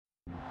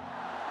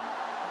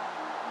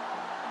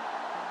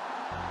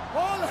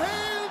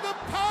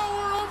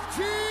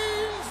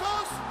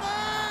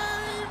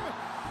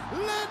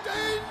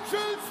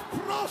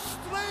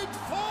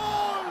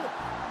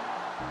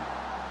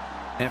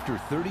After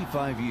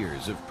 35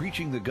 years of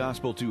preaching the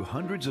gospel to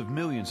hundreds of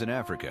millions in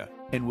Africa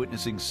and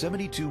witnessing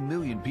 72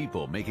 million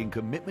people making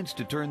commitments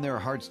to turn their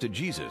hearts to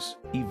Jesus,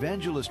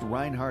 Evangelist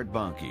Reinhard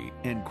Bonnke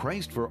and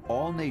Christ for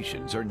All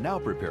Nations are now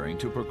preparing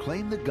to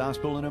proclaim the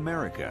gospel in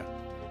America.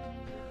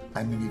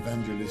 I'm an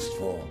evangelist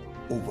for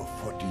over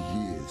 40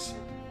 years,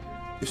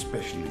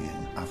 especially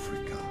in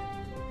Africa.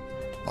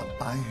 But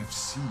I have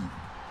seen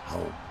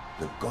how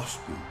the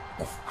gospel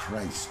of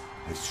Christ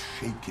has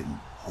shaken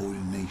whole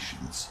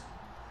nations.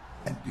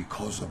 And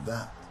because of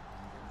that,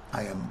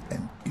 I am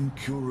an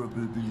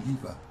incurable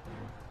believer.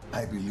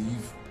 I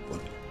believe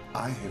what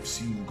I have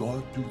seen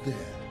God do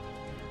there,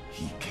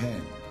 He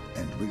can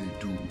and will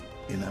do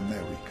in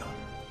America.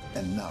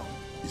 And now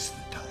is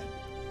the time.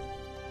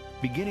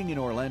 Beginning in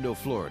Orlando,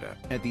 Florida,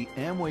 at the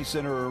Amway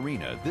Center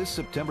Arena this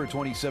September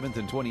 27th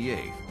and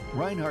 28th,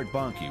 Reinhard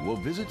Bonnke will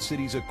visit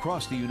cities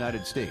across the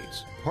United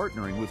States,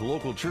 partnering with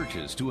local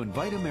churches to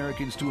invite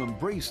Americans to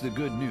embrace the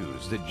good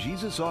news that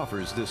Jesus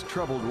offers this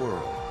troubled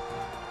world.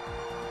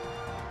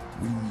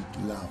 We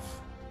need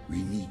love,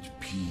 we need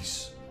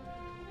peace,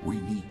 we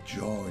need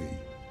joy,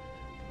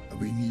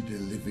 we need a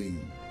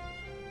living,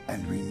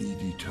 and we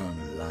need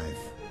eternal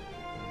life.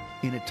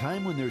 In a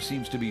time when there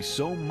seems to be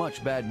so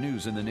much bad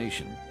news in the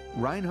nation,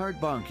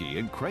 Reinhard Bonnke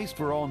and Christ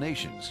for All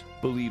Nations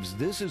believes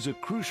this is a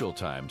crucial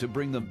time to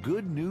bring the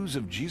good news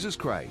of Jesus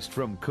Christ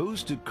from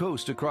coast to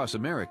coast across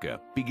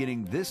America,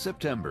 beginning this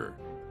September.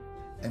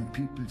 And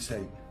people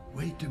say,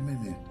 wait a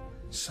minute,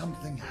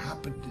 something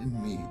happened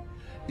in me.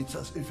 It's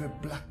as if a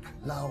black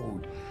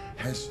cloud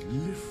has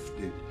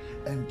lifted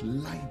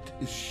and light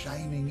is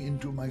shining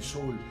into my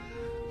soul.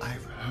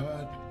 I've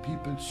heard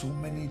people so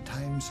many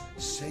times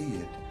say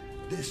it.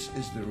 This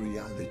is the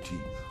reality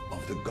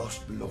of the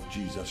gospel of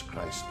Jesus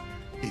Christ.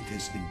 It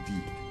is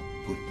indeed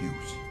good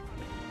news.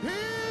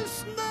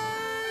 His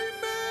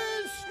name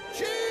is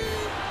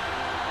Jesus!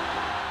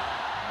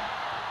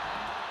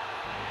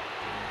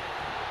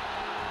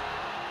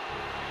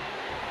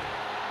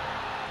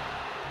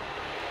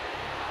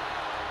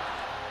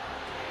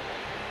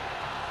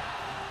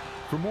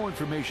 For more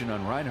information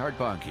on Reinhard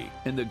Bonnke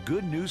and the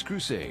Good News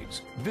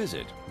Crusades,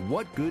 visit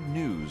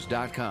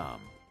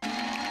whatgoodnews.com.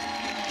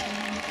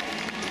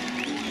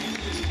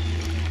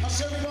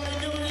 How's everybody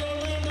doing in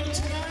Orlando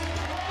tonight?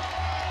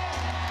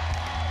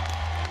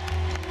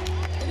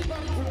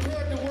 Anybody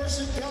prepared to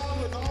worship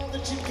God with all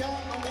that you've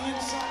got on the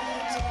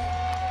inside tonight?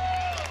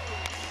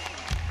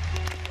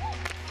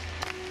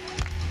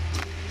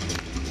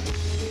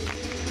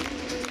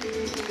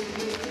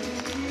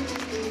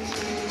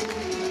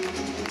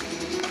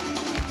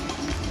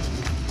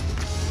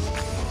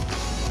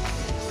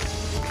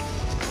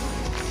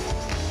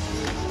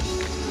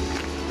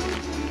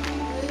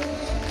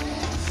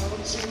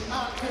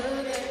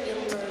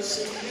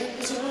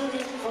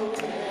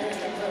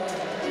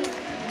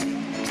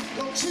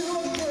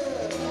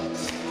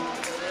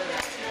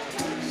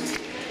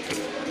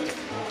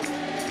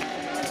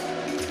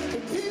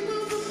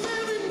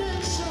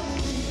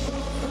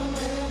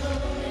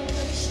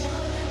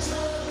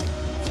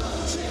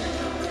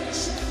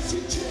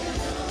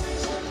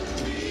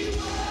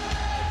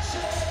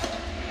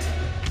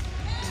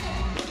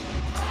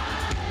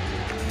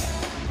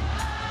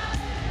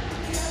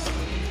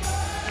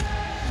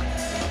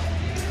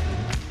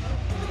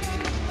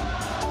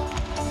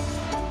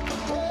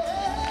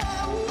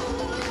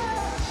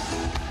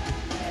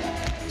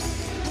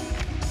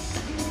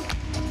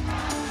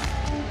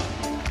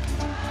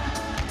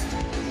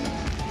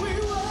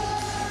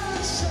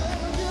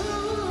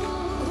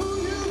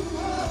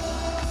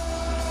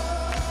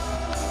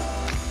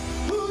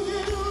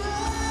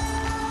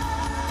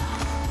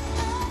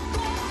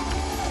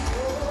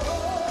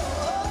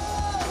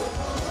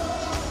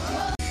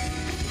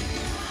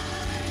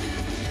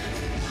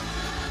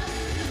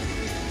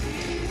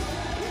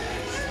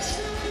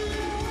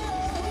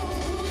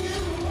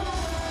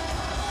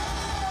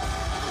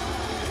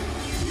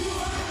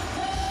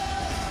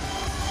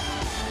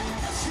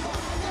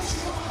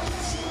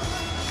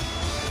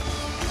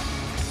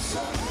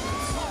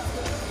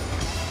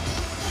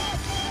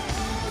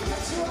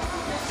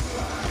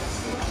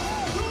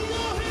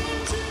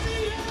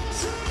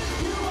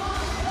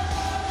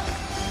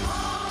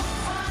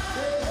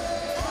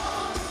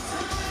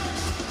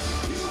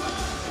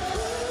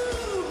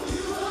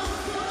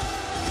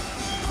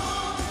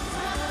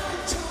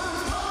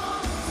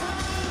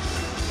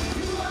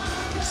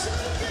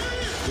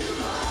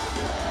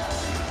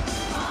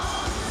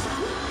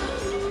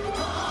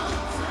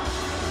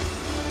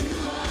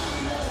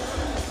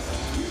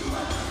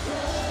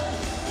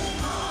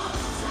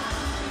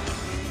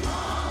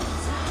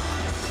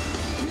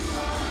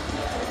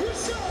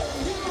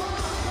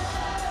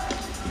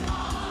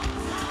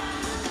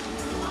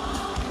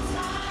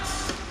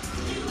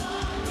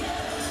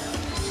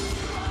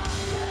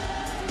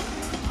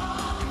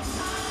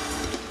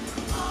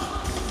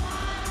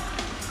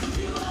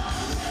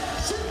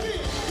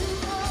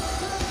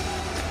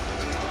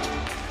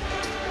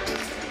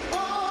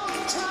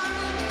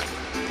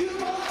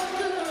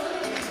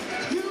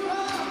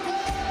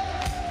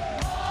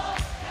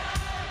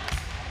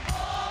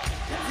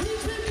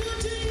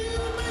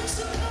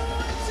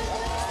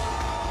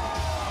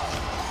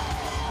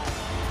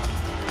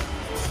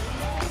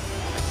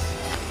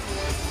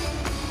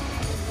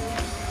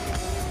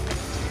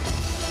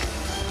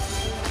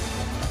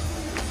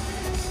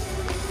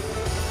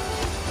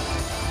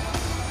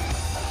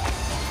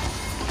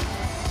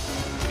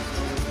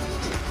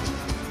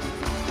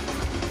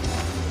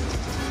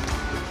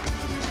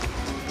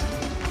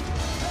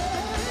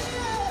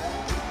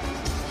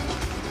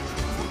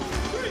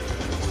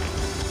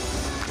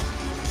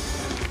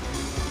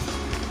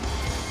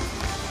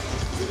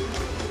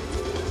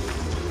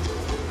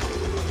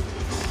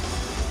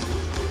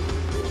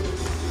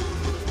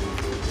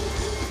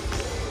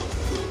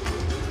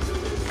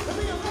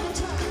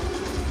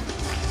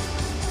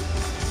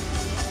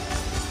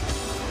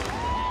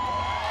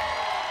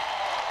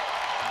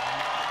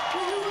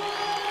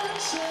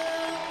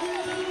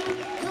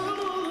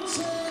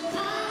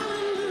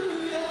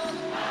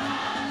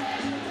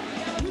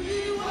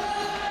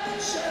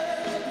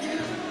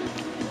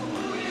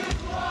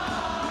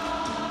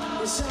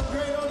 sound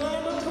great,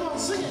 Orlando. Come on,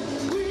 sing it.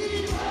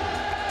 We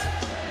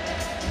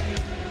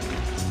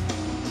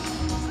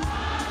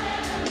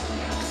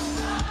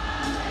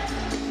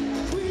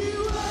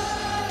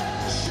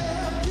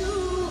worship you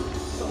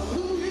for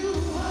who you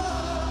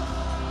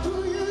are, who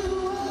you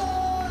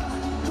are,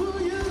 who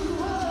you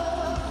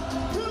are,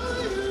 who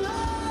you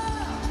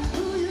are,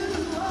 who you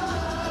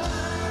are.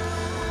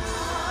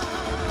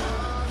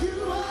 You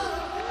are.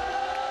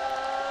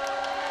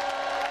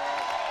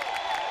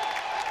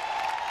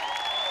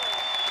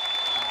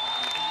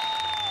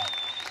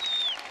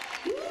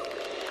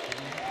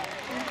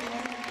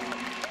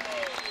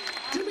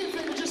 Do me a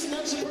favor, just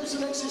nudge the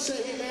person next to you,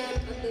 say, hey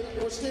man,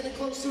 we're standing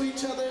close to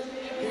each other.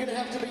 You're gonna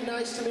have to be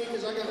nice to me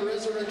because I got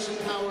resurrection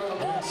power on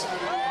the inside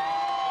of me.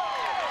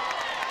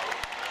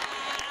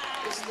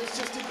 Let's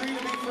just agree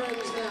to be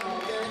friends now,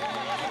 okay?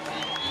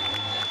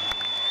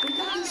 We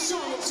got this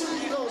song, it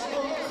simply goes,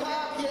 oh,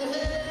 clap your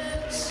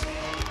hands,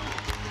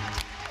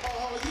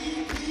 all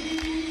ye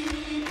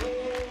people,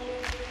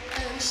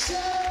 and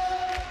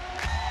shout.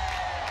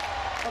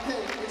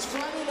 Okay, it's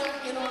Friday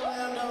night in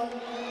Orlando.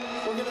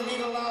 We're gonna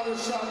need a louder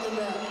shout than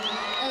that.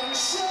 And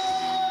shout!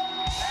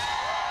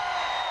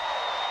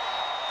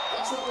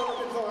 That's what we're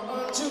looking for.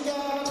 Unto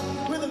God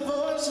with a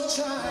voice of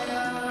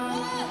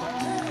triumph.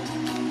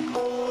 Oh,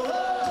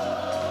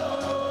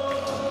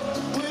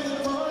 with a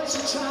voice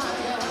of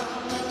triumph.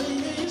 Let me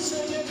hear you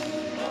sing it.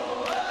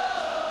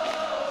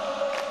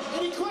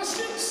 Any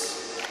questions?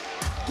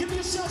 Give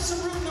yourself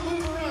some room to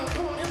move around.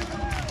 Come on in.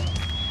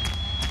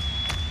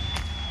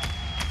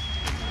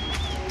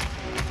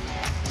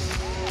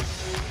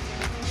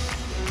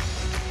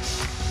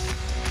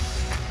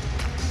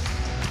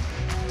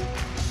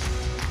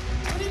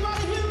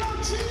 Anybody here love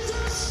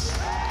Jesus?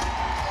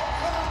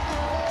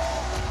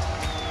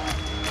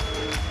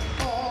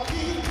 All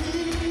ye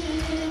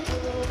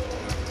people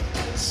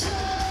and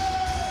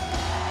shout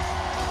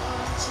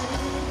unto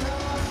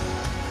God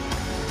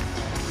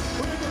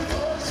with a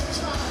voice of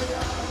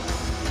triumph.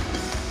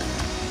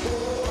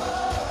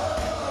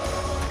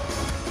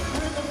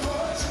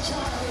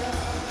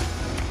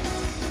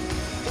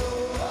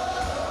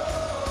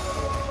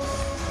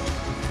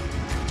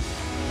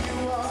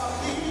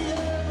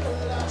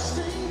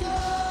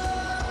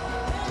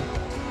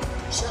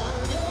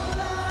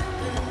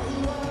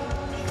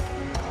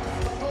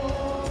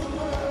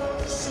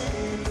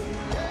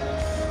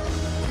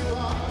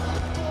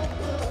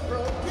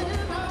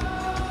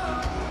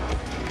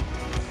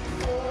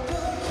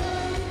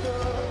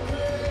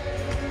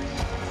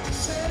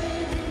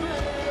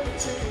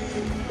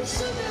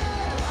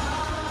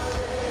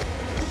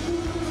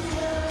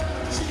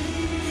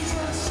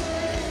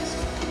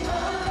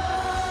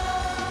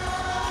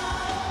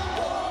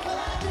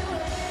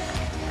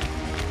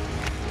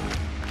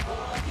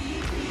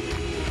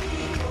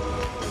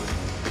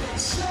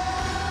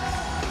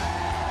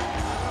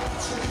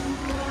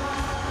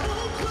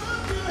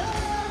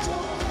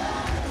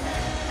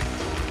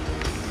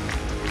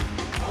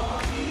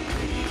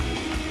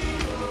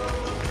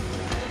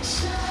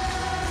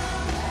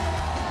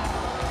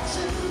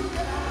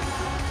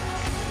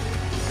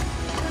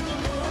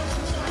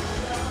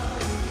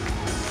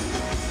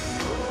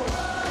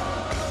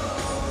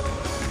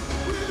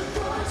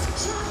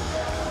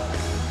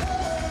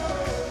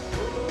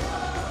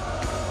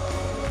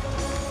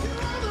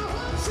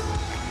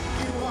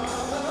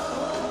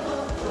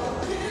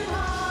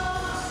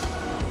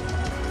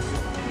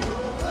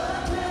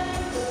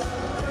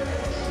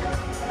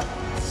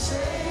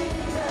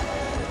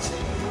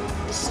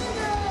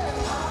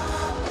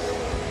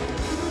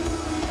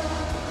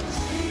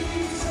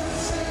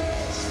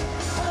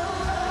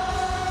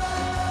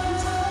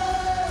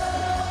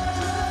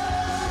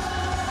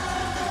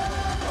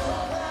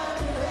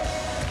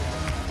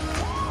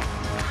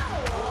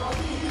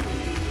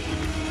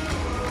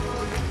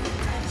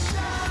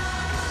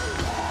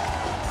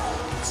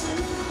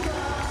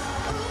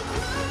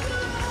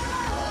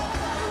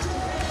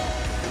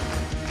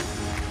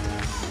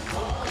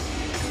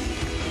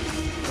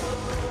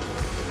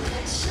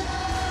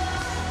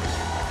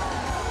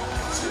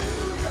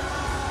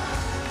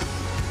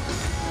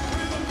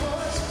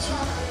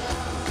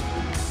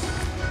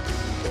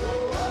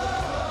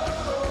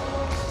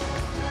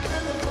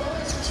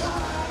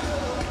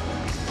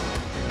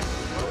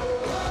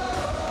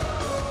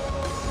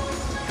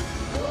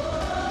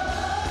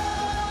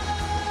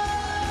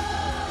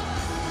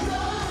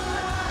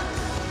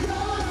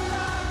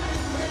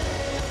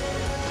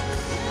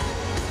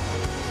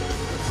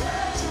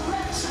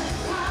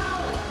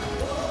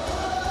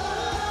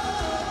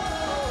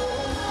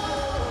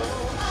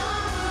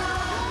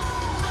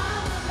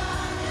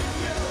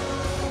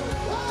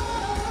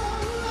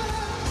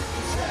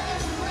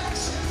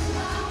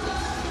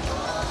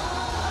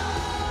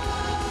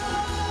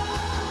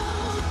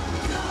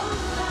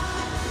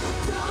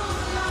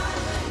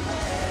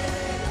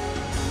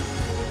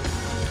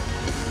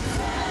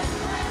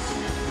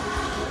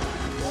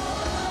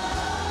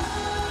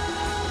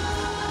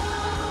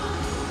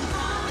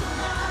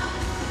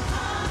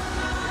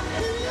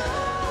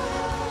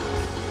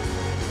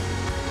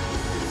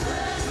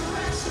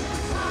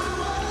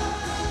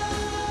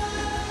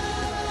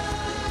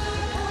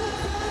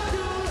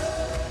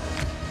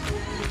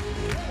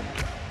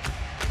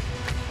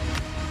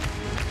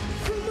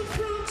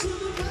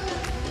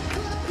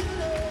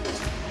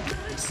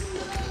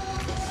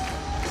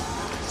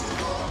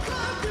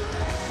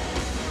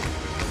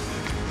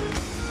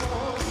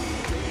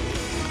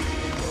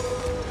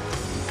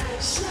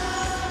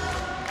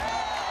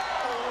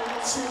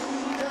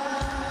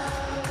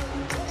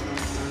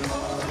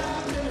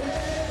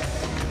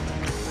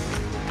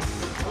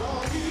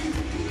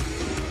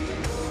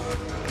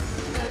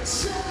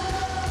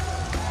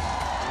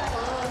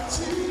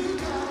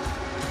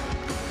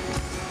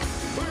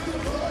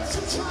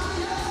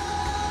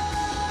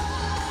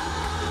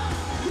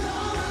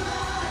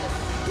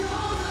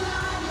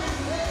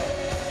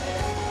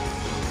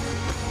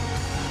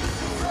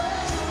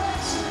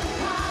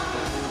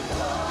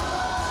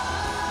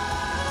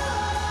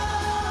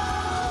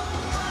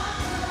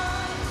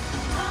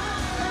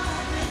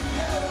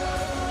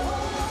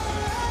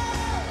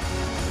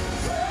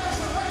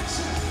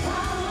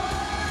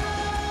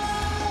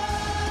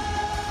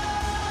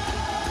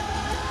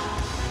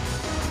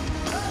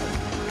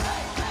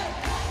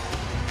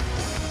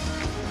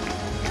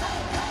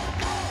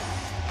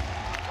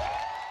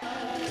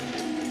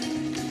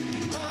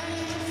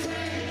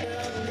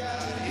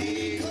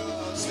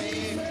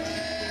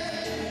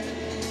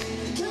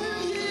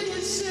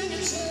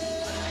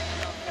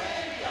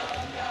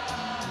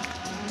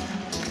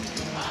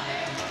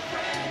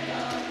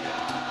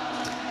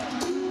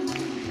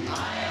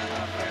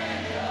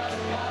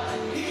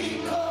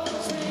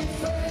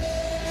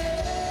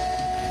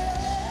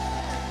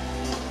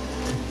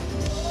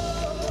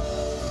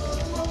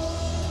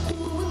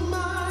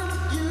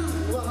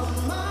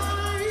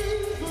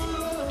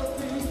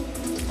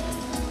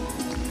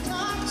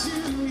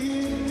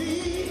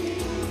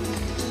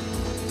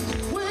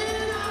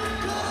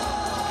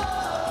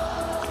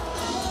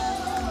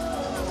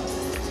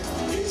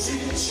 Is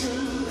it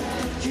true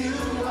that you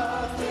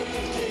are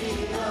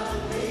thinking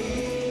of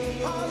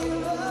me? How you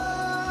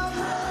love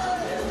me?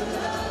 How you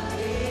love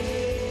me?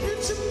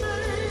 It's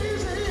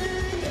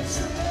amazing.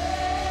 It's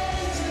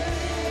amazing.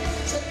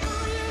 Say,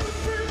 I am a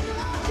friend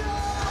of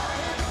God. I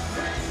am a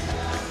friend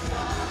of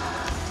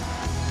God.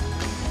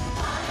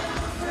 I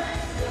am a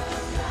friend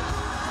of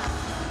God.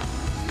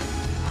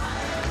 I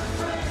am a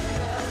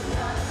friend of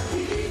God.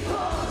 He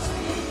calls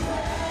me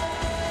friend.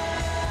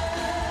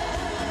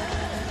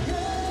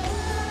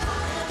 Yeah.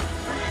 I am a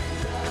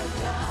friend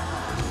of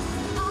God.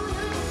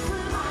 I am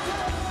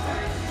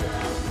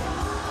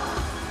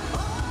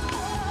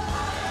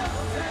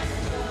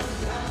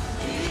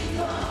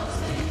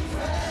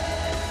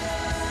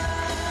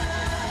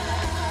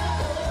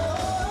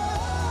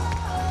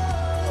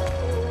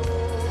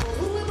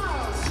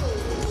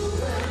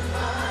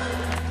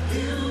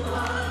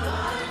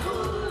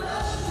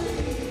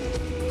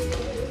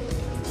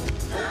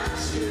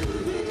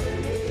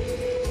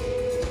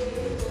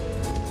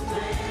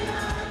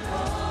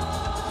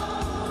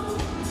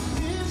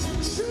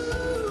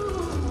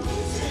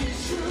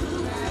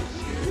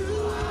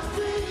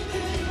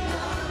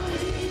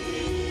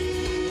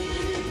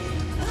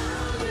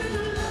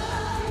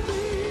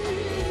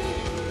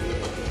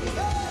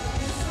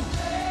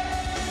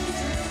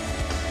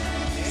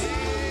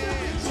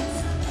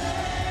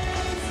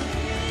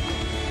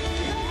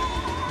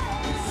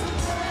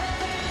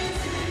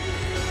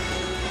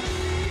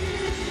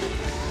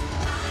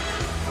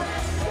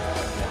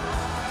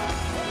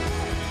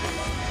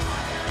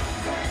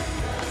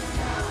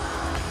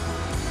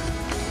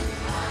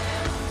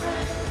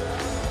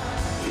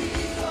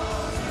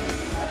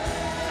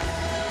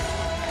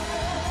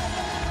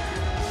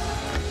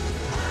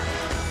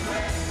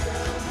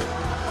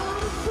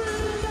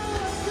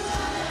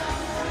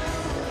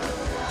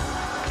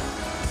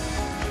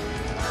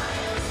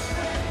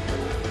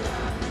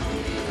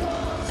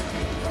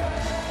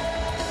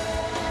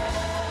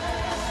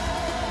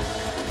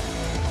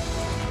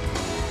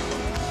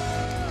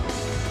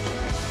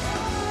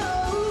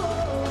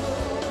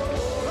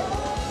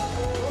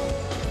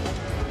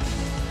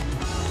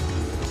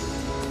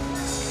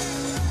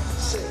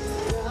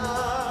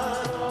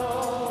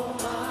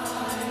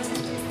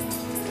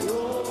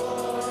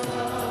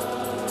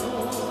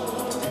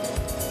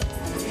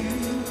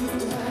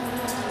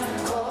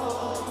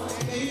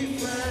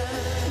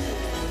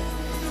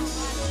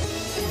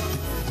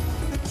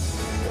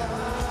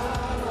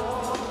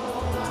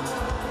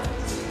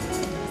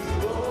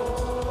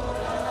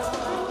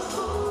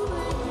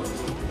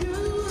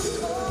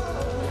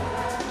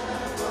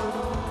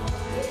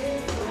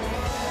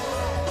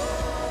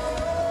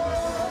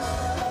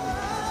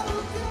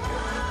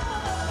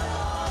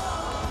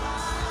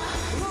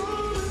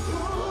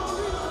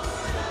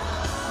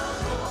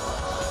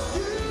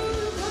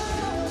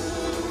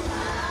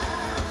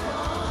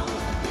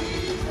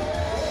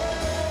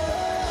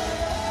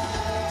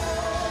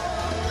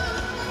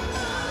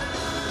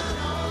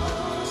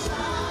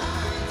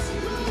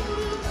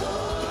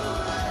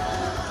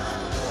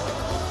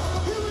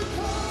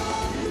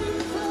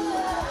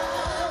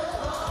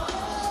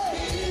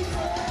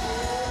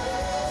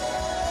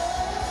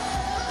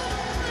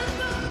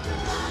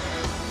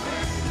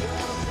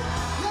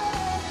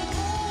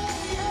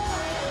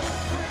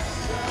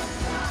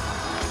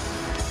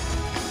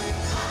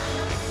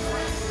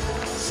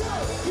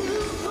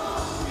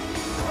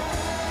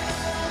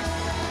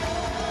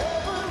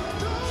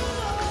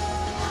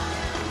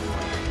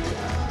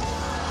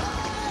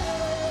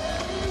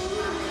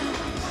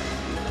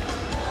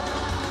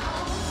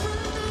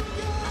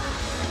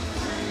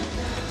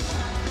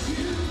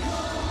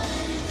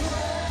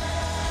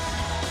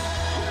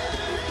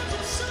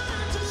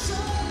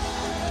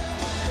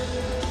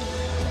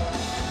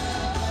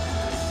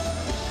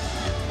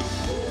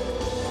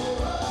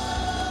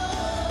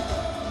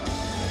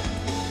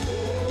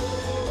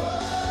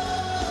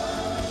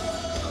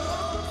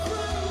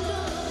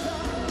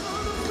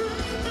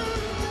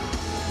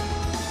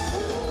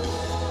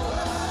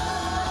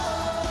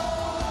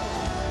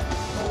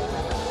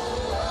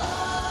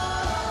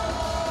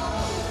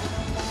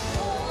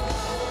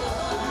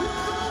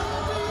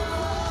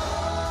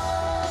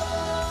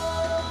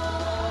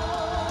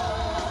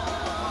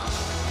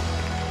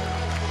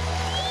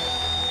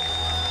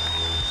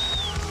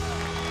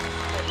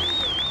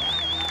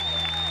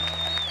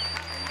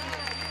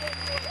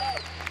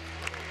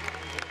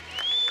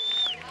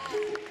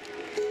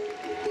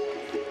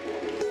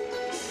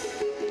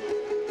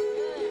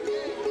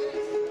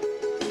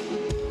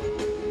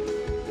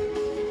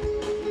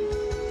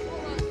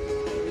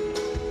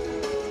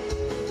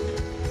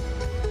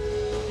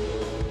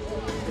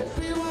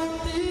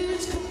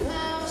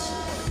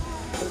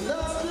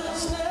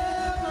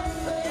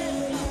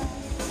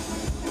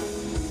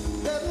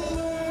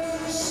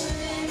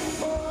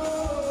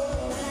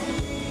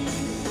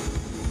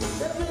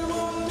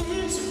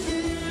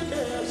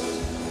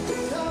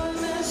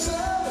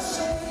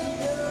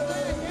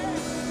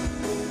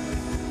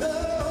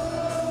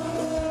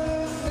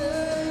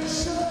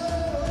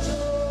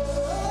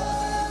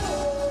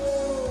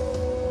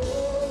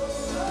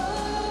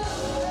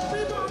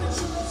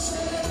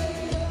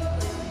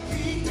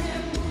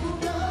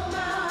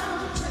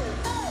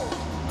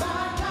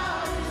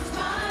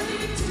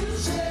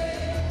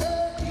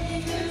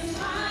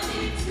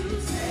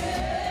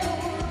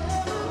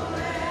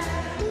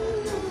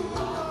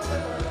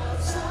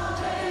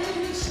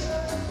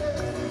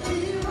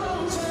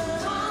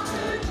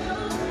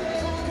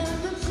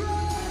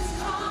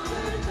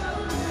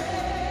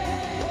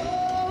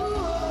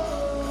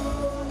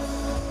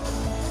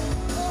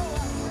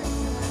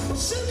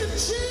Singing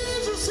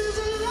Jesus is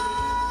alive.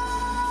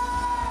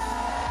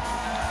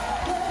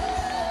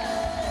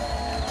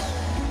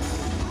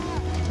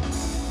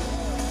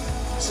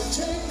 So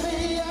take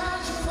me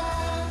as you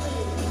find me,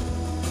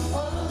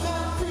 all of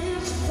my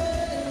fears and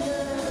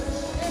failures,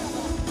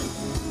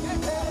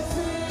 and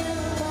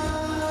fill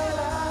my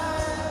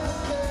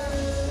life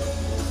again.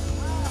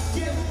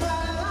 Give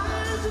my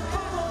life to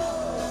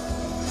follow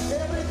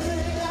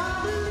everything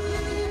I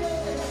believe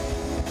in.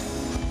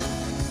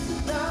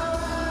 Now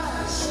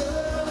I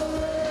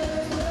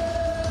surrender.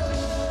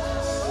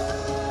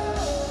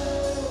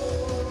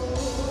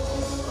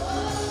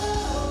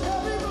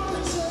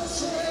 Everybody just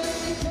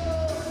Savior.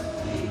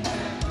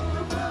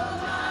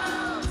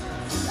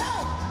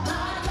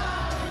 My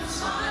God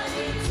is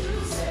mighty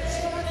to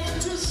save. Mighty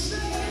to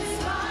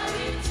save.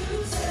 Mighty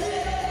to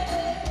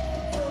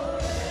save.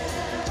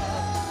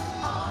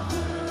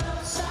 Author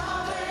of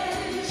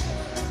salvation.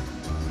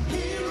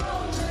 He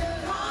rose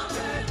and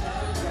conquered the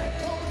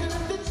grave.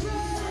 Conquered the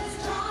grave.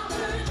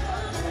 Conquered the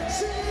grave.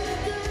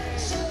 Savior,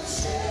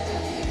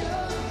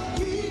 Savior.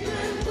 He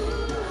can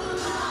move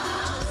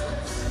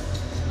mountains.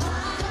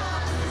 My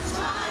God is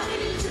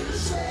mighty to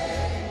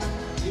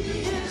save. He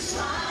is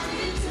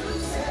mighty to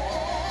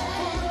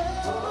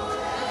save.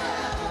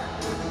 Forever.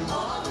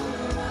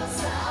 Author of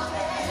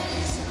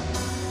salvation.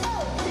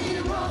 He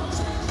rose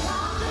and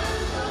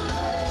conquered the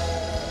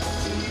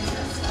grave.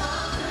 Jesus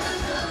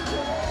conquered the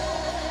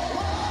grave.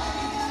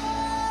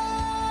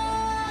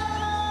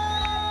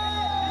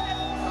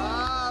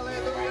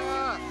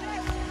 Hallelujah.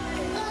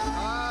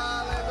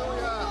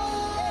 Hallelujah.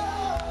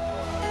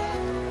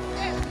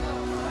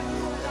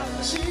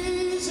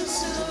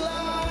 Jesus is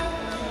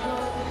alive.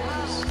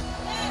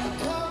 He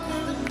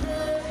conquered the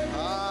grave.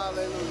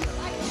 Hallelujah.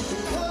 He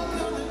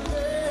conquered the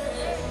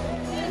grave.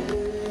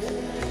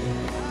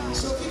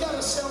 So if you got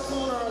a cell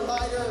phone or a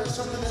lighter or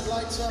something that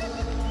lights up,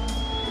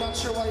 I'm not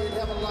sure why you'd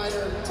have a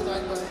lighter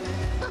tonight, but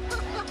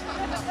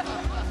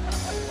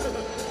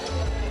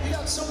you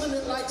got something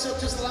that lights up,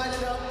 just light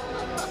it up.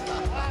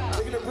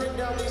 We're gonna bring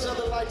down these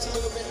other lights a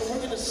little bit, and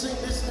we're gonna sing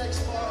this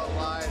next part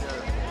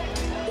Lighter.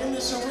 in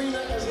this arena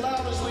as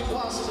loud as we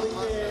possibly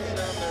can.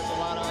 There's a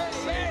lot of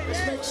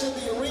Let's make sure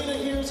the arena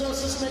hears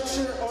us. Let's make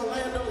sure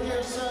Orlando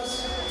hears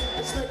us.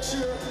 Let's make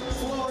sure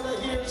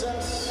Florida hears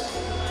us.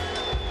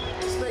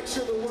 Let's make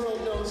sure the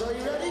world knows. Are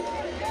you ready?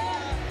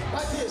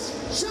 Like this.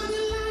 Shine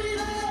your light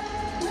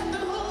up. Let the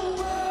whole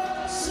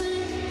world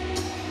see.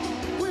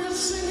 We're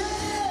singing.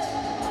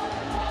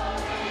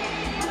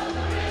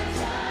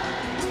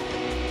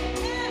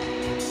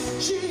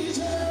 Jesus.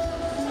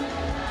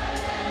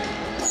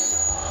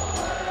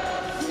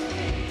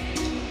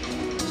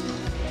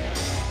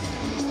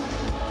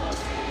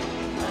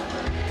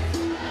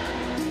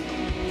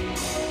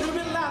 A little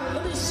bit louder.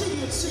 Let me see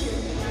you see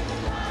it.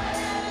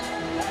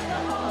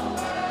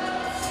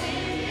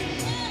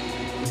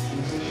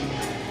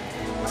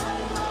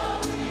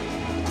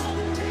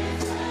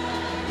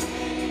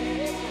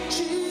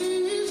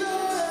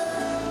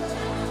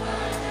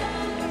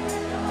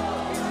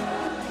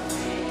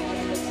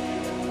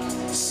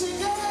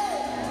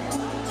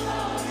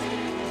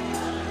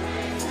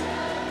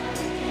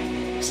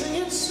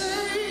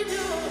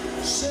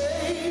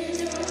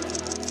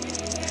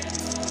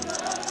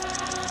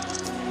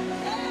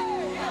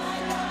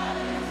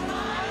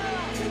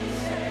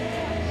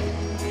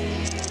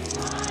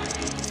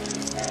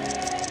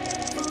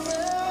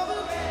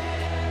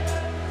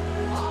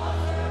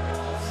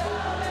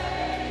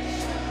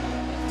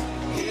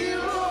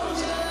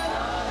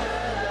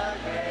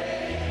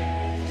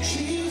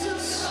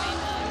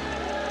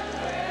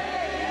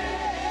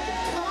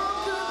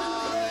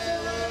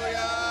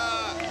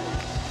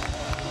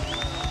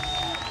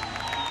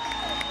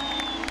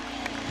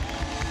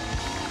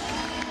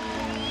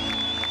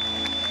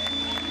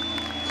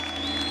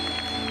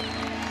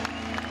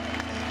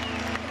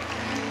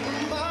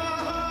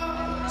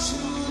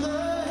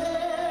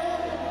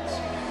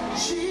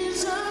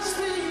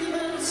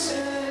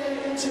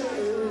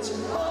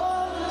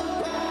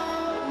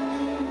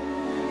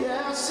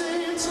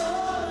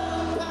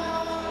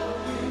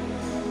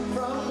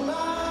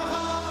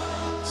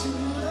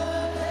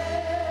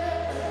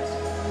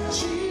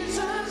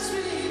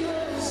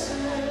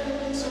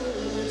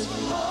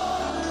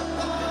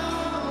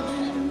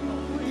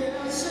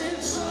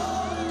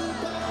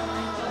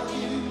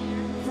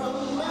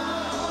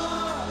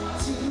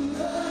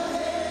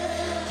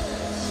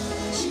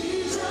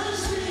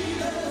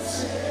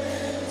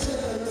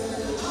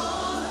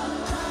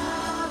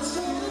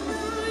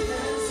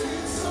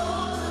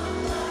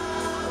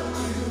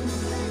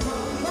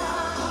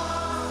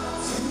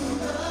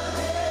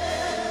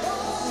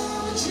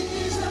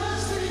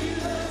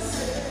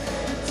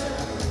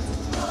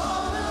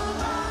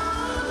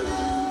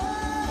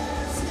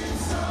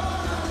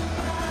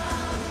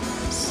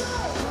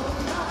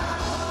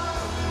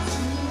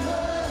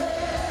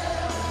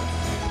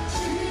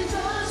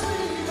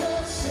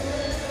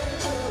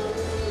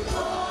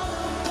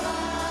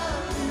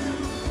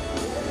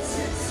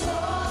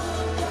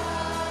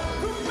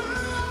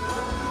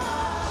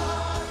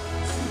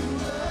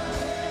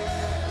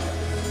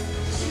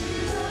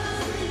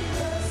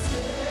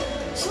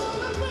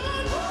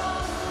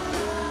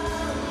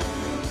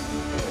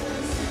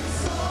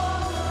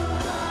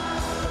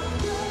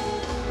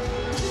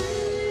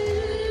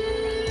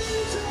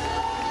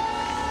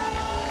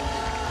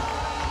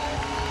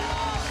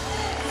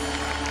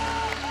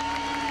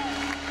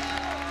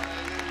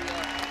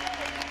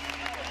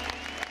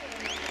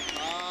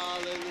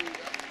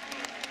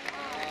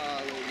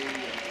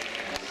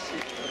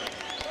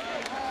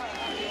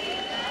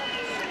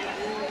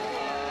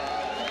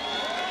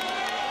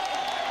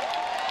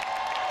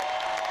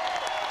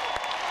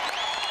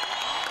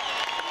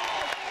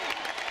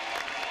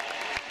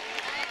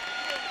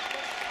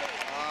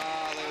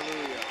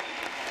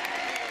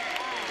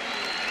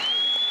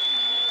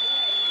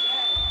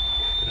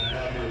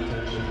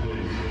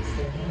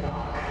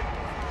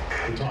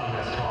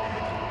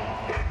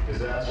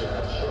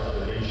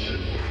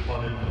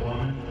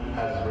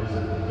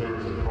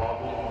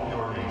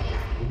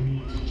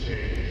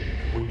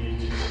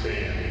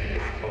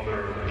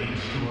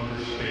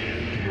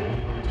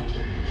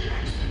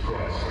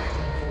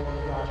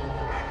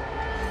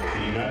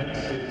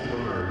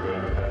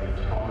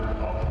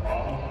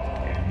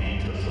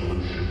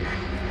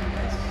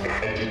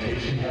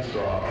 Education has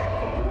dropped,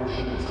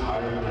 abortion is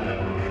higher than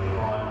ever, and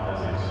crime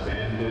has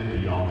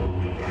expanded beyond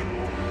belief.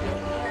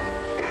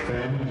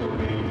 Families are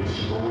being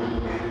destroyed,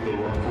 the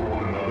love for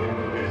one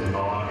another is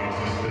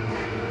non-existent.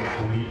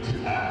 We need to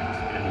act,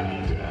 and we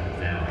need to act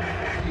now.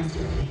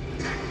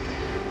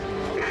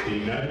 The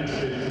United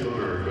States of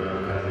America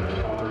has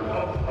encountered a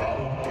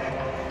problem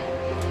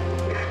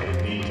and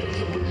needs a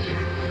solution.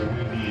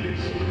 We need a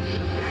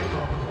solution.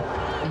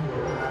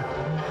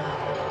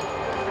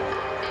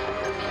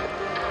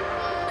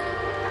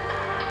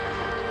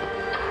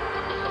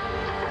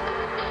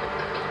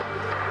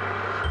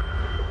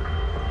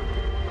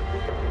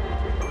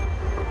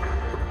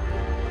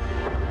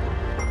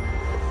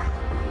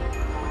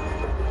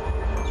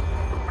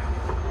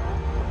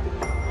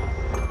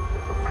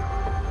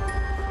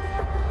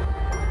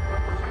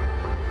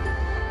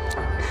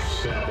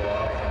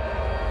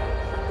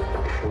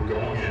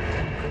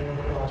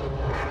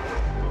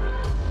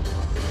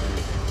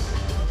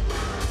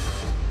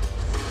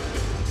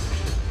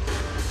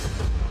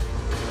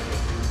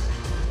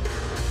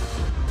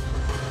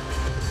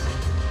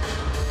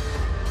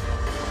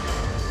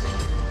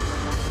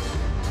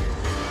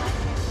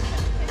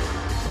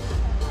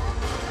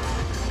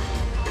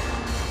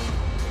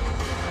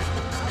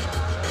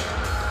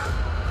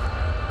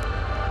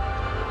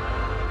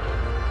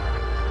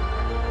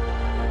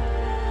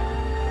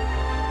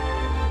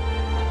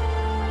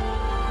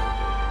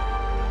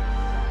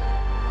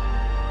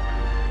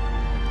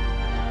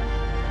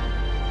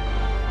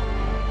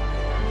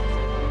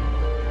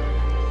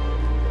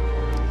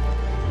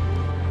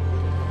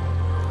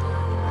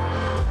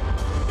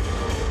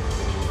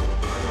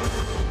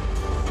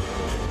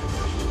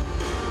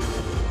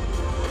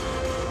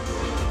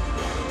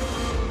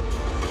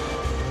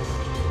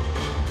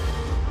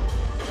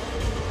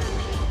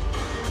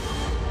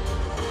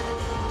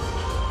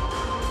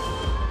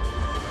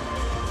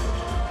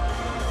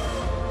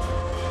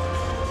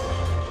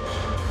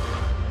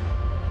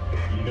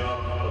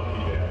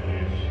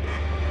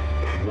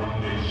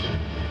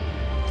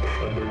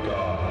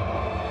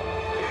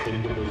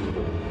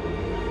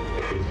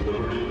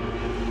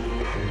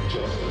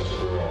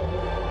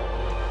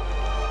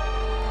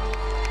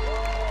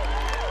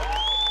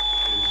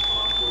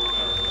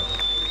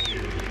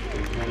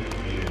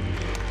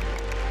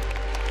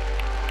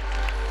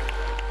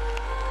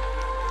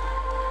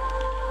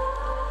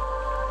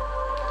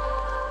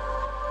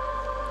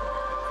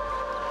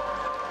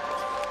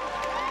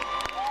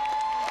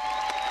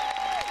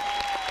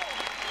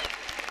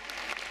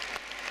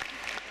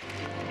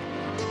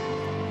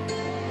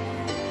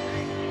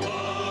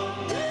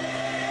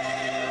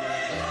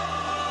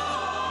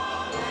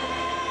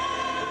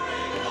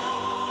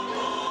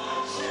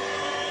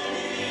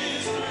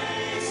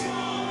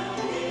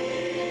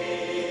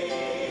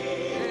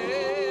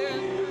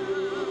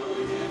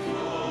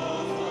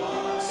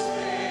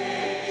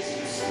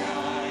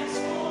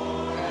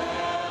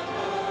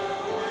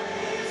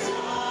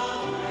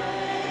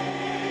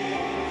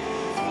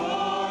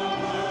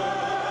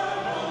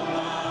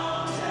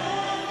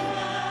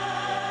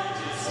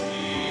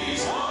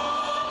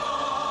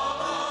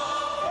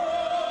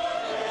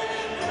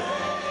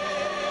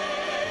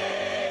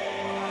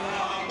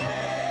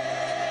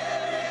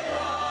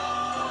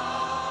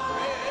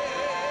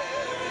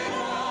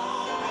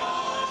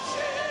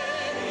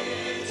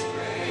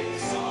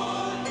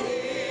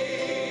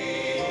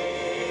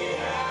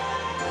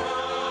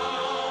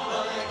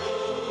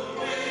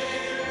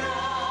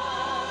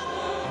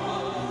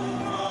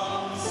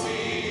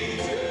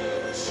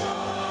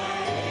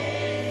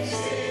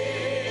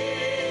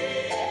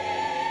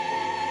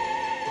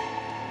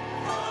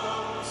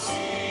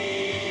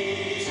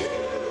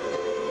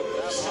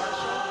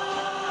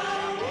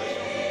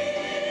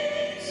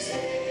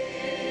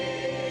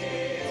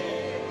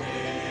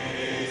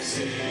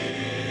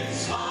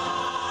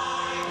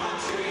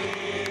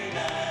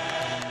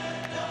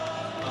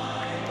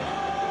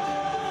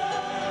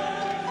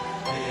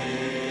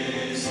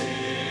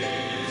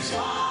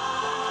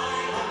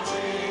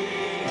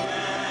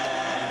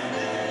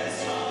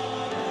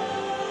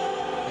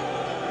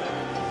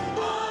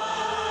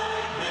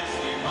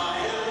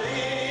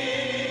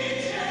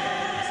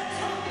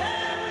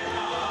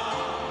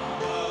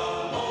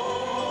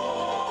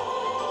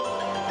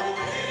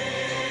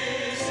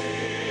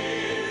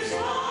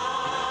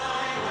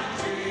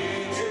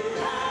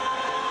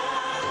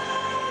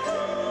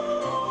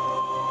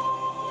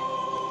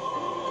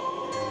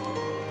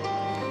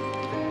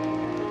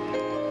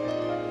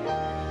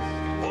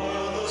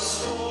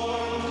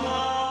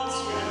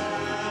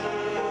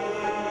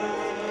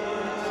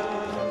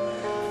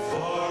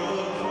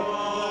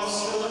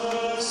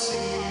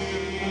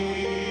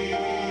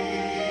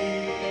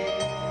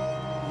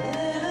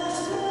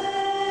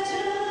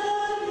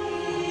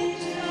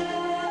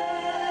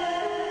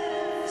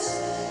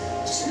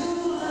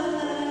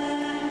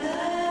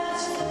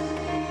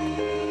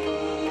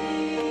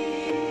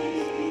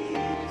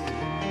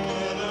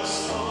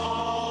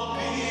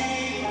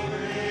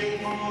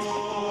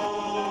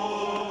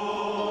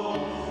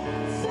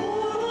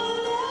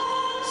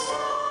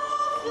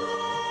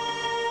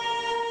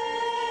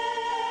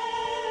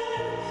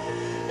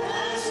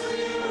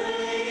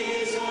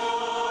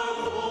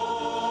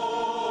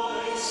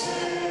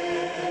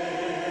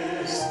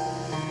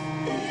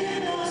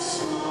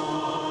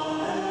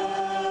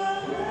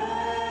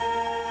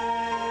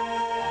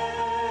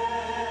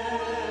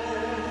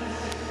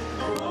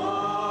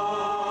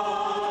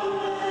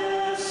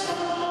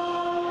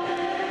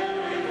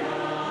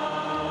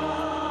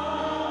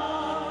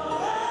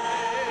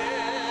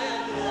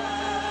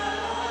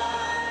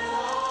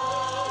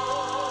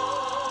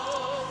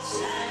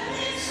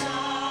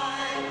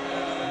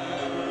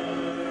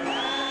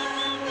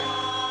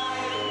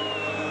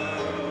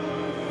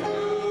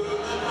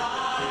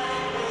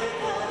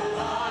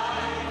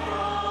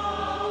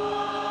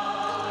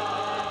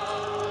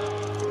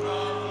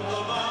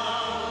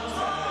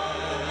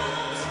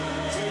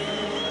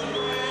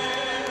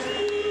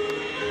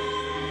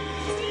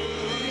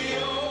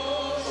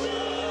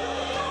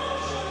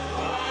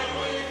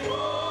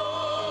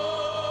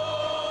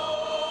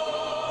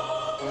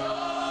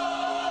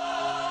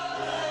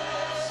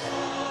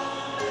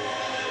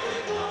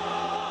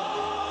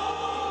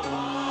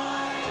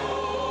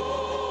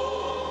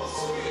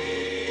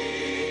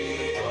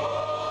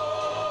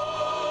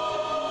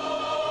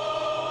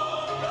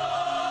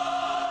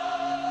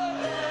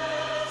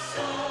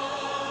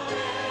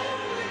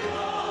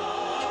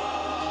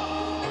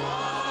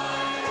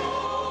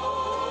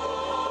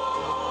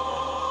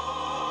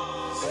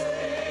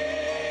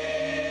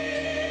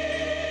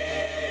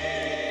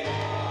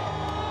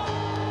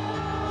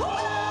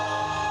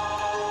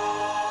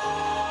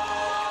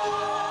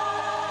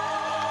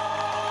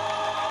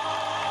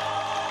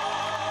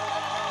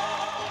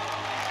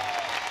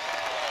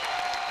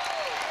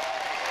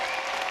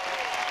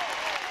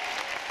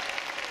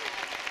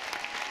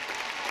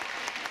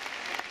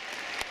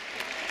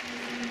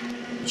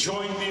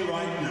 join me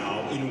right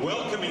now in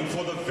welcoming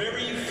for the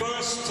very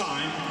first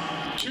time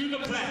to the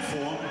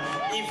platform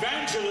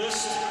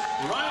Evangelist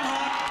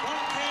Reinhard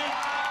Bonnke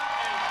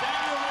and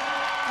Kolenda.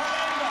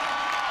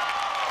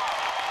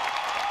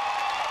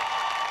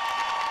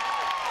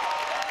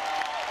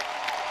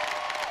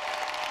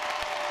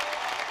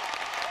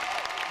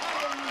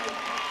 Hallelujah.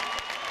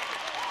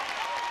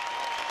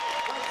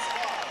 Praise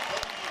God.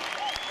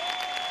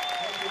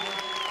 Thank you.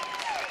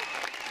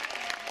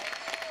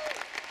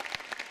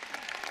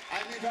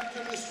 I'm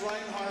Evangelist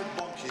Reinhard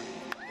Bonnke,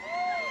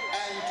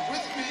 and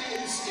with me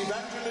is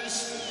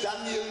Evangelist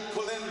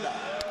Kolenda.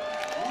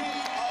 We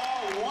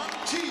are one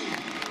team,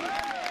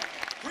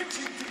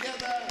 preaching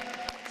together,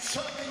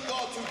 serving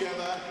God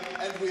together,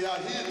 and we are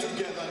here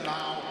together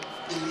now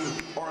in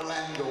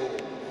Orlando.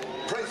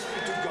 Praise be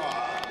to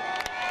God.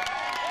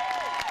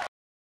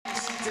 Be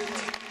seated.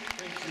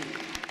 Thank you.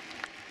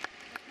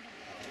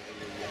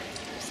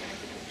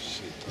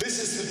 This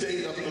is the day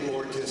that the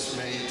Lord has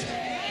made.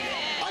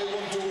 I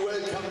want to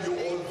welcome you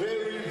all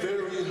very,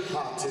 very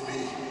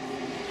heartily.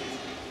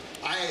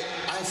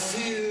 I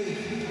feel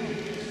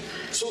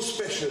so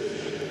special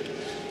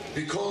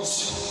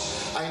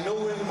because I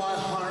know in my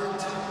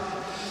heart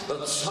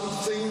that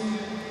something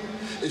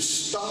is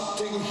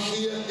starting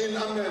here in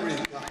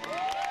America.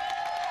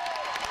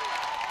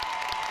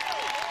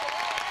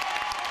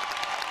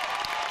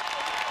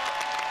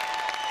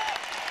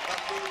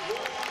 That will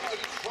roll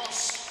across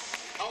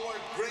our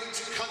great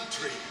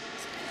country,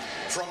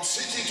 from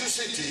city to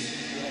city,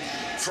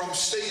 from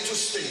state to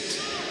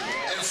state,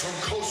 and from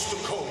coast to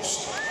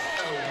coast.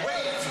 A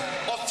wave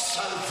of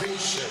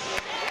salvation.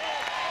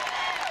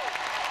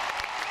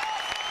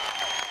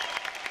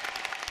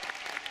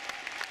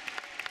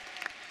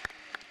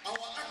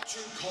 Our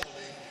actual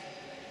calling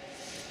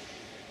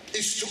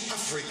is to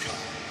Africa.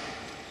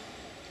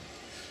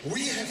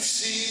 We have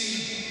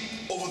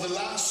seen over the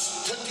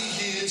last 30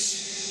 years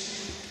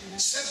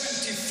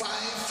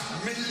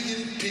 75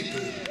 million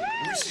people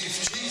receive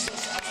Jesus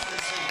as their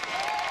Savior.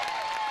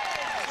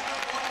 Isn't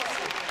that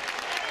wonderful?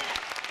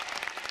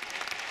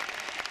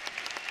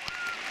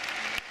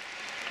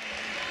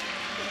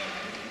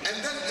 And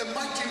then a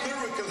mighty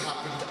miracle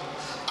happened.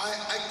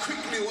 I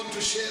quickly want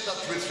to share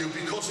that with you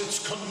because it's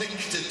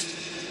connected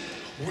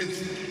with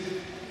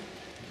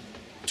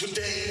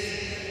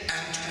today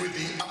and with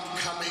the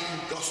upcoming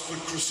gospel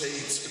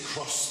crusades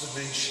across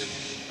the nation.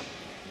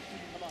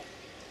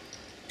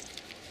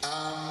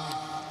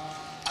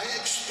 I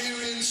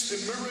experienced a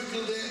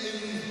miracle there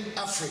in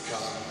Africa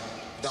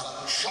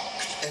that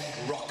shocked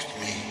and rocked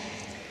me.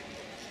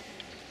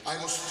 I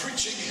was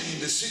preaching in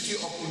the city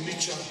of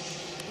Onitsha.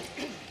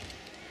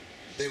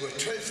 There were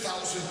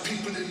 12,000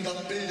 people in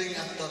that building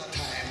at that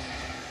time.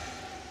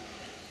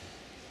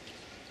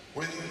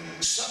 When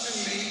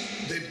suddenly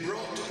they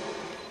brought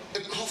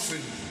a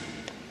coffin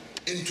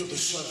into the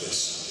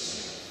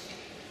service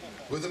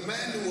with a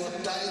man who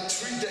had died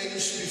 3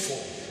 days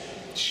before.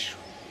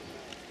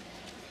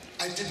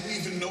 I didn't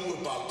even know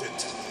about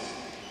it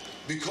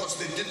because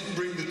they didn't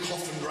bring the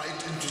coffin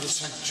right into the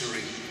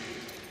sanctuary.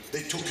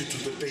 They took it to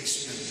the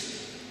basement.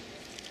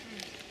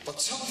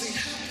 But something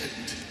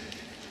happened.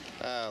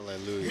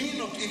 Hallelujah. Me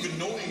not even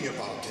knowing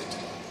about it.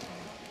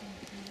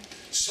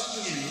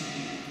 Suddenly,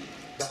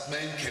 that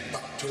man came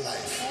back to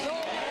life.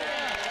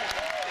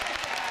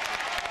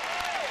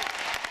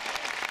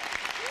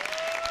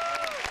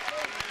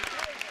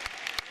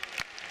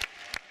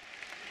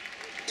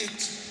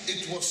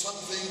 It was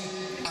something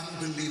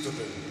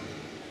unbelievable.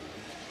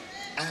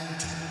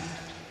 And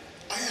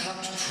I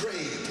had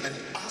prayed and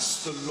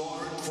asked the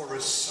Lord for a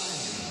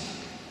sign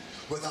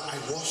whether I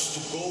was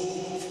to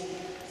go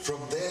from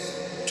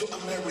there to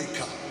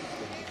America.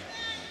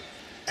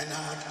 And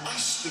I had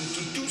asked him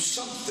to do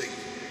something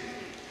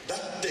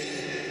that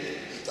day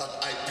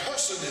that I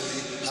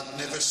personally had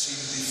never seen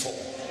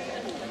before.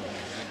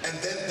 And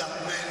then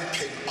that man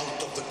came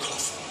out of the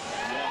coffin.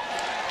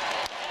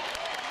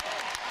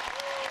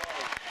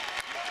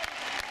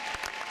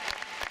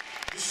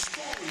 The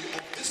story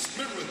of this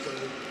miracle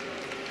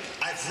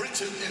I've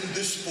written in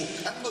this book.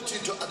 I'm not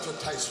here to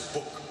advertise a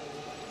book,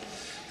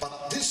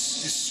 but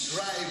this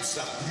describes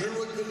that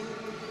miracle.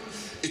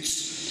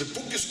 The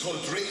book is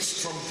called Raised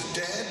from the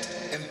Dead,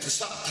 and the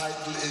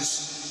subtitle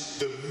is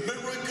The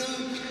Miracle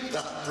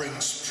That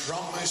Brings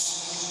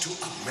Promise to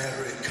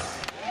America.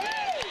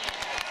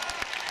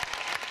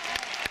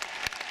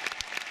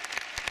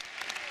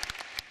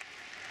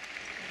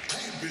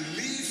 I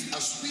believe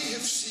as we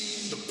have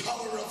seen the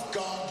power of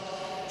God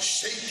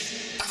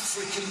shake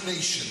African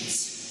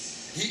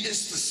nations, He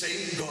is the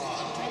same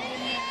God.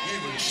 He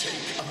will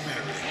shake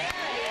America.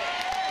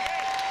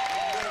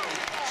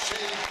 America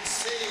shall be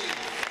saved.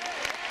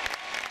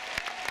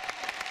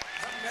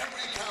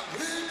 America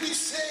will be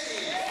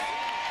saved.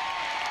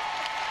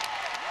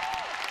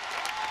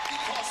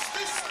 Because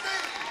this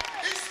day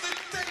is the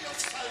day of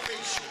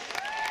salvation.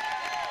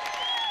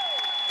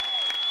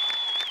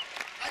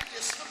 I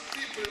hear some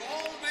people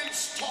always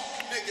talk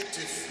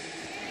negative.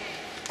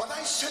 But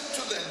I said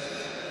to them,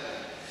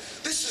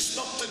 This is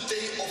not the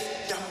day of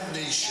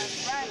damnation.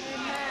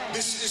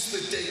 This is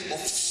the day of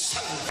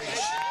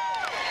salvation.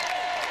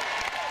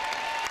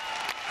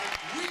 And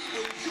we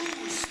will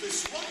use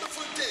this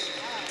wonderful day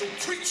to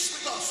preach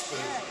the gospel,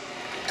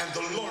 and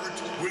the Lord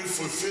will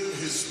fulfill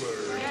his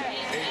word.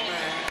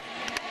 Amen.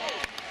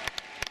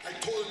 I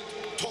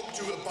talked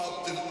to you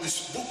about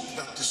this book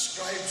that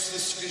describes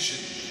this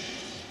vision.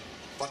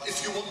 But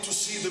if you want to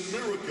see the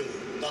miracle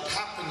that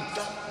happened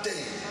that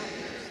day,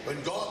 when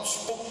God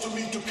spoke to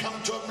me to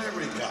come to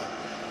America,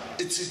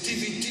 it's a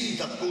DVD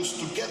that goes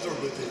together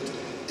with it.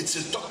 It's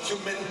a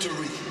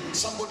documentary.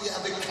 Somebody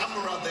had a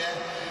camera there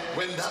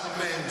when that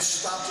man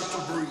started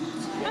to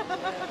breathe.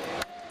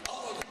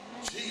 Oh,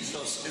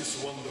 Jesus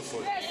is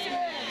wonderful.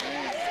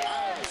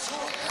 I'm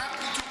so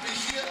happy to be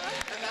here,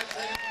 and I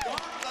thank God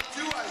that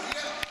you are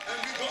here,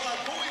 and we are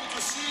going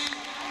to see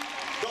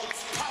God's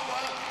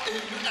power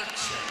in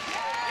action.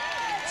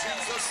 In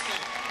Jesus'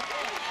 name.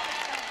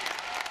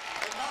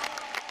 And now,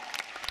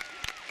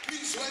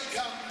 please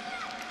welcome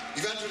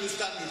Evangelist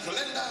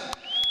Kolenda.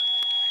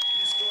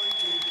 He's going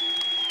to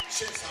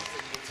share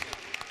something with you.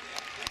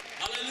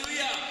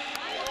 Hallelujah.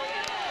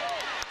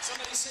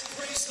 Somebody say,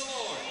 praise the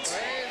Lord.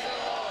 Praise the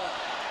Lord.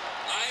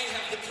 I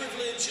have the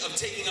privilege of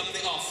taking up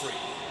the offering.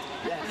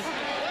 Yes.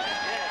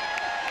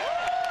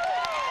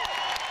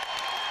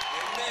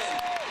 Amen.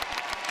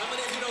 How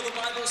many of you know the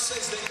Bible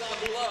says that God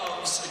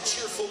loves a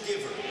cheerful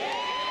giver?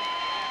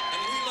 And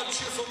we love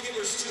cheerful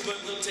givers too,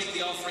 but we'll take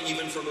the offering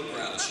even from a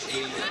grouch.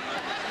 Amen.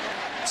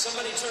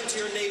 Somebody turn to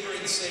your neighbor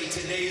and say,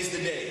 today is the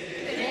day.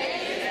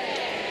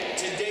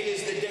 Today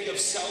is the day of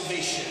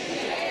salvation.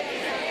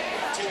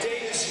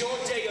 Today is your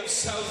day of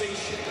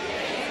salvation.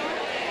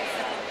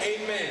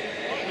 Amen.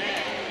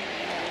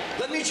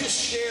 Let me just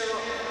share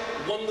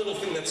one little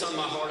thing that's on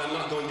my heart. I'm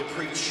not going to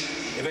preach.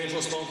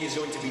 Evangelist Bonnke is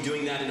going to be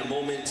doing that in a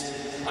moment.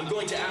 I'm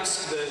going to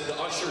ask the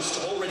ushers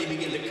to already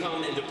begin to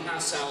come and to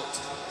pass out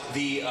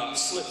the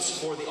slips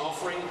for the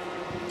offering.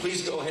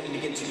 Please go ahead and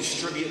begin to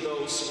distribute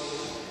those.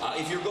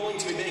 If you're going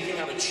to be making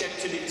out a check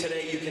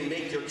today, you can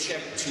make your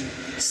check to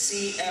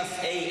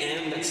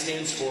CFAN. That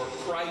stands for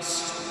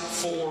Christ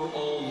for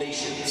All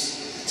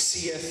Nations.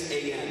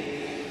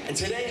 CFAN. And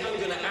today I'm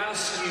going to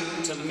ask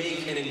you to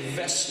make an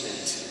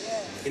investment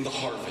in the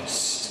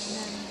harvest.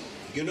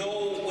 You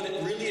know, what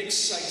it really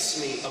excites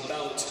me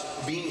about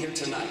being here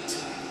tonight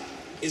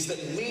is that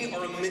we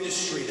are a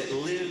ministry that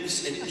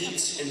lives and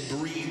eats and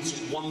breathes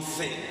one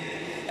thing,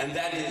 and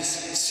that is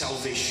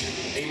salvation.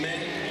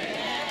 Amen?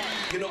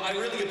 You know, I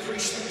really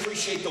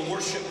appreciate the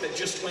worship that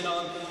just went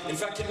on. In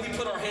fact, can we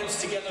put our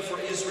hands together for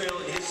Israel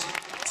and his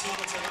team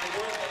tonight?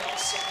 Weren't they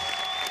awesome?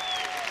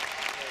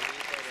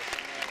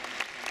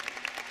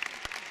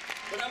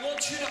 But I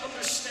want you to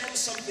understand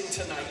something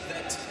tonight,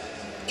 that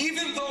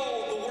even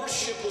though the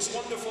worship was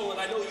wonderful, and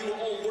I know you were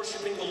all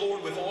worshiping the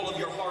Lord with all of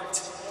your heart,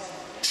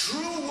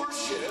 true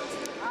worship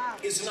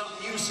is not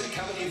music.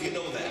 How many of you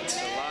know that? It's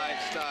a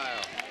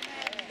lifestyle.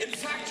 In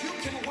fact, you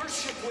can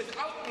worship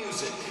without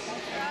music.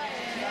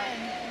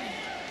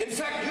 In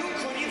fact, you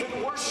could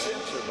even worship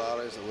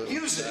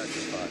music.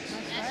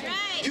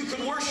 You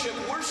could worship.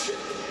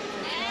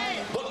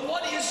 But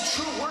what is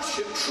true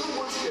worship? True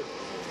worship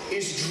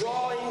is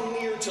drawing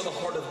near to the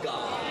heart of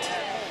God.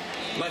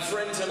 My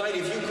friend, tonight,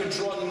 if you could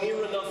draw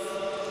near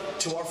enough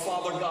to our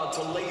Father God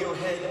to lay your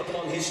head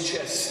upon his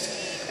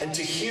chest and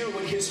to hear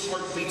what his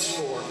heart beats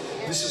for,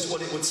 this is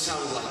what it would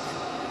sound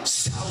like.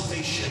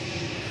 Salvation.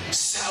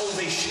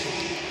 Salvation.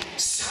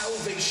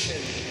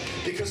 Salvation.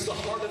 Because the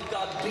heart of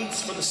God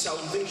beats for the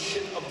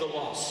salvation of the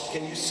lost.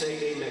 Can you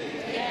say amen?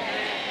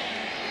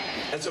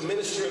 As a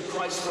ministry of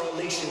Christ for All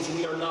Nations,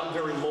 we are not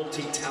very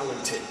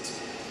multi-talented.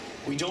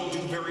 We don't do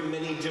very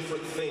many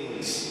different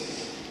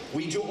things.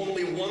 We do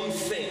only one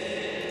thing,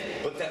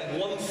 but that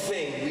one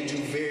thing we do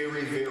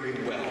very, very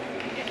well.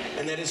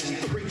 And that is we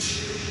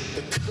preach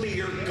the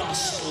clear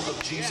gospel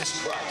of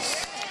Jesus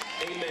Christ.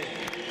 Amen.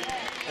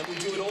 And we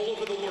do it all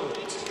over the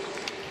world.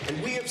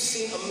 And we have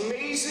seen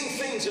amazing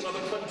things in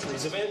other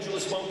countries.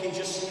 Evangelist Bonnke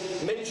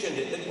just mentioned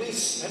it, that we have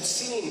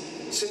seen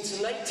since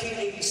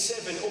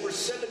 1987 over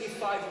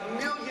 75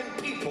 million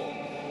people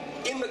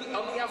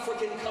on the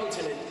African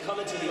continent come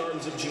into the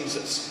arms of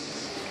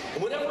Jesus.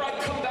 And whenever I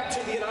come back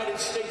to the United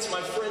States,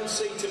 my friends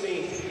say to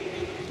me,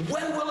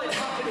 when will it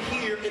happen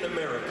here in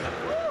America?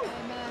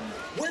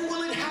 When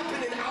will it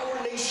happen in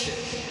our nation?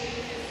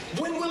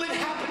 When will it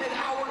happen in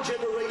our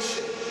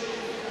generation?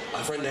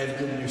 My friend, I have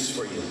good news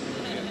for you.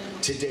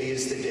 Today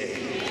is the day.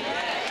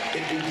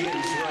 It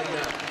begins right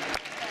now.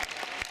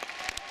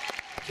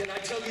 Can I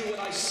tell you what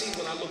I see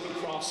when I look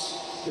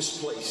across this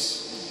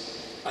place?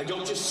 I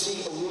don't just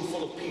see a room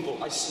full of people.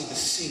 I see the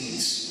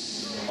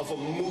seeds of a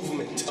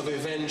movement of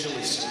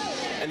evangelism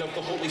and of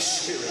the Holy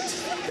Spirit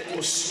that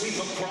will sweep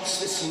across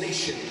this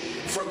nation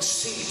from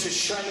sea to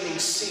shining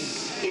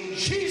sea. In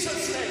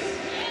Jesus' name.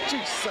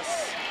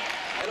 Jesus.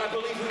 And I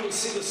believe we will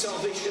see the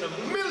salvation of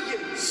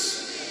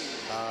millions.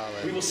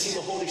 We will see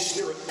the Holy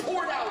Spirit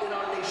poured out in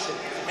our nation.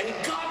 And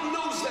God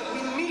knows that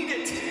we need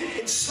it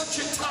in such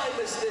a time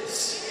as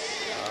this.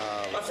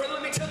 My friend,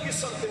 let me tell you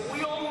something.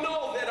 We all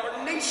know that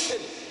our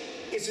nation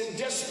is in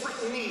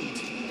desperate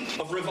need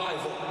of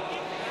revival.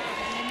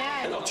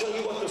 And I'll tell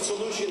you what, the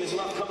solution is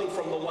not coming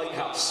from the White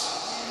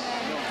House.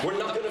 We're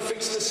not going to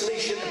fix this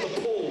nation at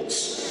the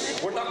polls.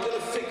 We're not going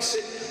to fix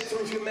it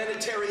through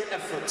humanitarian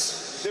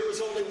efforts. There is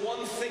only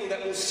one thing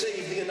that will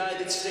save the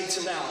United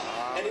States now,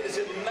 and it is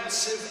a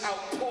massive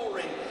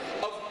outpouring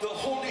of the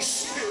Holy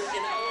Spirit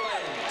in our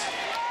land.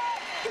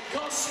 The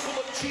gospel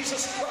of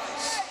Jesus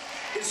Christ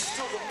is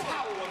still the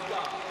power of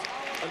God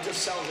unto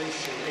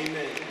salvation.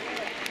 Amen.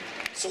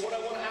 So what I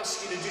want to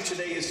ask you to do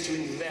today is to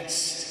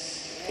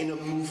invest in a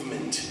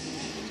movement.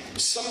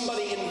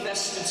 Somebody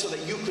invested so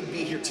that you could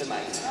be here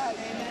tonight.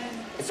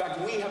 In fact,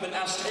 we haven't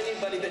asked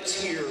anybody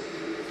that's here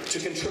to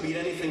contribute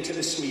anything to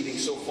this meeting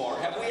so far.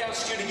 Have we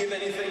asked you to give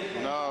anything?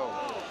 No.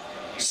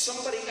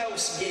 Somebody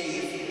else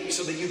gave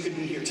so that you could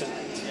be here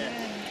tonight.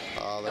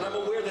 And I'm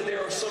aware that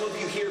there are some of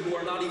you here who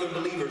are not even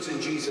believers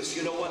in Jesus.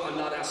 You know what? I'm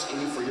not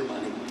asking you for your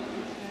money.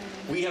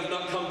 We have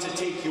not come to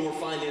take your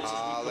finances.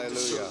 We come to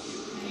serve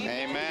you.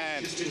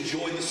 Amen. Just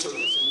enjoy the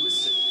service and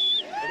listen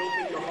and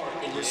open your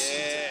heart and receive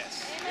it.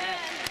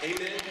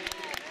 Amen.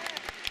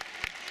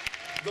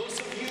 Those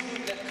of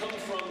you that come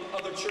from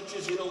other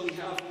churches, you know we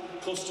have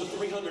close to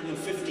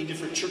 350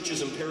 different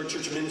churches and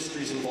parachurch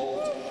ministries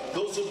involved.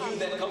 Those of you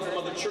that come from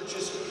other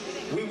churches,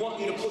 we want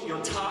you to put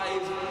your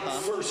tithe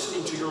first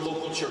into your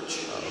local church.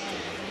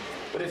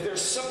 But if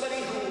there's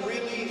somebody who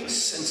really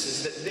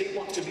senses that they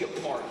want to be a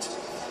part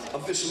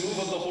of this move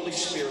of the Holy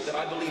Spirit that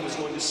I believe is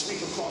going to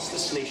sweep across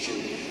this nation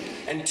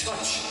and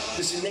touch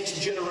this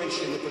next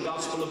generation with the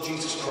gospel of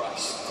Jesus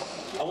Christ,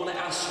 I want to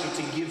ask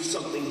you to give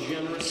something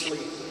generously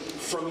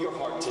from your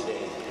heart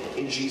today,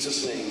 in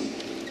Jesus' name.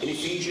 In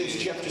Ephesians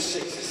chapter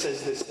 6, it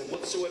says this, that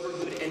whatsoever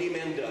good any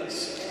man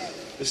does,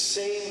 the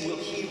same will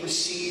he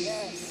receive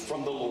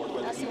from the Lord,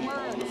 whether he be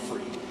bond or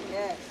free.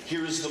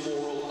 Here is the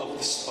moral of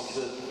the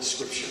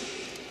scripture,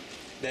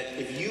 that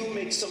if you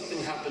make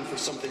something happen for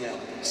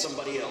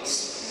somebody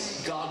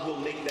else, God will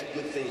make that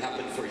good thing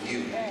happen for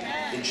you,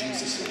 in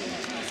Jesus' name.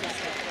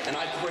 And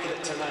I pray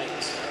that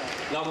tonight,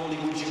 not only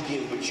would you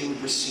give, but you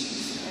would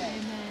receive.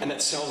 And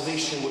that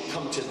salvation would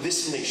come to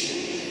this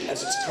nation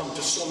as it's come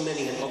to so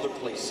many in other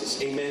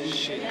places. Amen.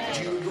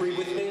 Do you agree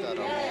with me?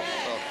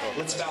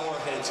 Let's bow our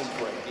heads and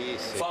pray.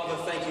 Father,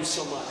 thank you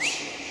so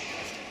much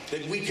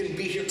that we can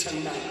be here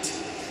tonight,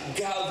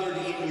 gathered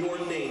in your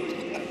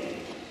name.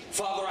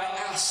 Father, I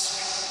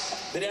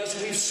ask that as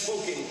we've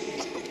spoken,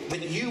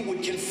 that you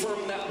would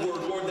confirm that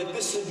word, Lord, that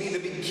this will be the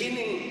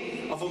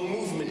beginning of a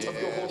movement of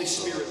your Holy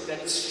Spirit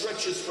that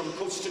stretches from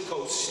coast to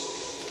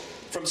coast,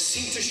 from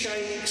sea to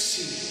shining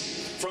sea,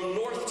 from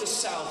north to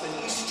south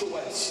and east to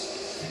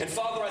west. And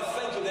Father, I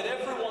thank you that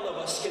every one of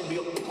us can be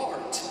a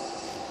part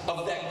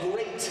of that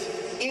great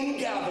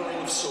ingathering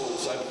of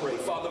souls, I pray.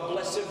 Father,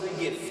 bless every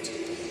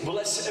gift,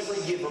 bless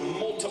every giver,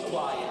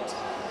 multiply it,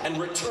 and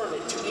return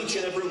it to each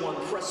and every one,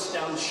 pressed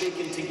down,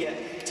 shaken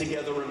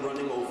together, and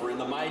running over. In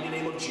the mighty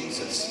name of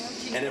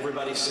Jesus. And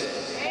everybody said,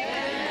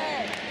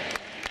 Amen.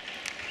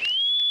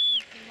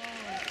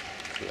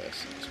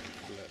 Blessings.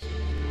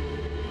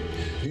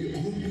 The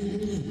only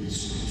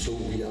means, so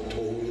we are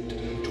told,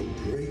 to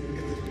break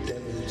the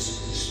devil's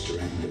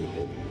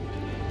stranglehold.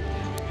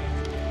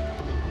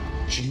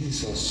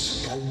 Jesus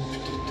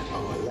sculpted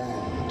our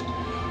land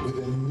with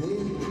a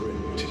nail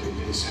print in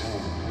his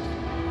hand.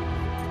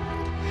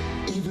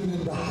 Even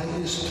in the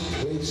highest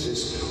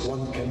places,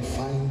 one can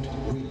find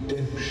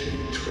redemption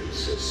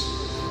traces.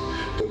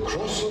 The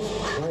cross of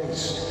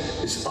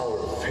Christ is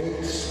our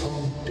faith's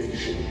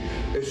foundation,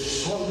 a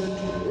solid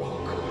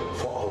rock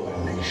for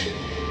our nation.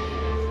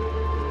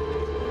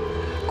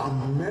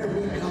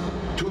 America,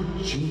 to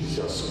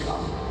Jesus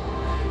come.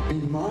 Be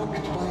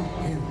marked by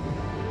him,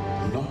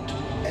 not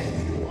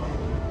anyone.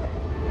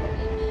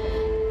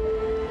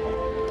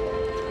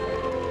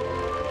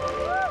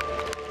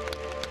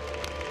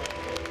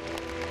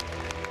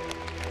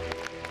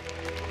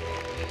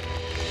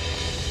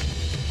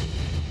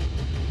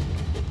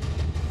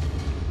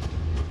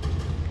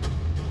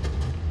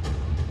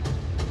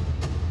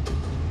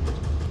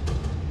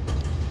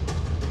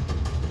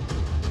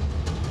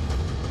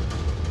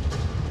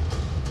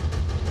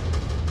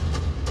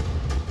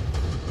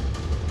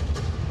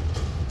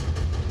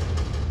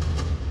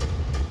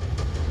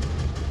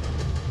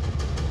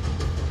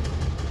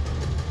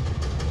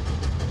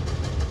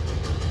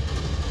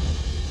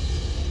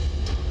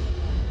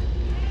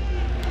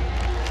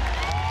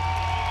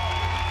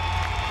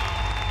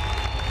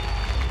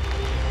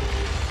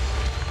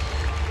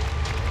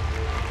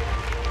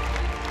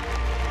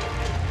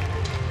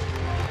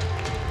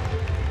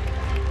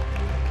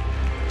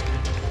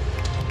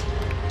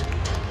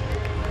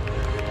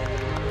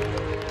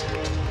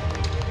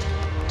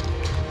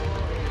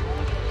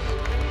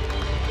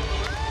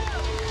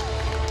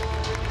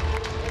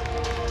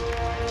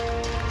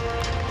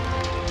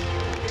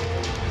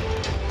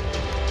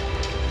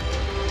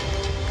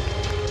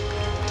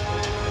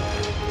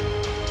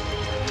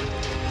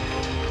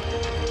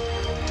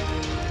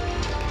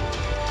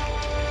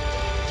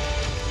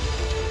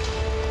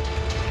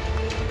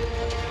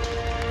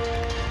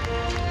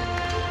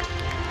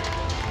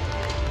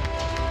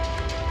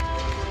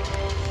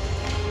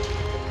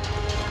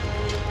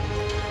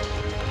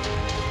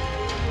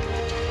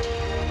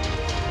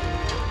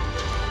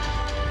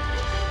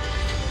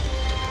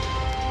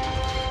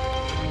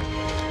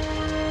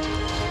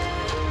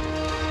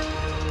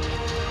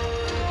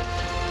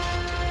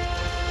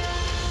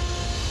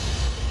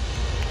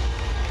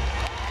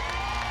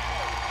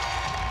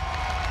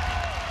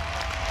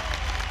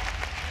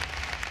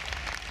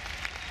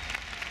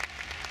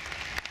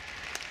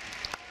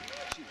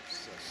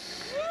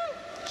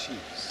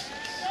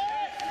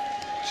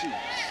 Hallelujah.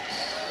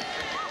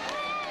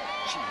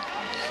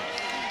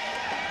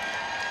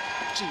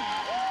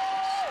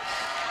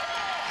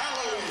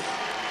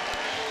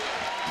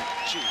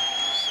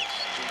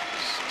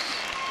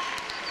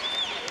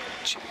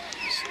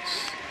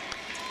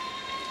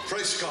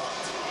 Praise God.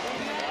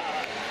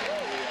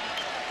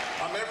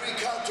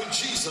 America to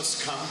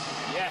Jesus come.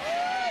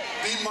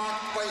 Be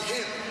marked by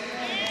him,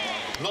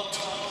 not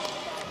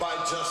by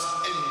just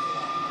anyone.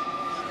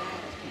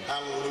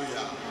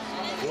 Hallelujah.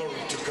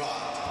 Glory to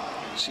God.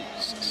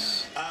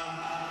 Jesus.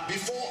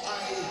 Before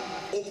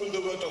I open the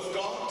Word of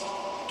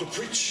God to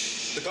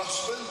preach the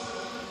gospel,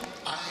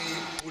 I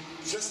would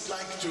just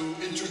like to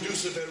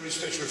introduce a very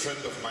special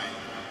friend of mine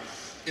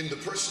in the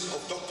person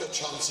of Dr.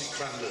 Chauncey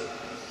Crandall.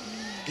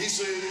 He's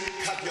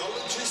a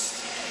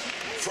cardiologist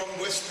from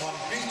West Palm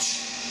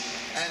Beach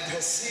and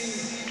has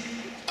seen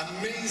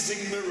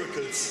amazing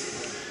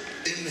miracles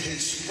in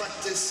his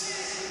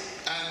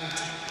practice, and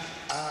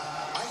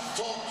I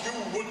thought you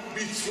would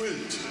be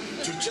thrilled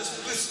to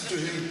just listen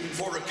to him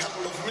for a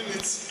couple of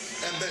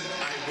minutes, and then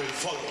I will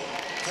follow.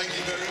 Thank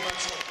you very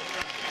much.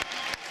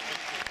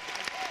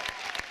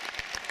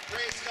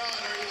 Praise God.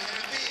 Are you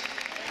happy?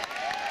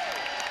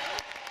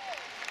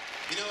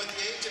 You know, at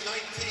the age of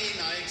 19,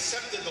 I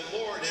accepted the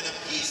Lord, and a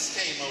peace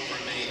came over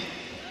me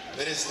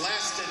that has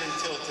lasted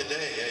until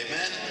today.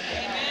 Amen?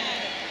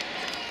 Amen.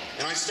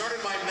 And I started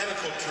my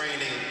medical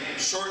training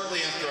shortly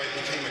after I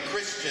became a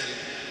Christian,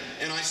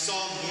 and I saw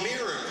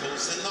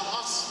miracles in the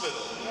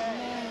hospital.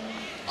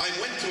 I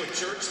went to a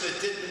church that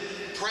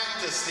didn't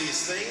practice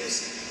these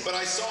things, but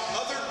I saw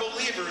other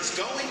believers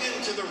going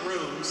into the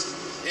rooms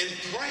and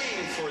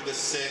praying for the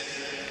sick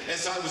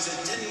as I was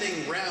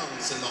attending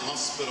rounds in the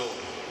hospital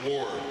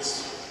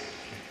wards.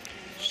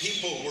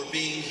 People were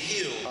being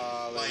healed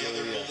by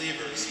other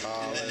believers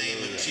in the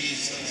name of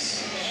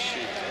Jesus.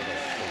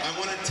 I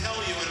want to tell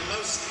you a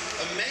most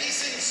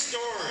amazing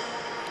story,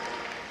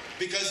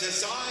 because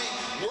as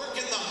I work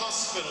in the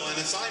hospital and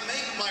as I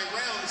make my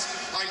rounds,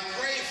 I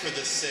pray for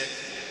the sick,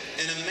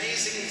 and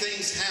amazing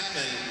things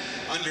happen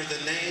under the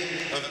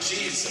name of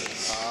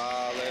Jesus.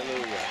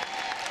 Hallelujah.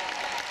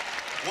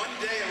 One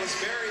day I was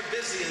very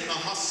busy in the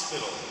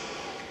hospital,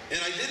 and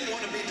I didn't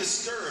want to be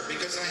disturbed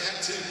because I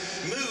had to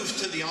move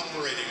to the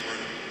operating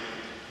room.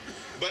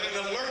 But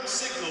an alert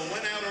signal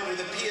went out over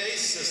the PA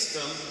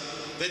system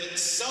that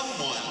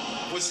someone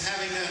was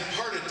having a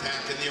heart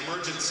attack in the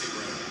emergency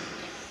room.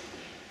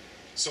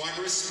 So I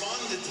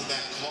responded to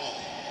that call,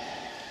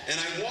 and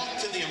I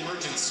walked to the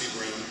emergency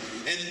room,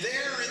 and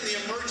there in the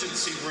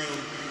emergency room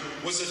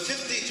was a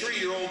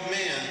 53-year-old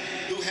man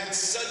who had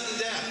sudden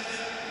death.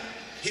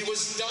 He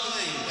was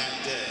dying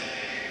that day.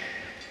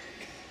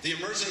 The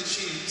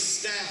emergency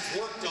staff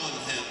worked on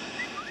him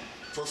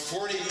for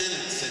 40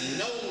 minutes, and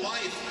no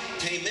life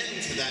came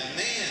into that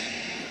man.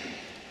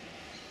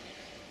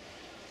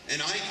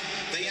 And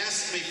they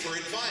asked me for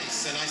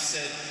advice, and I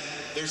said,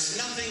 there's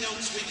nothing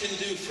else we can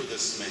do for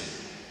this man.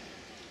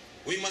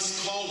 We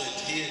must call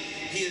it.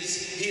 He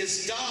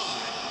has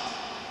died,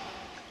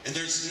 and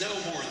there's no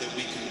more that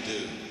we can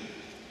do.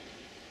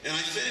 And I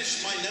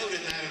finished my note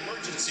in that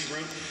emergency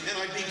room, and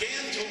I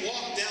began to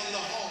walk down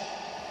the hall.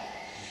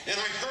 And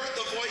I heard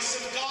the voice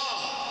of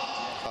God.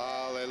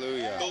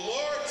 Hallelujah. The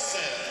Lord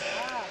said,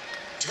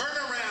 turn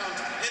around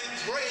and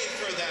pray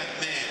for that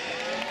man.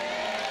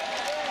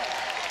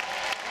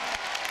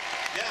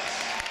 Yes.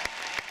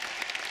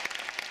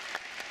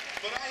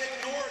 But I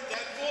ignored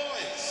that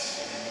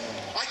voice.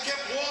 I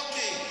kept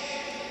walking.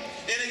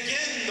 And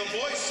again, the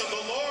voice of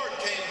the Lord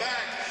came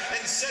back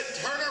and said,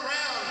 turn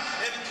around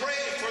and pray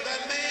for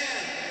that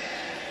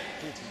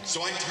man.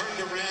 So I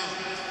turned around.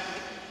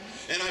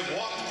 And I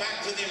walked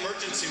back to the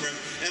emergency room,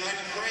 and I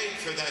prayed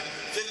for that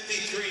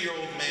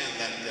 53-year-old man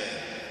that day.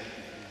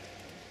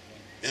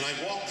 And I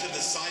walked to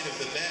the side of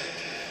the bed,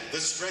 the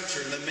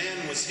stretcher, and the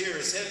man was here,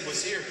 his head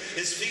was here,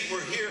 his feet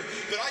were here,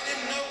 but I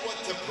didn't know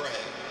what to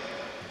pray.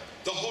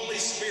 The Holy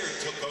Spirit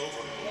took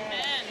over.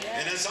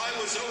 And as I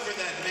was over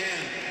that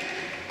man,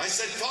 I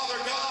said, Father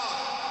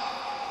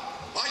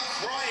God, I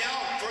cry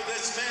out for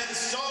this man's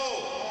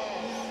soul.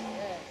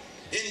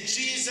 In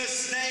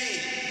Jesus'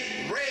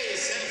 name,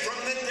 raise him from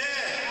the dead.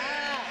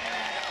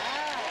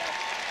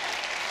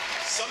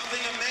 Something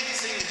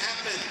amazing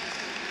happened.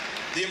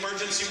 The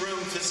emergency room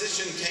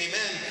physician came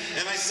in,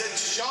 and I said,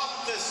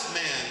 shock this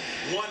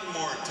man one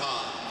more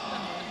time.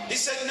 He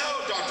said, no,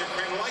 Dr.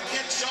 Crandall, I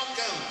can't shock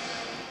him.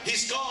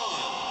 He's gone.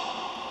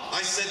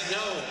 I said,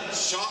 no,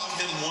 shock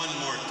him one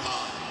more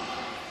time.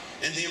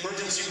 And the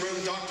emergency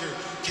room doctor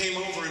came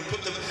over and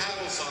put the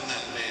paddles on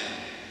that man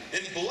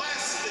and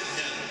blasted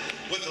him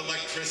with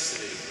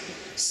electricity.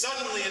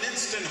 Suddenly, an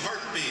instant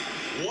heartbeat.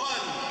 1,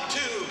 2,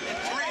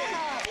 3,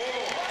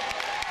 4.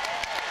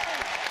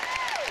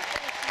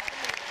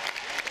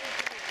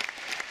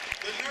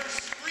 The nurse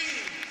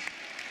screamed,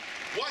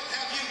 what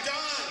have you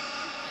done?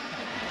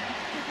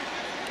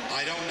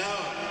 I don't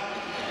know.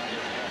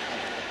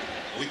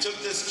 We took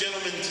this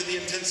gentleman to the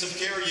intensive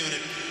care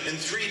unit, and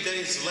 3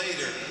 days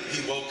later,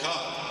 he woke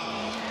up.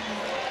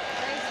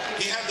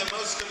 He had the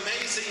most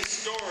amazing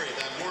story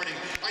that morning.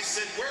 I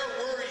said, where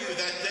were you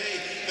that day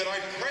that I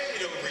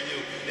prayed over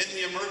you in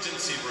the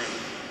emergency room?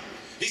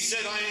 He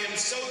said, I am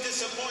so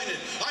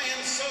disappointed. I am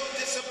so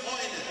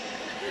disappointed.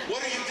 What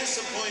are you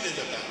disappointed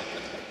about?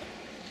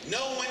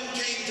 No one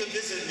came to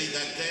visit me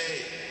that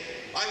day.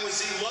 I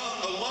was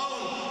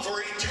alone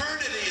for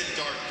eternity in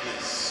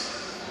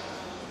darkness.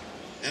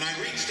 And I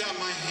reached out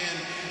my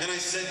hand and I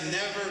said,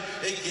 never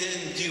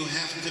again do you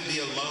have to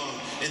be alone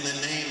in the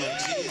name of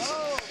Jesus.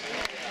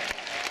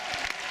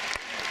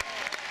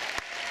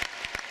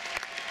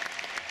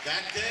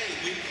 That day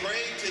we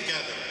prayed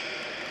together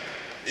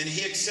and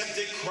he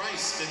accepted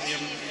Christ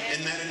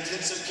in that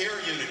intensive care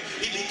unit.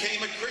 He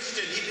became a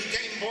Christian. He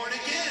became born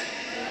again.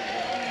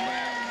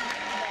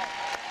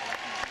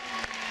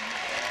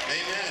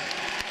 Amen.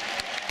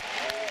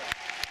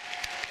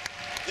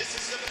 This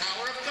is the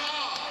power of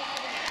God.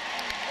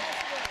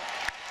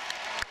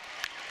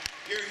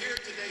 You're here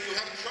today, you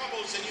have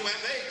troubles and you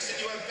have aches and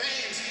you have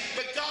pains,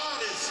 but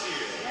God is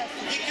here.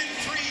 He can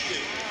free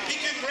you. He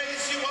can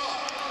raise you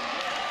up.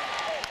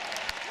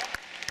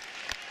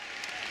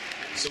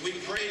 So we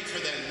prayed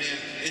for that man,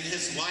 and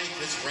his life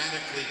has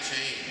radically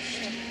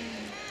changed.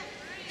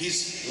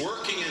 He's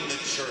working in the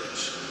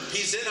church.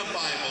 He's in a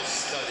Bible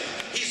study.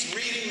 He's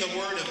reading the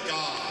Word of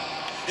God.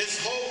 His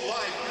whole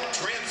life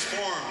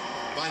transformed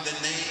by the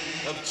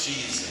name of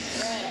Jesus.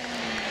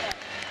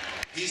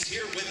 He's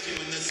here with you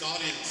in this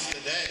audience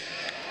today.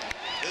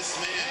 This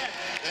man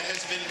that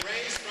has been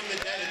raised from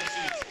the dead in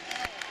Jesus.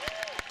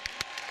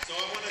 So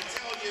I want to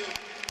tell you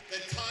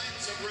that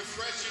times of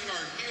refreshing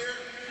are here,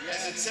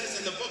 as it says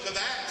in the book of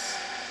Acts.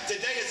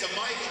 Today is a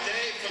mighty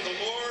day for the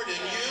Lord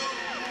and you.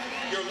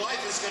 Your life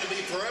is going to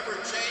be forever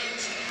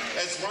changed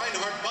as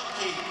Reinhard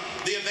Bonnke,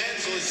 the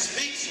evangelist,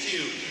 speaks to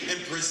you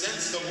and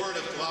presents the Word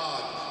of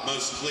God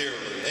most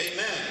clearly.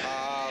 Amen.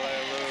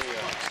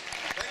 Hallelujah.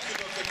 Thank you,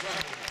 Dr.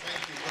 Crandall. Thank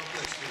you. God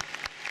bless you.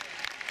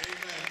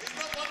 Amen. Isn't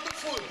that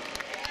wonderful?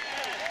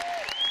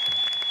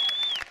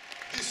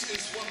 This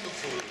is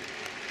wonderful.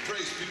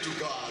 Praise be to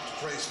God.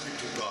 Praise be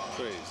to God.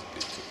 Praise be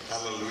to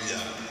God.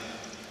 Hallelujah.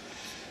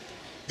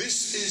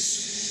 This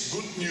is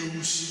Good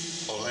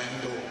News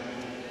Orlando.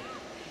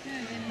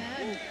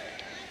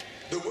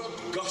 The word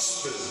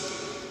gospel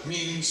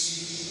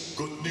means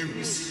good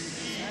news.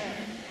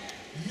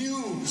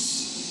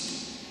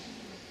 News.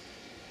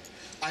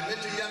 I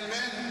met a young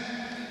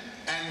man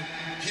and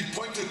he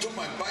pointed to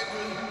my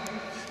Bible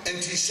and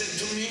he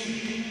said to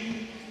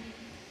me,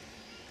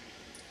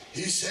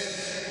 he said,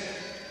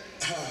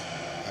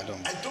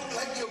 I don't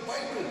like your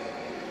Bible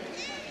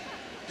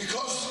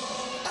because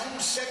I'm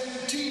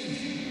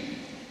 17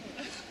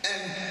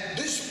 and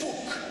this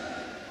book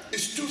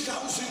is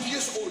 2,000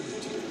 years old.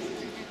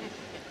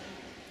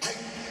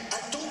 I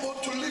don't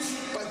want to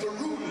live by the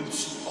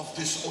rules of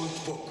this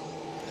old book.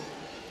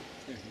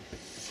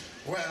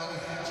 Well,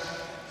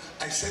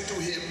 I said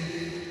to him,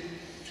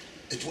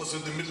 it was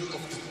in the middle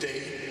of the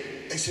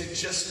day, I said,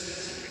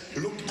 just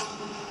look up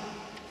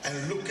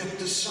and look at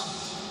the sun.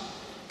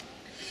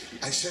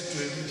 I said to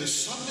him, the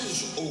sun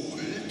is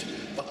old,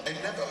 but I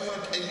never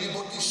heard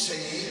anybody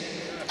say,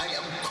 I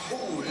am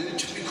cold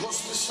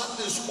because the sun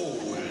is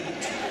old.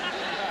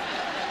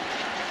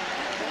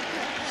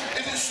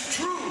 It is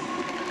true,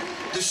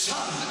 the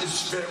sun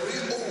is very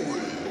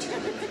old,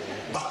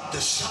 but the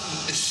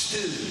sun is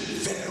still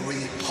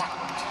very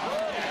hot.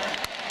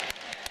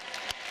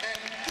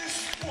 And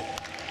this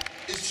book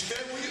is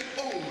very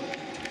old,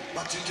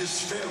 but it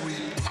is very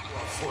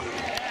powerful.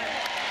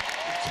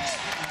 It is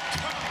the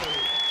eternal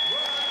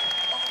Word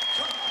of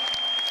God.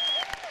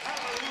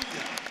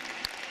 Hallelujah.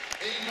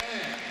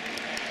 Amen.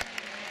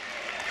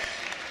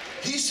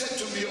 He said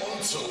to me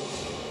also,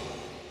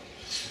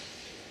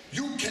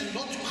 you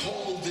cannot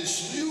call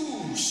this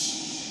news.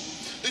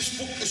 This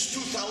book is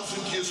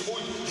 2,000 years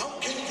old. How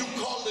can you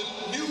call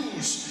it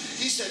news?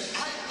 He said,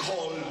 I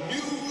call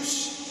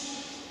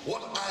news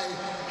what I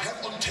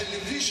have on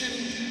television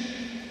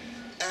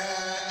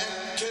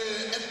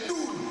at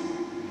noon.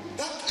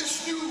 That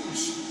is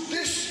news.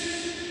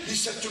 This, he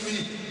said to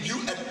me,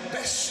 you at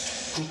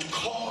best could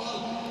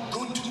call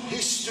good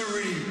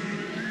history,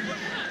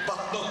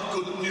 but not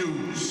good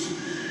news.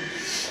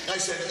 I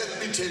said, let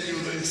me tell you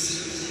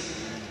this.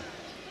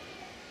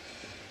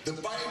 The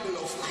Bible,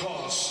 of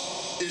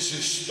course, is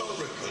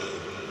historical,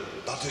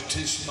 but it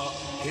is not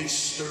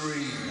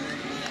history.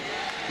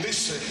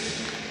 Listen,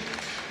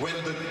 when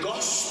the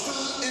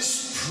gospel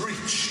is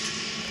preached,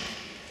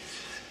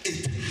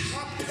 it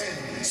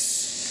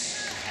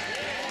happens.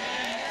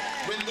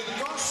 When the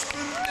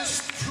gospel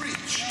is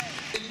preached,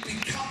 it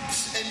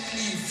becomes an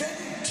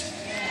event.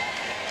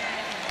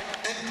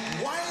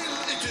 And while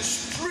it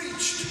is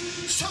preached,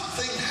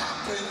 something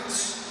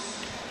happens.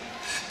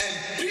 And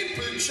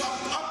people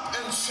jump up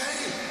and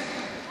say,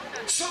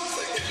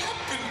 something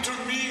happened to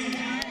me.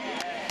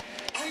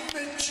 I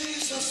met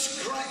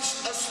Jesus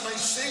Christ as my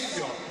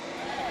Savior.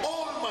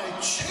 All my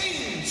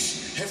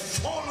chains have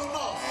fallen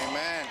off.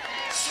 Amen.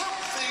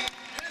 Something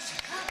has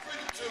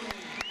happened to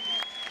me.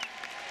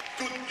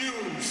 Good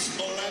news,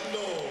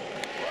 Orlando.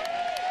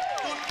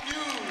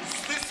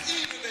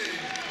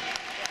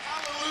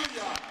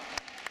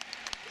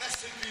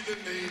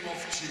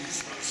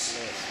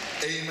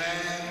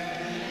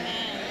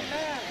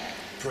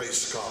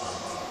 Praise God.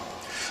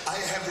 I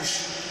have a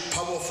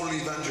powerful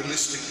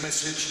evangelistic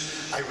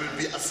message. I will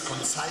be as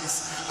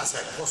concise as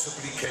I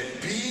possibly can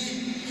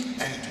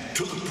be and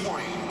to the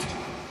point.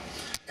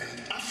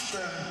 And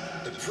after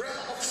the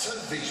prayer of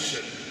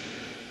salvation,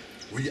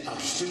 we are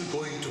still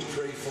going to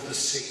pray for the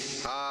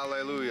sick.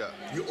 Hallelujah.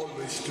 You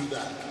always do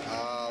that.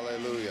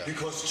 Hallelujah.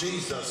 Because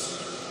Jesus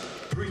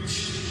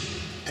preached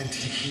and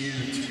he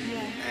healed.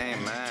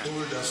 Amen. And he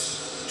told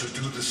us to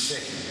do the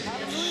same.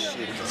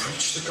 We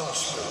preach the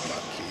gospel.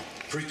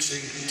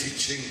 Preaching,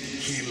 teaching,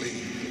 healing.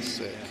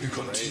 We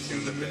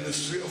continue the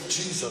ministry of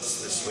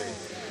Jesus this way.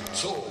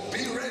 So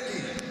be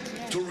ready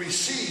to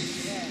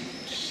receive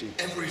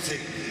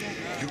everything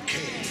you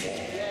came for.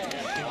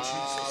 In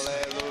Jesus'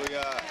 name.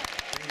 Hallelujah.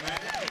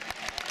 Amen.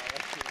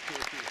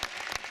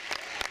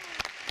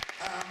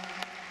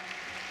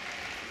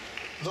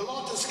 The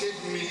Lord has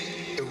given me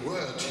a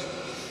word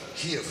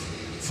here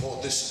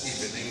for this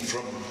evening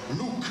from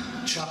Luke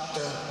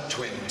chapter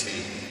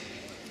 20.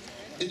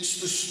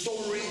 It's the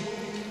story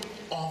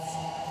of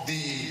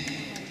the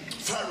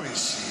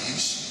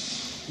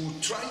Pharisees who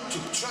tried to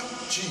trap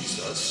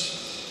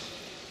Jesus.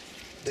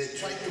 They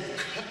tried to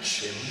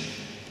catch him.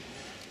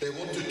 They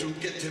wanted to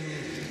get him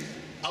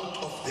out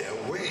of their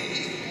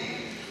way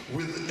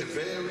with a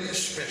very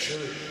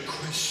special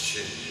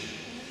question.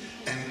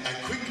 And I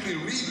quickly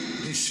read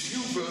these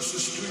few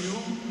verses to you,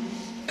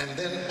 and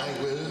then I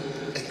will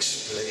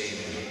explain.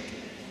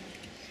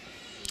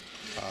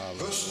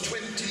 Verse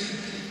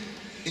 20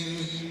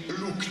 in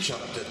Luke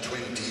chapter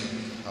 20.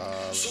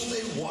 So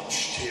they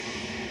watched him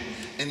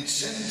and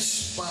sent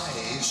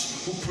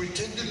spies who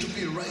pretended to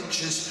be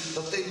righteous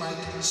that they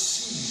might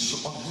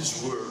seize on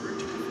his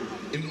word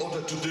in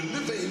order to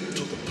deliver him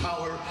to the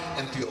power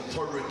and the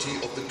authority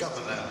of the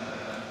governor.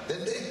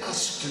 Then they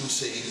asked him,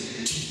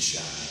 saying,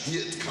 Teacher,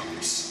 here it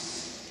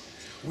comes.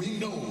 We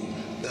know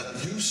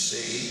that you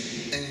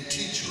say and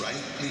teach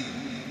rightly,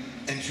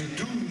 and you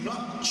do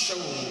not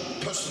show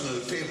personal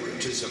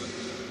favoritism,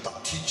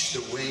 but teach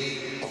the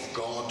way of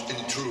God in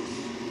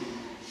truth.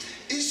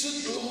 Is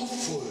it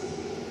lawful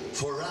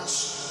for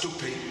us to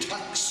pay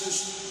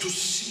taxes to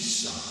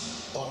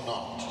Caesar or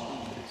not?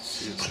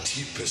 But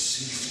he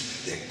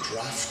perceived their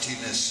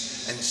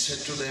craftiness and said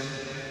to them,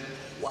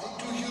 Why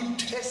do you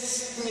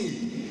test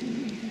me?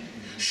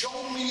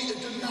 Show me a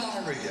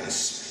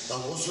denarius. That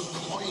was a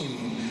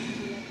coin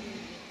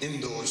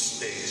in those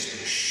days.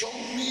 Show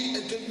me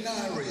a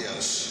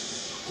denarius.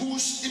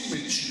 Whose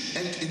image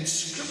and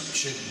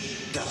inscription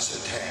does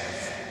it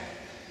have?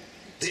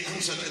 They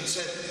answered and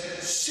said,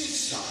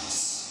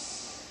 Caesar's.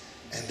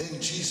 And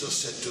then Jesus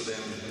said to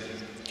them,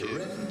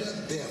 Render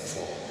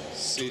therefore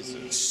to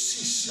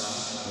Caesar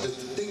the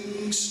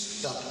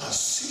things that are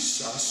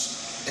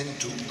Caesar's, and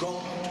to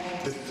God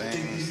the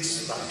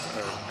things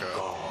that are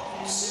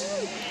God's.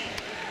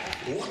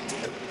 What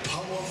a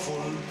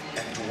powerful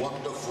and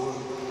wonderful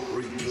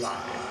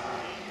reply.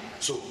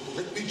 So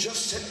let me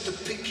just set the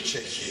picture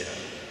here.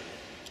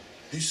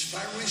 These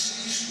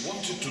Pharisees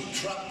wanted to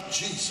trap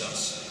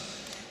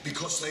Jesus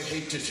because they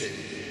hated him.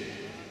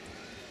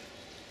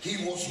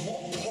 He was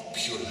more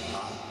popular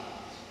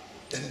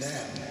than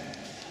them.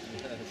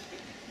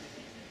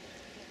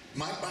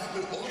 My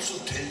Bible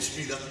also tells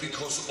me that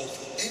because of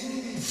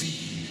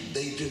envy,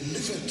 they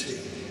delivered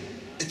him.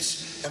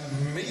 It's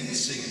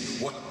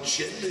amazing what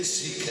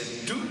jealousy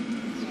can do.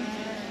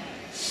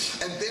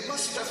 And they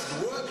must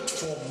have worked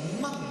for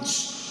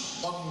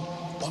months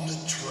on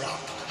a trap.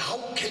 How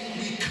can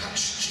we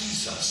catch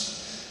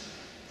Jesus?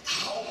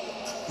 How?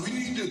 We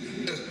need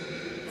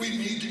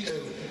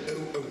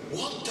a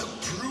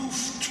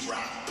waterproof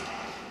trap.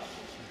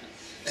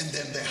 And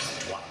then they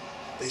had one.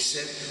 They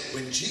said,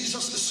 when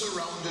Jesus is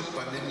surrounded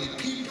by many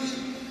people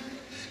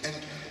and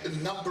a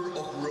number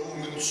of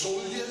Roman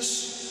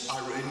soldiers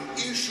are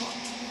in earshot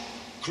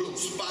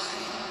close by,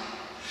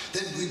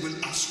 then we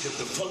will ask him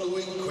the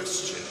following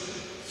question.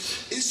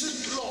 Is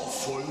it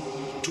lawful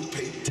to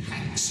pay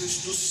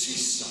taxes to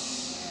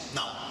Caesar?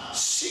 Now,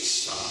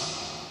 Caesar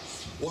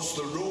was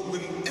the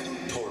Roman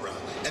emperor,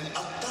 and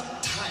at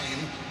that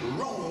time,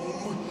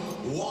 Rome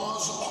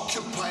was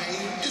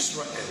occupying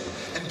Israel,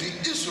 and the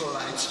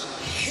Israelites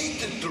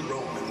hated the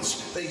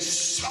Romans. They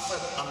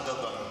suffered under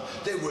them.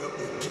 They were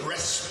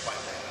oppressed by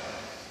them.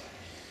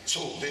 So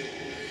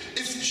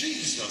if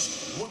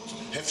Jesus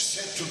would have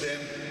said to them,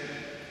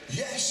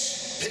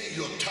 yes, pay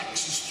your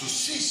taxes to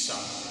Caesar,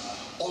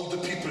 all the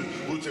people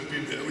would have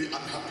been very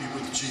unhappy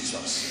with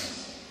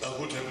Jesus. That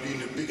would have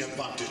been a big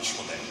advantage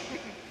for them.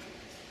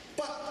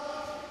 But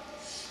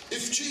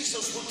if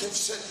Jesus would have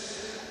said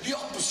the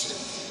opposite,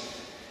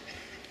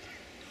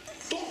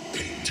 don't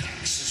pay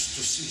taxes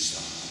to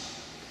Caesar,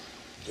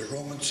 the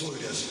Roman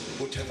soldiers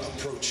would have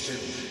approached him,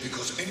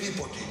 because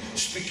anybody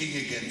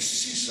speaking against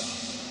Caesar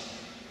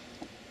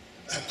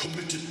had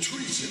committed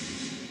treason.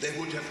 They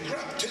would have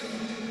grabbed him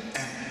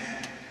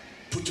and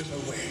put him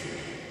away.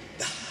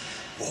 That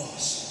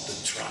was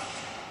the trap.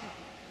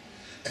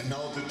 And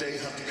now the day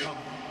had come.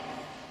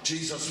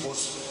 Jesus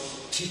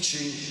was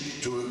teaching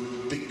to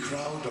a big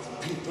crowd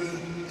of people,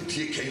 and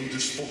here came the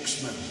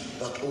spokesman,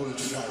 that old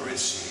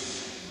Pharisee.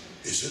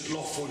 Is it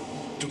lawful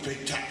to pay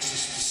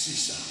taxes to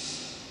Caesar?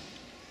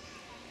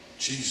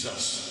 Jesus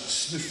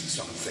sniffed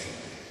something.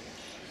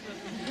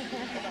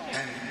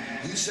 And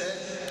he said,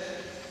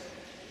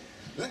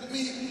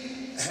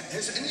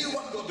 has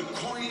anyone got a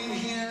coin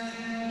here?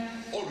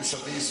 Always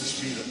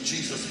amazes me that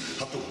Jesus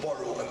had to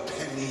borrow a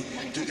penny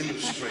to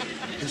illustrate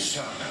his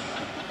sermon.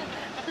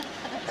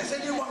 Has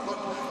anyone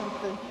got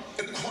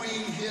a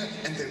coin here?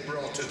 And they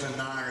brought a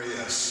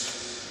denarius.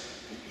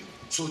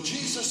 So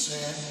Jesus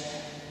said,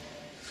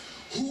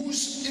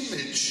 whose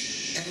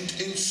image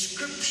and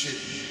inscription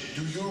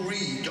do you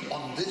read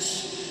on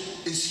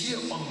this? Is here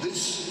on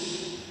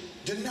this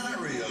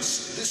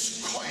denarius,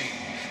 this coin?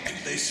 And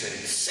they said,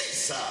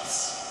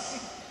 Caesar's.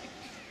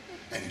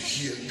 And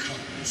here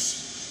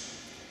comes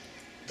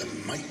the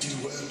mighty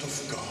word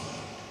of God.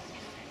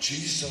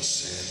 Jesus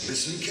said,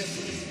 listen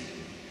carefully.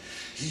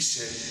 He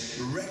said,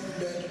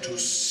 render to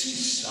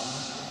Caesar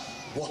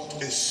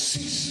what is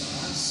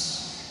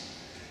Caesar's,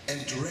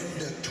 and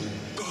render to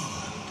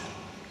God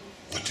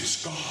what is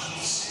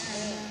God's.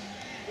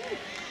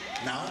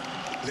 Now,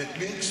 let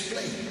me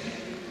explain.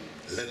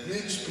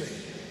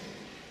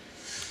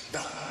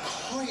 The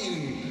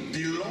coin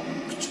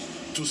belonged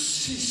to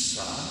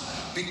Caesar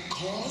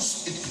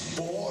because it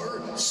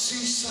bore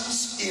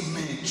Caesar's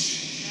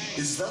image.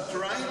 Is that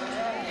right?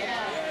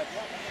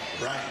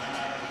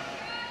 Right.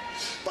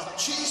 But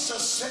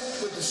Jesus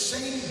said with the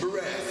same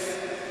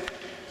breath,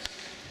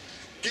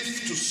 give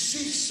to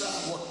Caesar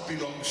what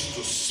belongs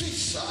to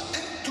Caesar,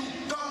 and to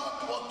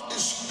God what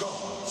is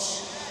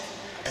God's.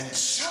 And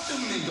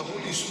suddenly the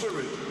Holy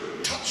Spirit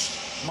touched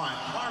my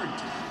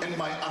heart and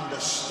my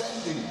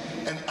understanding,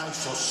 and I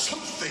saw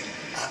something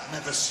I'd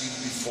never seen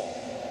before.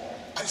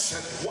 I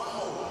said,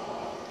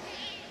 wow,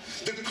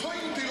 the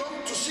coin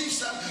belonged to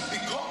Caesar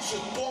because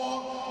it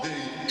bore the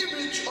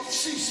image of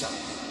Caesar.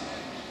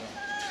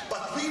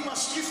 But we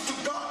must give to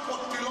God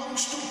what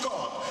belongs to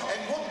God.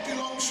 And what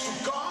belongs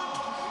to God?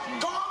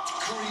 God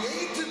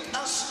created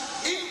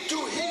us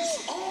into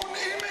his own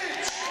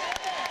image.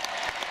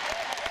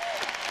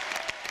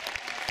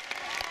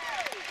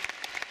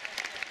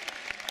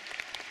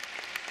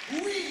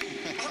 We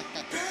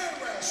are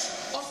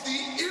bearers of the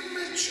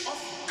image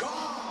of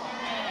God.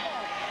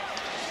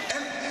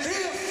 And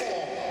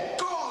therefore,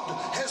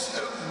 God has a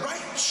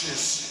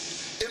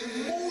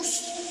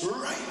most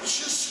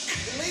righteous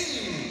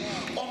claim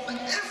on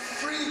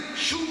every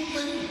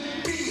human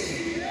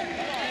being.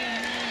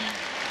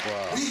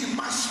 Wow. We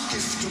must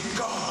give to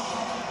God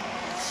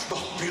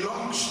what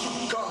belongs to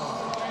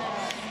God.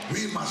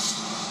 We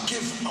must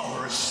give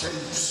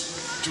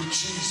ourselves to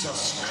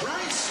Jesus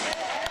Christ,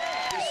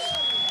 the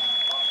Son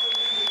of the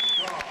living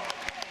God.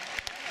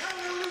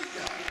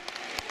 Hallelujah.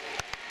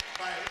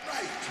 By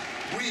right,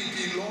 we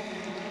belong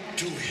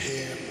to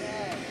him.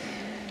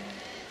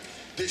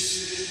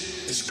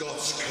 This is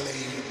God's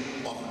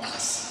claim on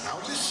us. Now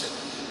listen.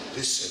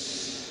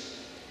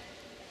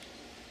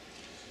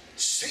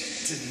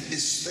 Satan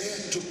is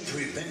there to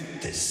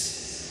prevent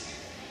this.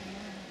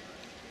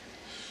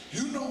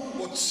 You know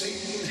what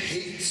Satan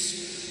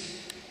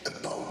hates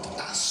about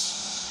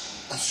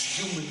us as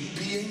human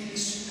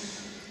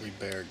beings? We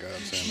bear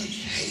God's He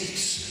image.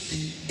 hates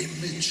the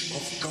image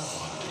of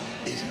God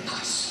in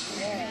us.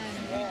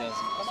 That's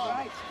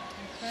right.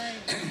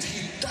 And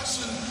he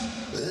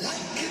doesn't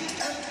like it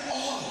at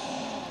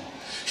all.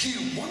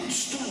 He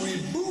wants to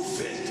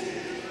remove it.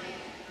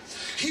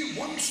 He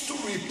wants to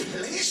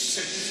replace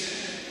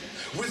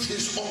it with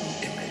his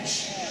own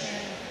image.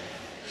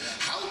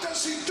 How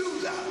does he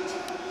do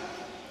that?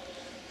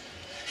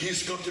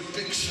 He's got a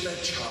big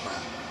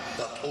sledgehammer,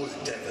 that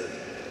old devil.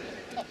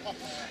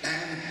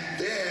 And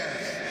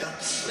there,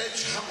 that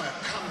sledgehammer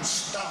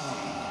comes down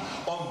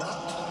on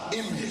that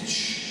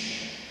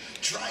image,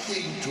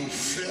 trying to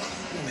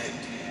flatten it,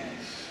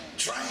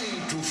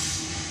 trying to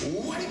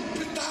wipe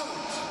it out,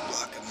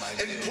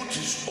 and put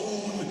his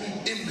own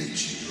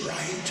image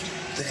right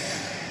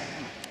there.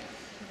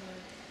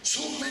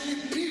 So many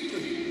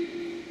people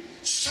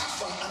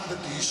suffer under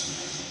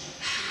these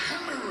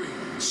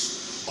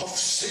hammerings of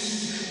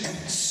sin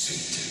and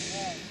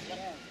Satan,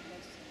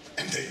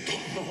 and they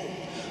don't know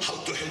how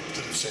to help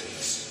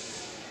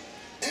themselves.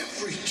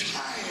 Every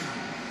time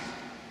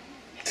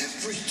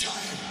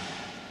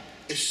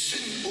a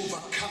sin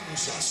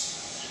overcomes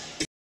us,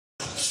 it's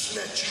that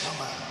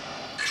sledgehammer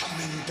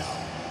coming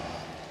down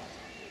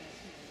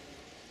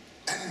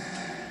and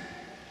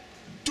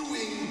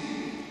doing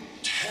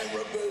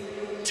terrible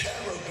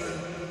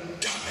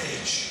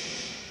damage,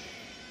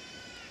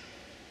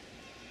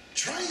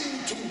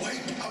 trying to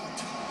wipe out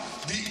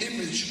the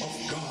image of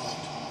God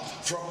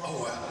from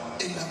our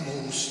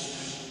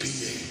innermost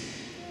being.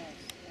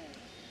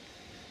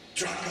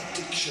 Drug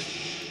addiction,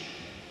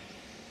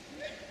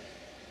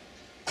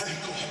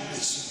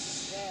 alcoholism,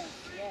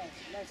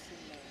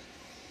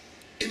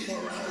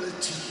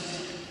 immorality,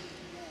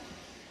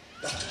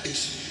 that is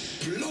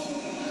blow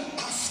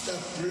after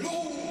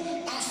blow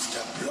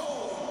after blow.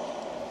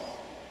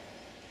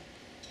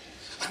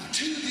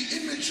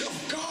 image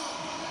of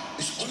God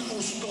is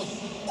almost gone.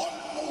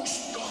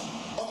 Almost gone.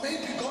 Or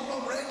maybe gone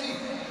already.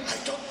 I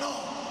don't know.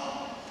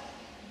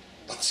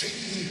 But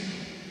Satan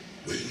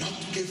will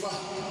not give up.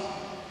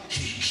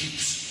 He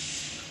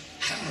keeps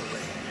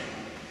hammering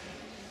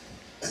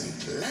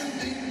and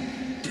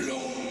landing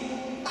blow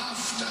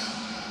after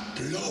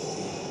blow.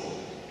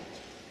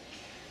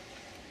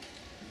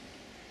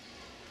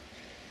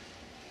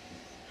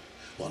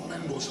 One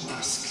man was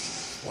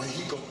asked why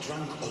he got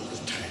drunk all the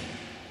time.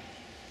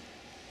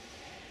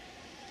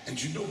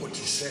 And you know what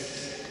he said?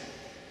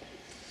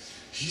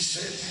 He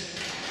said,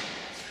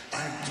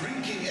 I'm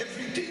drinking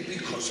every day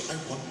because I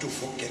want to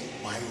forget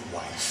my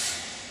wife.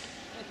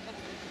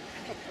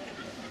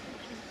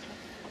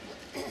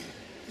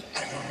 I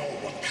don't know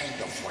what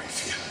kind of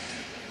wife he had.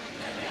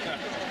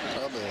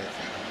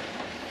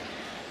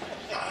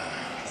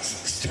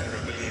 It's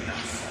terrible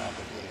enough.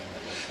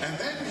 And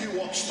then he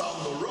walks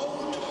down the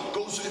road,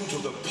 goes into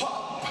the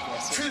pub,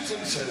 fills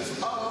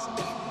himself up,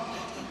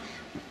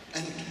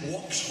 and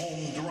walks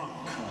home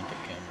drunk.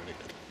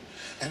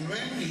 And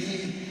when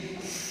he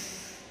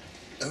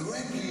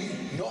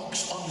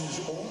knocks on his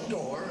own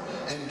door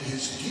and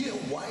his dear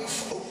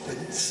wife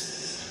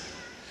opens,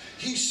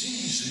 he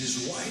sees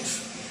his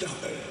wife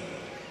double.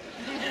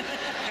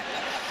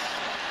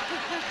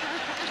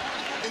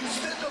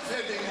 Instead of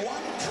having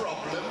one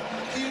problem,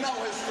 he now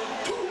has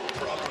got two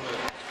problems.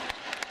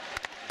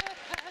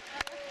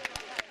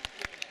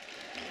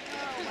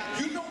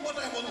 You know what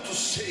I want to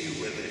say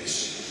with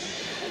this?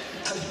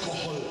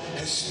 Alcohol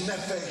has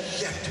never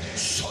yet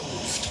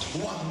solved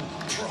one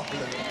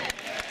problem,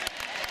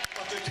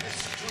 but it has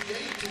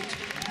created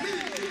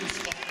millions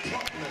of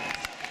problems,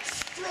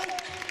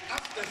 stroke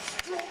after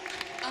stroke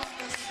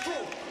after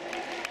stroke.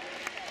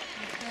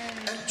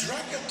 And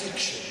drug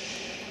addiction,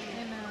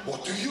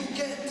 what do you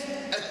get?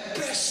 At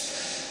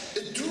best,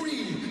 a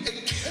dream, a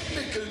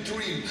chemical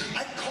dream.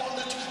 I call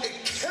it a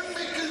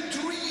chemical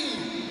dream.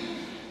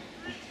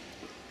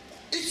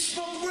 It's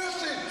not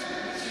worth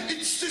it.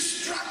 It's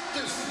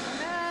destructive.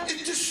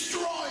 It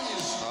destroys.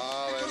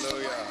 Hallelujah. Because the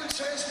Bible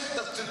says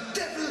that the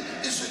devil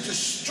is a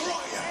destroyer.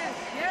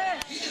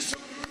 Yes. He is a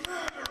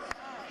murderer.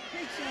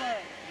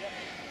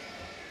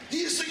 He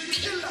is a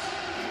killer.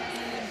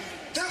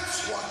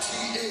 That's what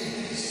he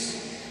is.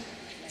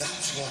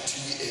 That's what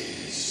he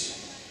is.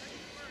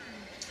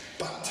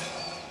 But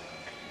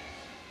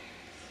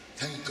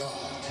thank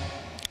God,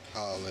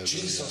 Hallelujah.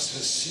 Jesus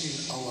has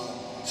seen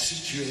our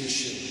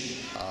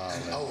situation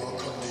and our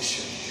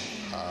condition.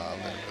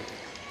 Hallelujah.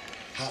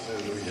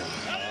 Hallelujah.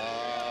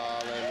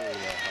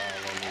 Hallelujah.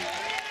 Hallelujah.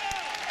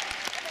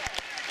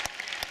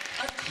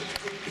 I got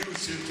good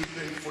news here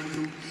today for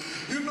you.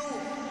 You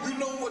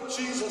know what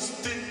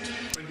Jesus did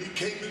when he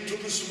came into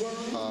this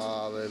world?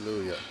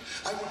 Hallelujah.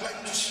 I would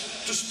like to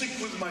stick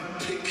with my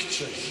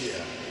picture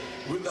here,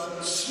 with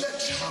a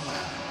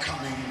sledgehammer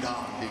coming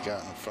down. He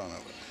got in front of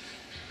it.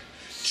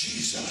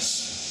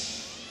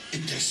 Jesus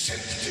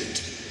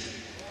intercepted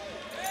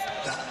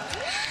that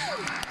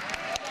hammer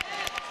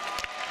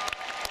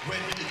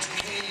when it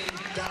came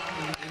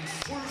down in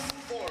full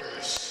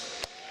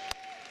force.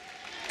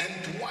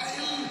 And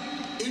while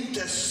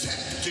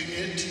intercepting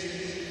it,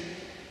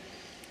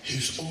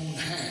 his own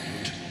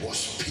hand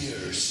was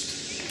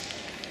pierced.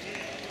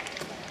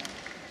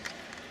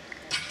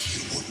 But he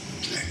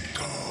wouldn't let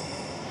go.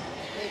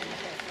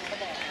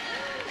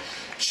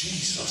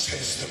 Jesus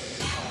has the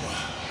power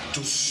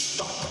to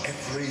stop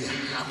every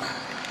hammer.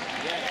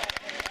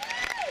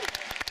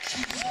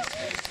 Jesus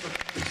has the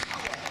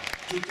power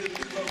to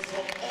deliver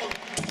from all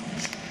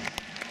torture,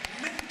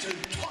 mental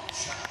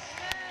torture.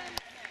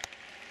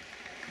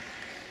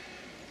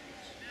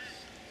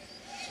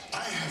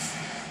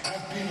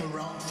 I've been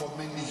around for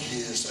many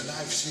years and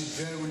I've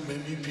seen very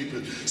many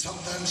people.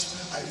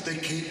 Sometimes they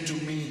came to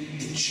me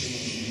in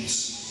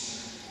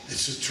chains.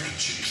 It's a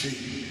tragic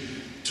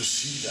thing to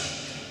see that.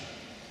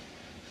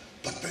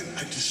 But then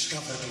I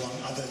discovered one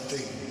other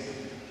thing.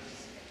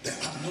 There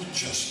are not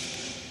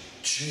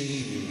just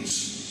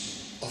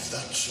chains of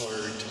that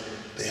sort.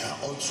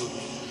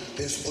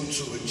 There's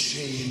also a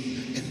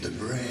chain in the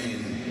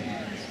brain.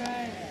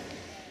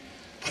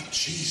 But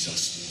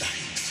Jesus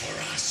died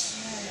for us.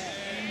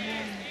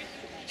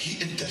 He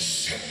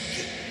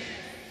intercepted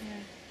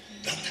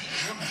that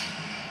hammer.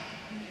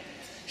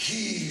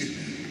 He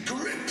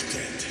gripped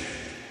it.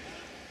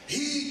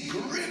 He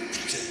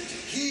gripped it.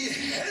 He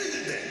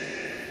held it.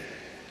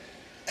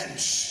 And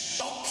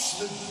stops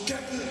the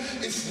devil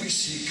if we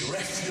seek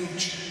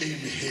refuge in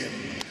him.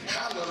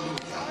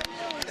 Hallelujah.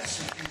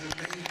 Blessed be the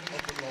name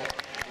of the Lord.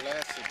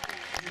 Blessed be.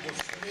 He was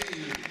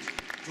nailed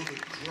to the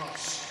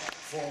cross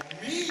for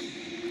me.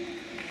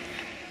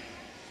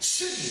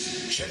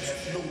 Sin shall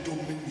have no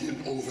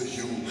dominion over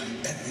you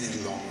any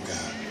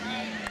longer.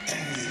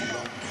 Any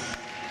longer.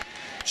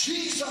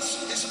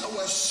 Jesus is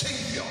our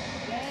Savior.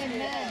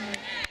 Amen.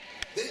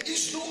 There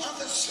is no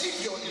other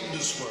Savior in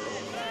this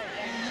world.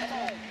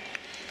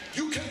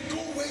 You can go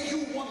where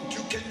you want.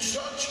 You can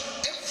search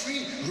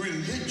every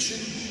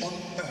religion on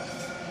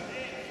earth.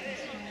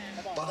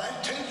 But I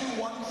tell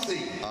you one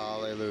thing.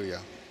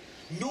 Hallelujah.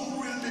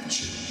 no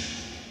religion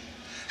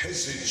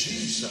has a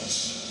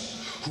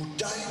Jesus who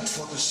died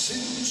for the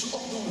sins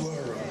of the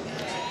world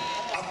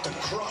at the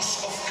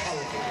cross of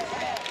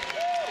Calvary.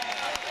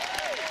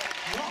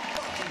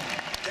 Nobody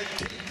can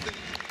take the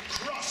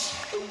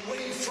cross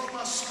away from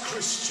us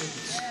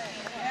Christians.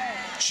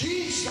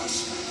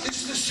 Jesus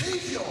is the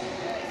Savior.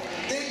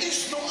 There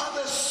is no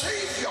other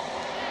Savior.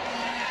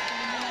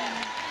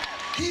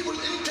 He will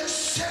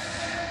intercept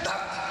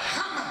that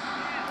hammer.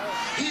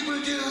 He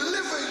will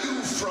deliver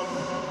you from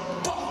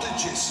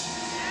bondages,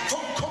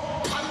 from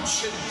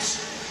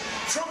compulsions,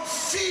 from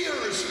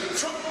fears,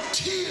 from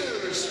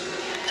tears,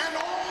 and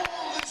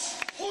all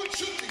this whole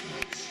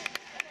things.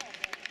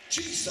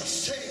 Jesus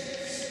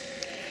saves.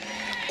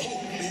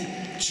 Only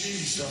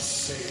Jesus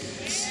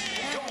saves.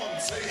 Come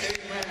on, say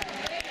amen.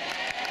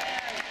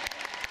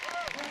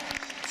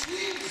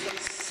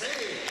 Jesus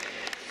saves.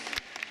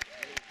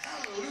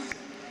 Hallelujah.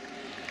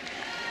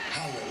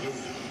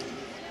 Hallelujah.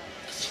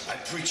 I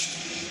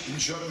preached in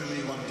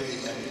Germany one day,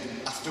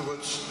 and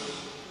afterwards,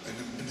 in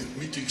a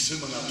meeting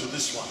similar to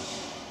this one,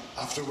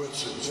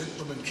 afterwards a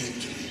gentleman came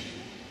to me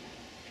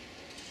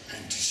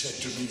and he said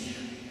to me,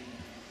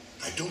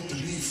 I don't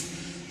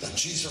believe that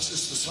Jesus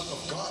is the Son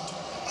of God.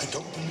 I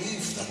don't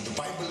believe that the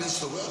Bible is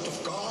the Word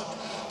of God,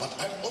 but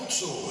I'm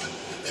also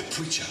a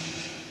preacher.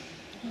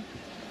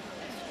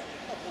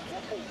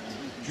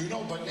 You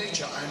know, by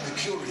nature, I'm a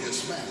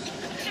curious man.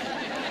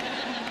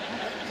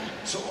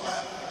 So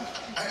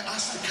I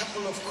asked a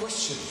couple of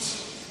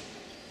questions.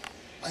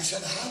 I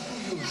said, how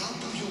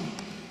do you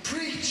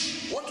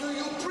preach? What do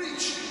you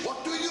preach?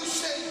 What do you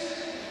say?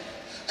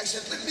 I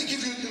said, let me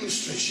give you an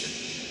illustration.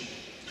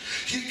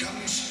 Here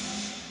comes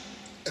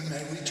a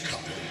married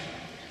couple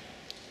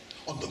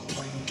on the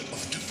point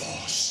of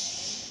divorce.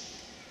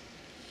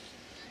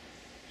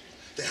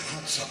 Their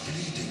hearts are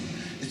bleeding.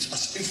 It's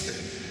as if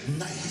the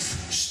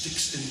knife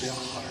sticks in their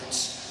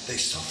hearts. They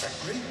suffer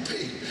great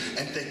pain,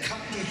 and they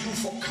come to you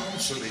for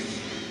counseling.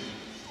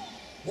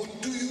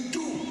 What do you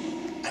do?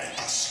 I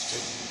asked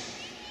him.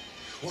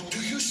 What do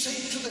you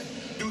say to them?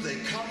 Do they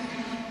come,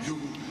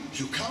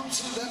 you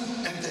counsel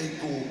them, and they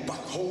go back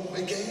home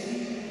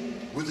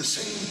again with the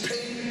same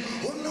pain?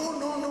 Oh,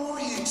 no,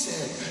 he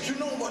said. You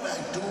know what I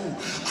do?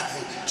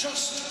 I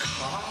just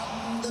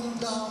calm them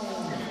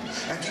down.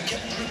 And he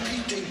kept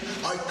repeating,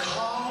 I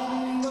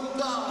calm them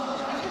down.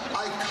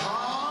 I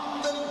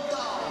calm them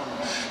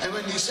down. And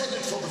when he said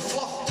it for the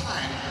fourth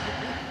time,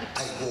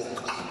 I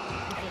woke up.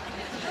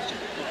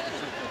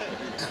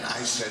 And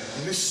I said,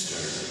 Mister,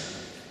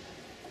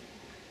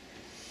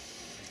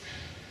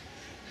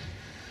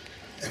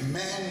 a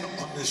man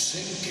on a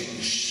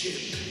sinking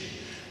ship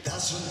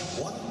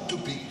doesn't want to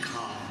be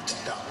calmed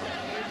down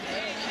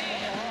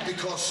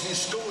because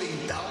he's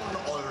going down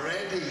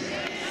already.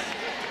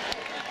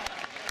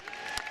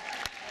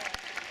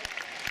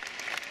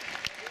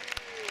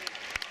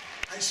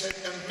 I said,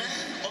 a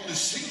man on a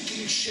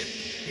sinking ship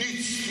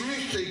needs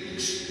three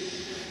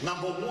things.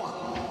 Number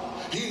one,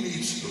 he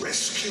needs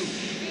rescue.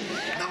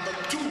 Number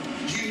two,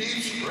 he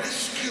needs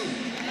rescue.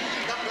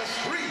 Number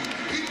three,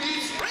 he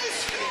needs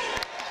rescue.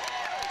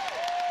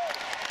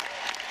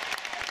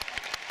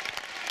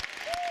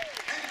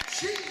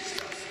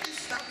 Jesus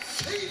is that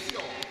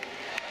Savior.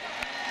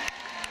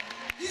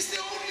 He's the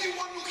only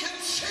one who can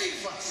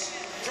save us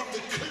from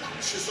the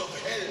clutches of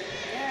hell,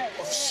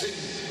 of sin,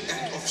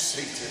 and of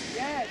Satan.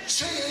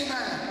 Say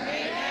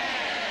amen.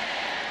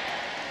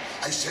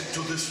 I said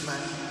to this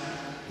man,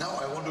 now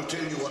I want to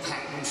tell you what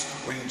happens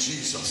when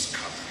Jesus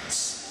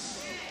comes.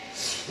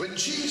 When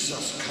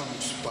Jesus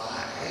comes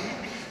by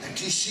and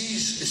he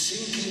sees a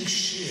sinking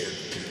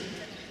ship,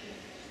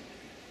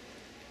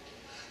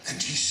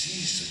 and he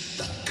sees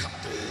that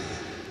couple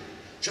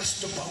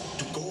just about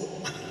to go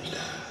under.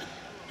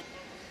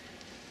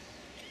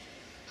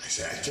 I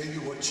say, I tell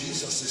you what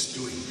Jesus is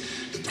doing.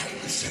 The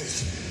Bible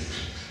says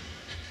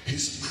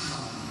his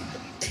arm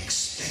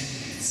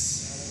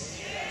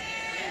extends.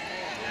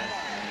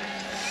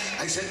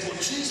 I said, what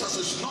Jesus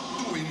is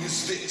not doing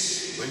is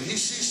this. When he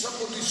sees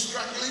somebody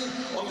struggling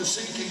on the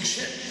sinking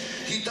ship,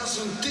 he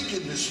doesn't dig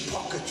in his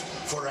pocket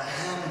for a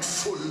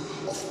handful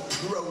of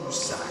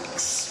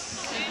Prozacs.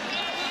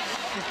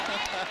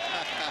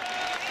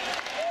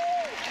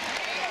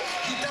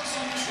 He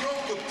doesn't throw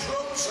the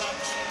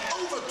Prozacs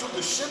over to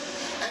the ship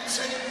and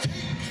say,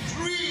 take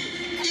 3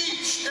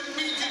 each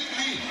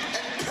immediately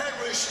and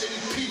perish in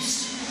peace.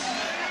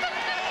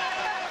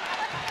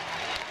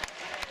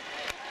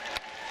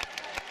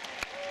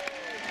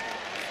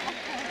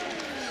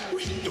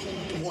 We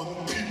don't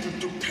want people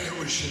to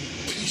perish in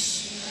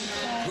peace.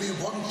 We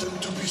want them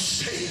to be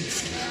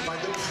saved by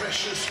the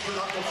precious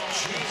blood of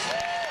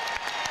Jesus.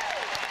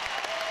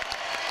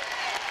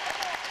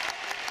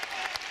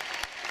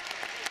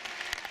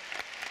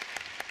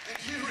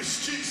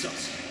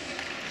 Jesus.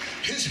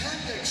 His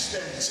hand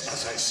extends,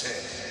 as I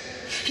said.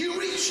 He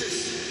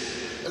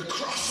reaches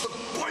across the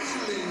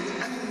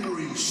boiling,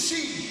 angry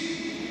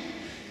sea.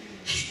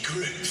 He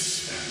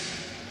grips them.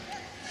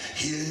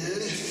 He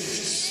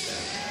lifts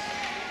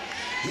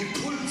them. He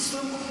pulls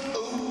them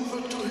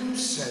over to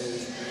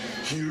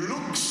himself. He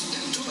looks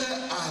into their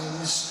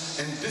eyes,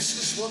 and this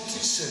is what he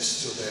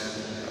says to them.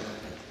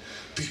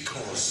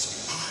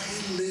 Because I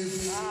live,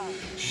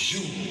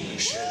 you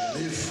shall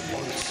live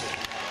also.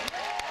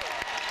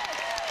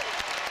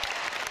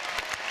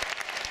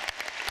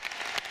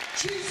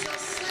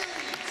 Jesus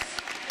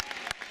saves.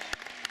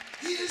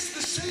 He is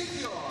the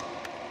Savior.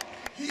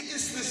 He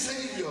is the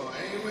Savior.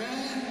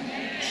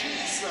 Amen.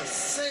 Jesus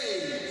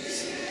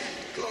saves.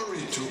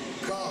 Glory to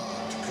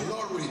God.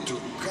 Glory to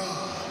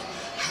God.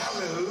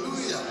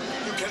 Hallelujah.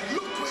 You can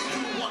look where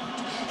you want.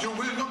 You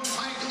will not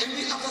find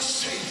any other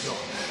Savior.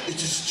 It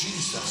is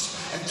Jesus.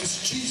 And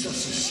this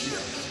Jesus is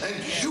here.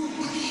 And you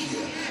are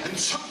here. And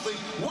something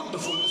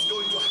wonderful is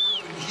going to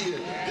happen here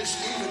this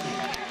evening.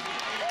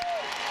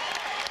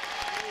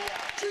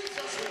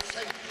 Jesus will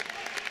save you.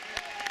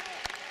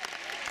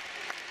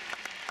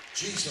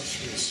 Jesus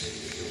will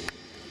save you.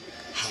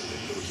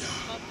 Hallelujah.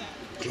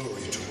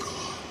 Glory to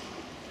God.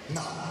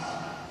 Now,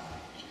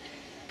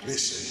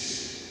 listen.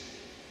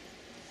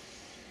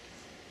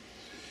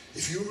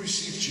 If you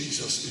receive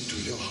Jesus into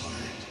your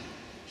heart,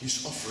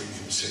 he's offering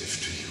himself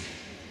to you.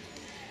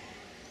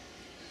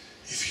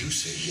 If you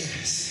say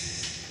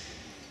yes,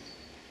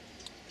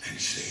 and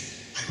say,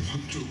 I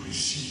want to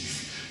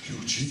receive you,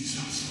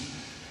 Jesus.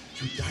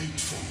 You died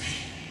for me.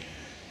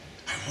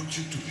 I want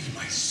you to be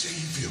my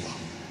Savior.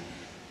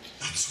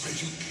 That's why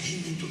you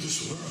came into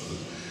this world.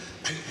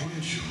 I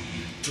want you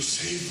to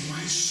save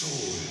my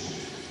soul.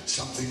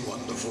 Something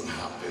wonderful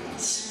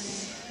happens.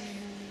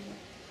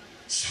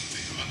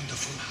 Something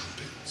wonderful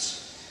happens.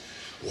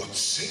 What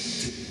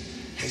Satan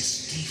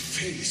has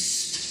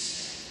defaced,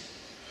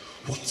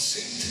 what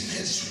Satan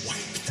has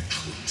wiped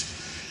out,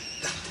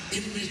 that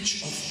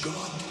image of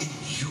God in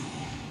you,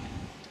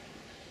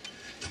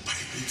 the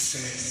Bible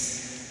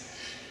says,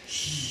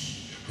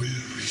 he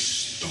will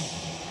restore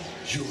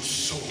your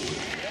soul.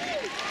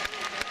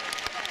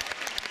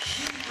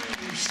 He will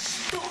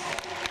restore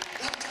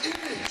that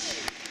image.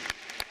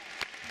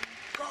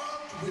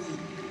 God will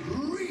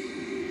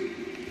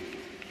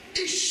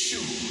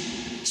reissue,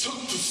 so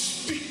to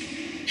speak,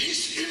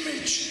 his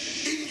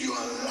image in your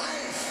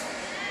life.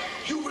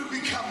 You will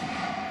become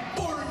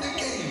born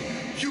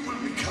again. You will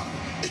become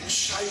a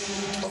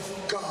child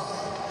of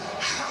God.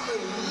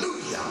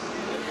 Hallelujah.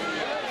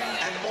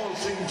 And all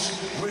things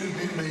will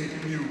be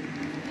made new.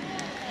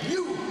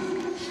 New.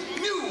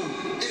 New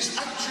is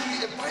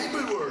actually a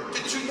Bible word.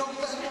 Did you know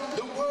that?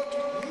 The word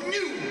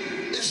new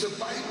is a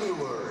Bible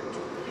word.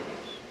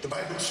 The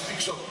Bible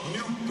speaks of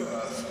new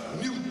birth,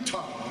 new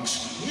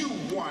tongues, new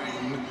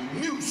wine,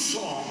 new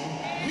song,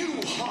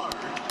 new heart,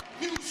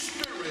 new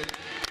spirit,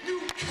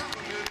 new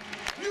covenant,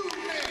 new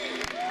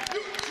name,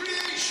 new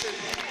creation,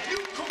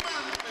 new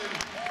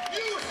commandment,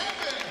 new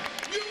heaven,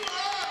 new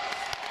earth.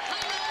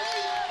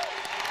 Hallelujah!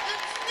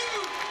 It's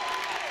new.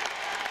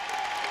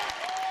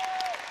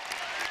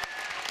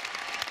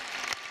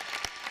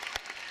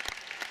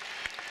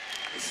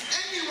 If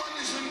anyone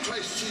is in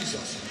Christ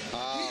Jesus,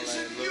 he is a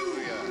new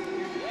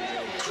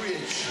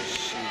creation,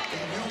 a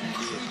new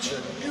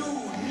creature, new.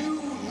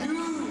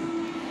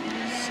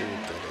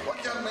 One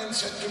young man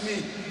said to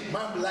me,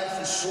 my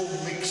life is so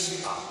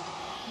mixed up.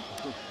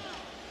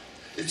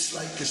 It's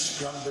like a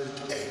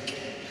scrambled egg.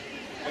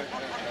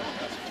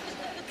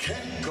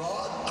 Can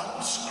God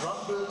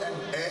unscramble an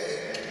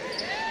egg?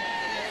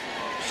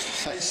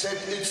 I said,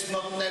 it's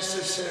not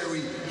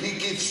necessary. He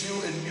gives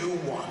you a new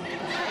one.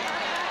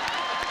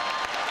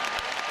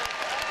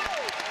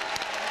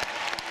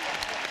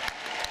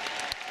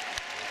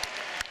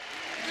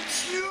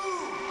 It's new.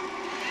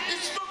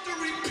 It's not a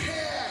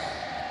repair.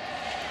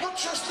 Not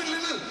just a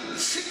little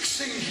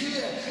fixing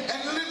here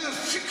and a little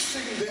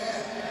fixing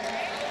there.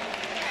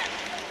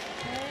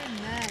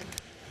 Amen.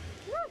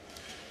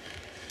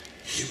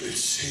 He will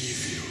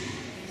save you.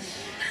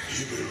 And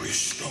he will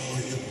restore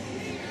you.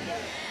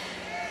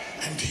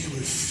 And he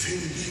will fill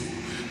you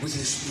with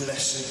his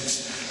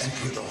blessings and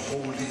with the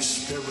Holy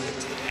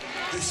Spirit.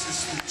 This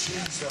is the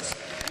Jesus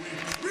we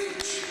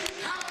preach.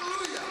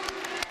 Hallelujah.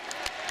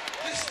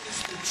 This is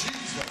the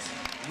Jesus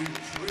we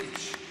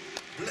preach.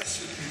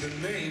 Blessed be the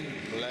name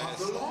of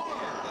the Lord.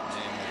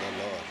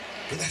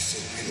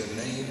 Blessed be the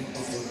name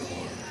of the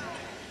Lord.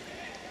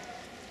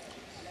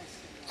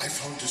 I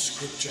found a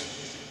scripture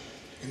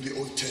in the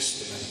Old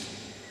Testament,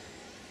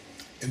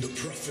 in the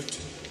prophet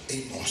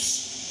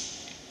Amos.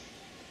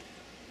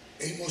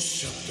 Amos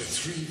chapter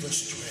 3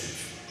 verse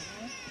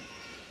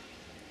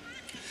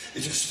 12.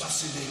 It has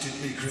fascinated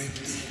me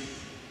greatly.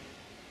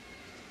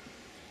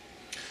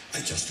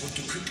 I just want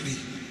to quickly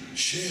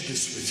share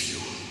this with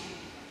you.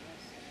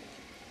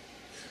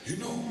 You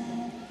know,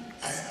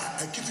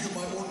 I give you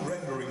my own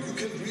rendering. You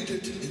can read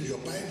it in your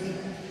Bible.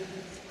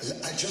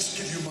 I just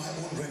give you my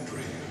own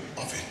rendering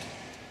of it.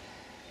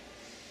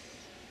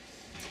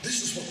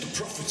 This is what the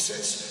prophet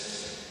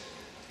says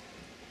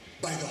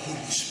by the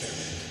Holy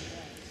Spirit.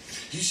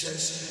 He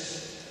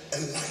says, a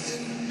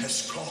lion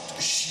has caught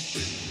a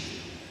sheep.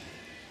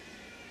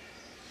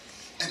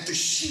 And the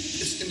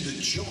sheep is in the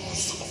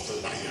jaws of the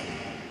lion.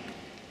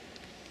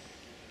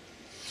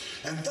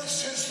 And thus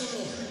says the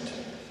Lord,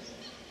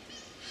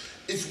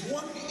 if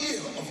one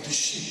ear of the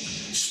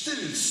sheep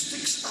still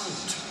sticks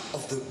out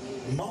of the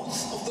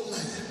mouth of the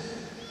lion,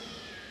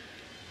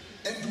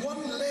 and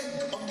one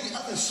leg on the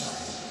other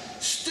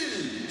side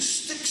still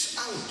sticks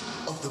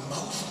out of the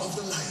mouth of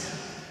the lion,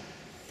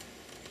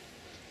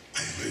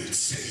 I will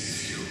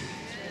save you.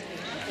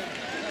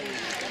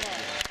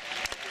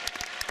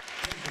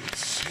 I will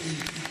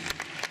save you.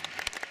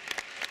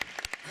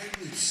 I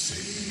will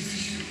save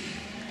you.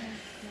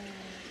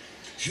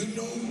 You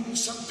know,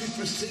 some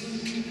people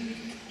think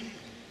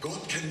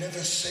God can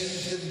never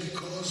save them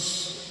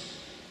because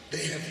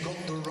they have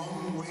gone the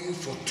wrong way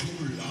for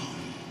too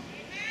long.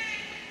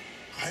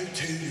 I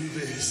tell you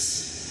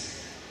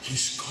this,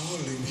 He's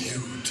calling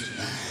you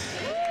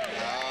tonight.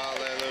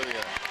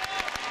 Hallelujah.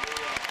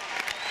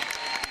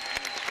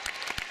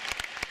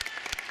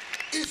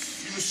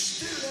 If you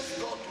still have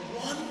got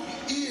one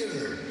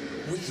ear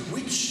with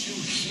which you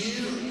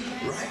hear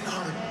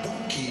Reinhard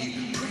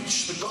Bonnke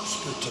preach the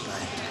gospel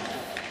tonight,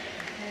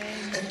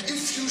 and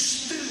if you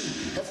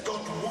still have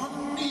got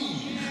one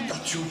knee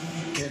that you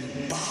can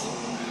bow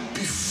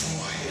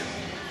before Him,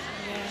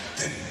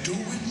 then do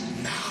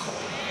it now.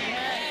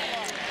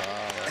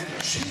 And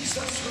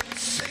Jesus will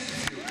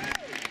save you.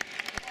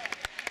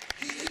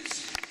 He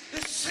is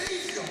the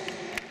Savior.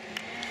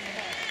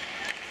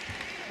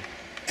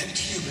 And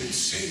He will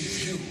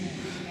save you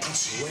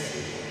as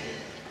well.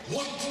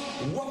 What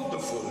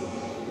wonderful,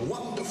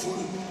 wonderful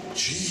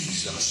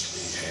Jesus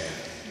we have.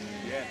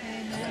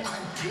 And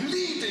I'm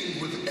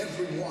pleading with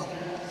everyone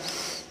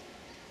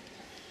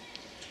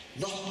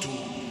not to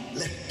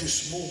let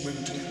this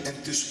moment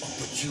and this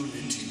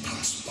opportunity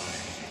pass by.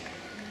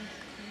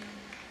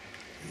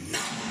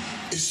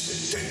 Now is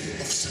the day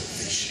of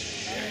salvation.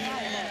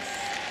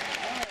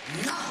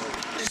 Now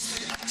is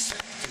the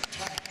accepted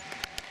time.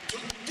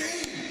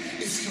 Today,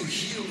 if you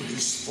hear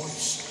His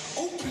voice,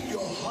 open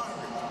your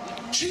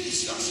heart.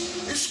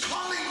 Jesus is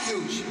calling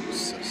you.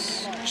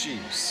 Jesus.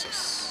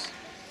 Jesus.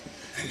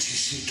 And He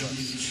said to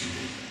meet you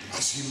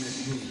as He met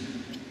me.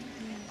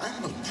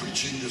 I'm not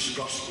preaching this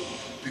gospel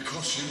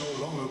because, you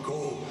know, long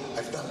ago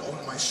I've done all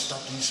my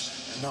studies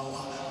and now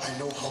I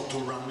know how to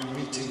run a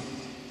meeting.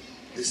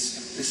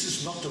 This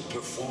is not a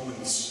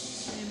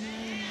performance.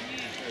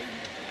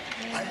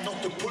 I'm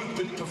not a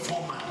pulpit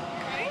performer.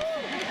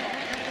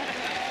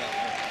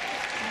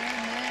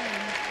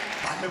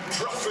 I'm a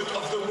prophet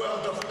of the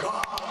Word of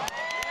God.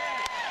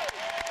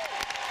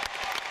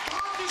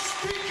 God is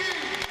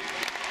speaking.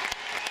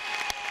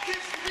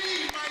 Give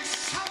me, my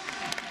son,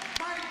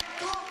 my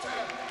daughter,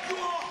 your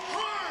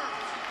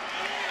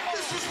heart.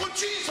 This is what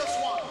Jesus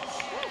wants.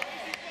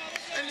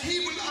 And He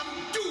will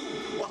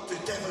undo what the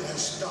devil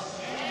has done.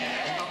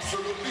 I'm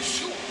absolutely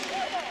sure.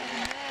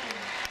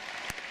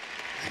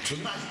 And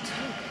tonight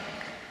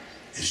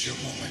is your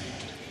moment.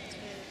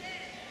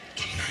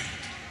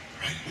 Tonight,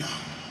 right now,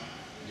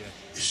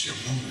 is your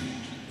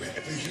moment.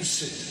 Wherever you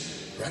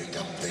sit, right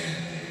up there,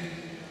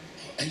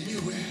 or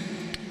anywhere,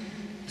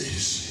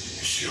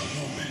 this is your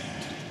moment.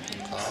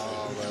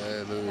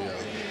 Hallelujah.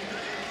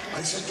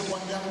 I said to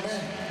one young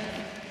man,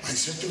 I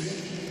said to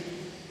him,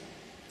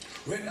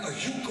 when are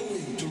you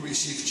going to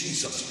receive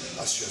Jesus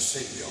as your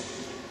Savior?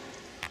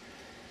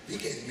 He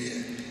gave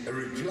me a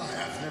reply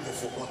I've never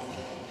forgotten.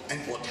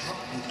 And what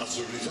happened as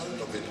a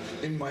result of it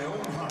in my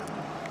own heart,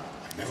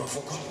 I've never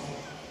forgotten.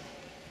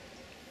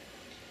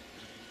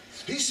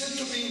 He said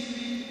to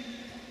me,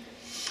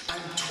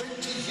 I'm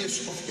 20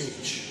 years of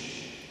age.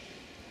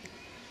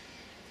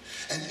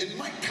 And in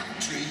my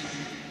country,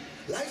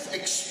 life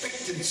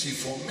expectancy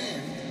for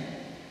men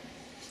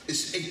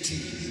is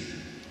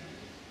 18.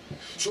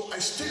 So I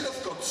still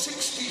have got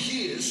 60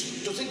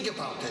 years to think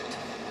about it.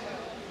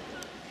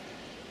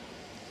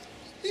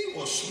 He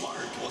was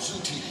smart,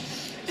 wasn't he?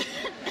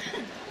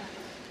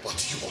 But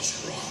he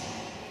was wrong.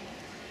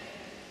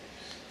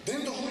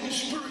 Then the Holy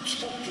Spirit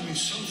spoke to me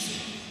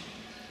something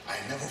I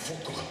never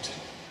forgot.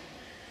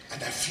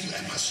 And I feel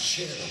I must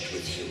share that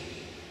with you.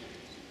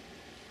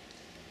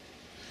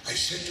 I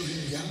said to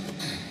him, young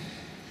man,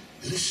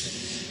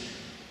 listen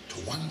to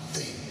one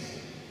thing.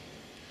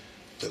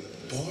 The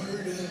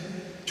border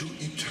to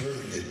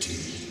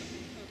eternity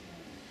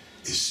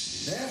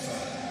is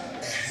never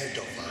ahead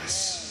of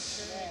us.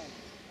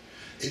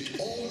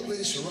 It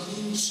always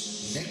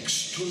runs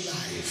next to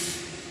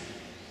life.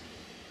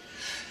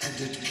 And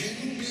it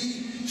can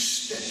be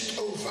stepped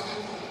over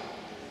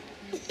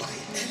by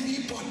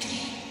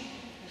anybody,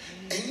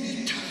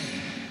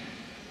 anytime,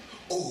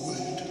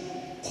 old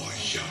or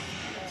young.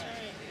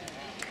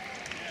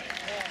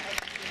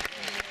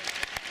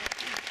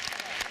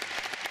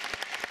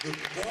 The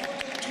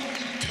border to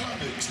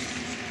eternity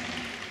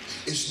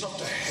is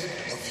not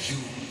ahead of you,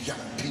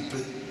 young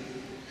people.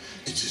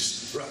 It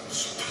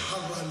runs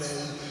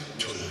parallel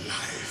to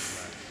life.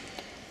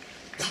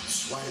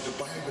 That's why the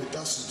Bible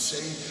doesn't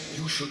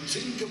say you should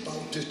think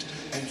about it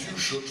and you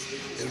should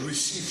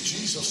receive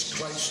Jesus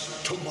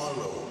Christ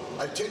tomorrow.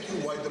 I'll tell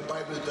you why the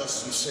Bible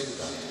doesn't say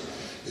that.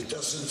 It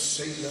doesn't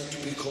say that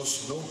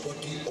because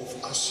nobody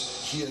of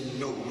us here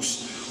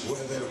knows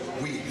whether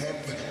we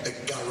have a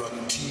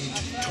guaranteed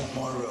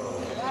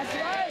tomorrow. That's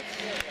right.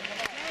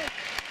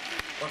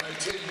 But I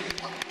tell you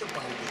what the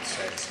Bible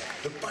says.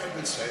 The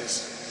Bible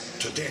says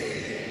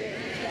today.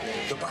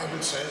 The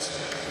Bible says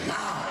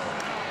now.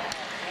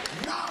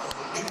 Now,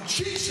 in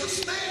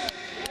Jesus' name.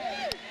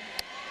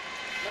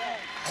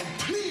 I'm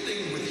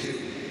pleading with you.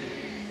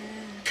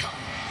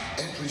 Come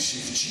and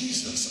receive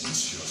Jesus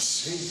as your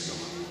Savior.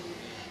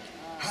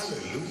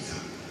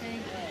 Hallelujah.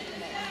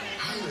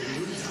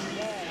 Hallelujah.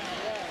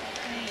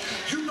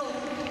 You know,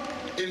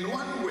 in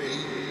one way,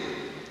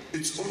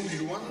 it's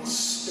only one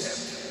step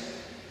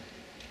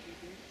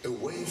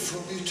away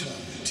from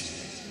eternity.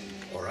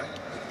 All right?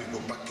 We go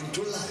back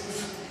into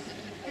life.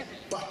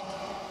 But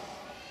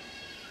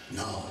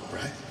now,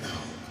 right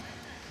now,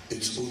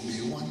 it's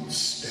only one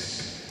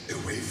step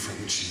away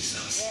from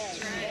Jesus.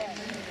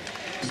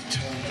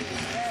 Eternal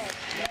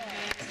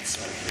life and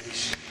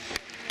salvation.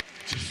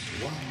 Just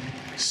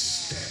one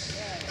step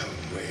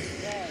away.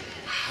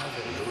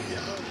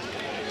 Hallelujah.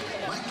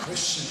 My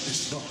question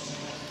is not,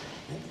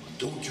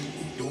 don't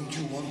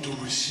you want to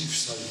receive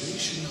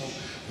salvation now?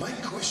 My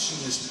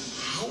question is,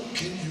 how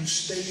can you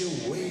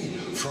stay away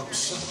from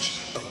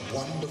such a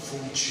wonderful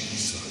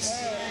Jesus?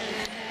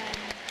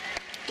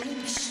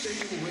 Don't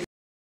stay away.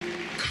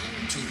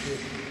 Come to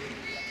him.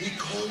 He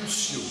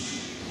calls you.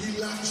 He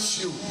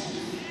loves you.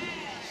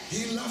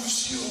 He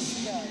loves you.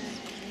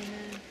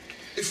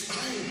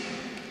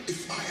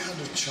 If I had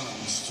a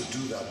chance to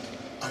do that,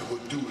 I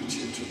would do it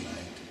here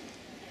tonight.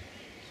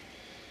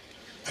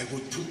 I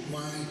would put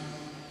my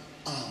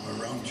arm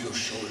around your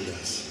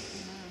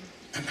shoulders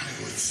and I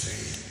would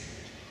say,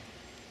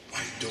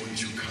 why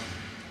don't you come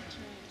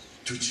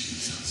to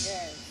Jesus?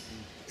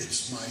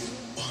 It's my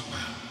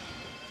honor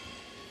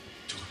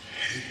to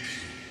help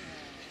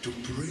you, to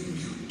bring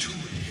you to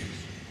him.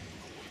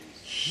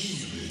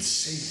 He will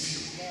save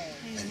you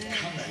and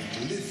come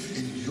and live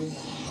in your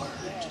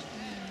heart.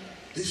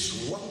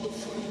 This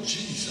wonderful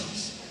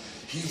Jesus,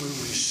 he will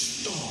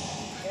restore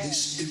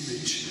his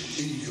image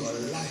in your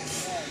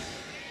life.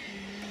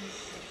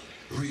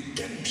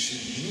 Redemption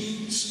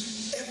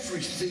means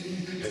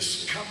everything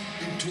has come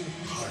into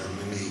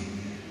harmony.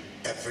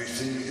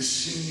 Everything is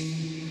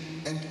singing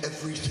and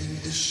everything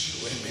is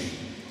swimming.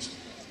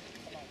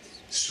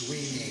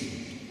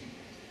 Swinging.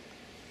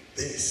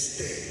 This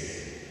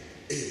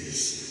day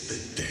is the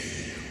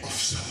day of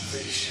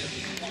salvation.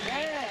 Are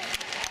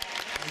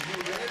you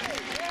ready?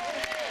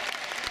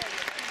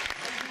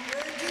 Are you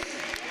ready?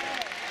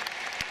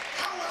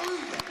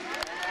 Hallelujah.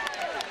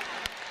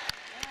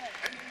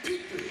 And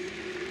people,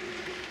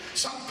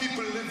 some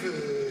people live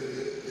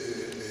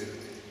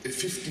a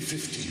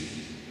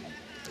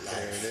 50-50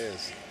 life. There it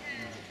is.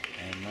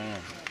 Amen.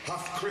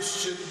 Half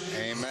Christian,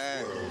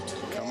 amen. Half world.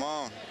 Come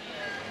on.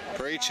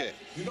 Preach it.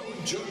 You know,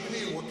 in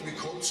Germany, what we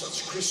call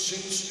such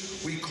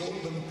Christians, we call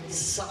them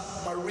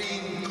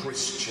submarine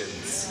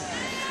Christians.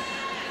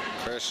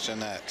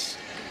 Christianettes.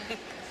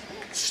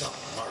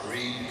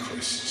 Submarine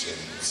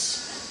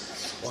Christians.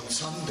 On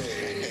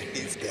Sunday,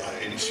 if they are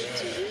in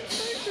church,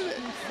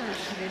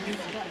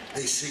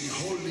 they sing,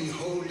 holy,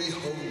 holy,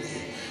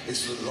 holy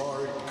is the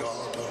Lord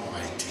God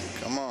Almighty.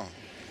 Come on.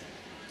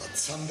 But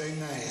Sunday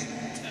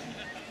night,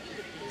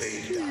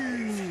 they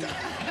dive down.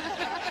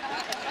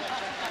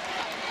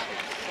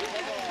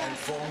 And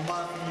for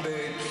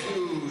Monday,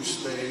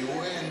 Tuesday,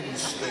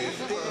 Wednesday,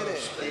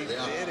 Thursday, they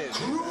are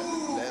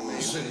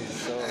cruising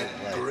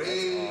at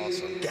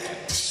great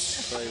depths.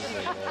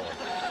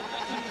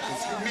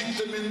 If you meet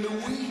them in the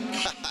week,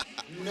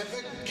 you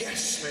never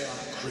guess they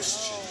are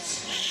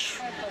Christians.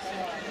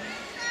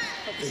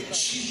 They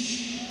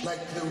cheat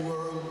like the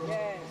world.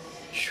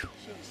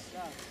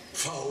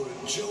 Foul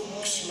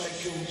jokes like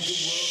the world.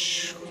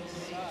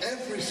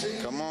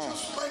 Everything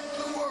just like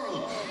the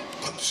world.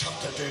 But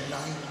Saturday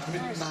night,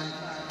 midnight,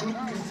 gloop,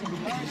 gloop,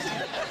 gloop,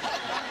 gloop.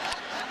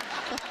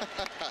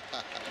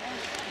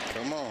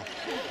 Come on.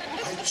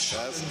 I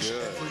challenge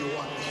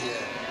everyone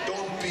here.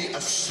 Don't be a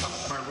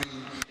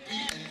submarine. Be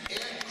an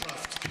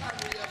aircraft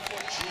carrier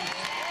for Jesus.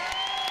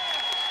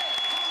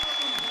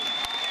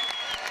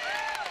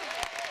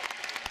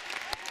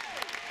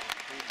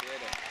 He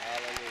did it.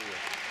 Hallelujah.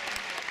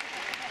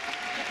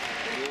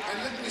 And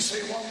let me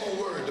say one more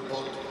word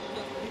about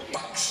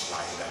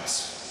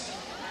backsliders.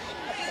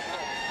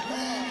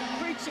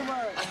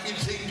 I've been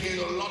thinking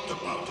a lot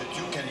about it.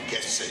 You can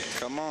guess it.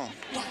 Come on.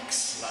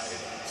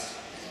 Backsliders.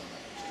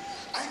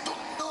 I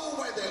don't know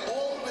why they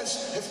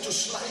always have to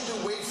slide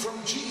away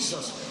from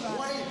Jesus.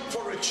 Why,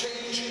 for a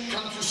change,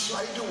 can't you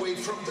slide away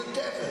from the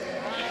devil?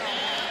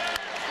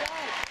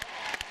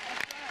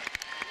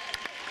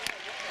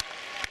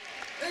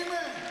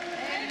 Amen.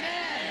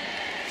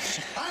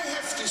 I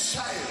have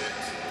decided.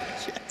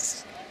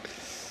 Yes.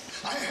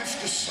 I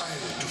have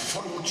decided to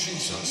follow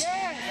Jesus.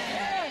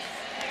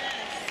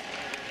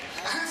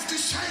 I have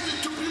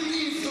decided to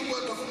believe the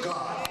word of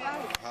God.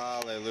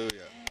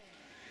 Hallelujah.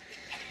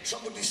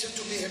 Somebody said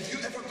to me, have you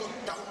ever got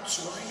doubts,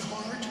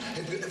 Reinhard?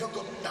 Have you ever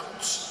got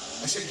doubts?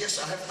 I said, yes,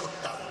 I have got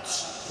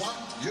doubts. What?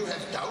 You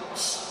have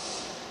doubts?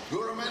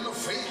 You're a man of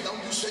faith, now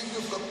you say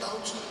you've got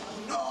doubts?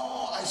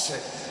 No, I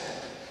said,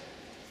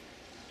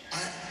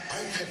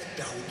 I have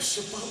doubts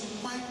about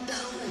my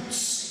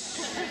doubts.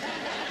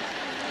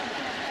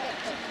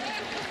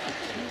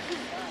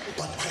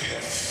 But I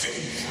have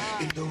faith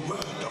in the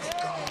Word of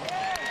God.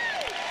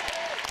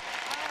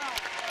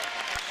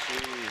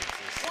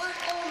 Why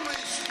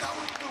always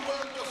doubt the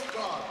Word of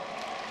God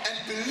and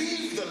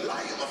believe the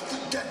lie of the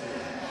devil?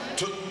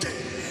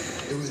 Today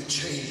it will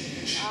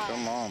change.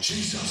 Come on.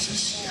 Jesus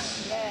is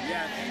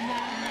here.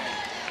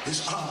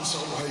 His arms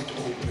are wide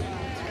open.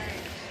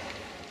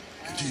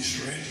 And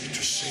he's ready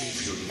to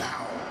save you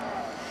now.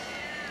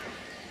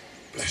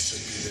 Blessed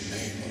be the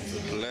name of the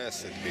Lord.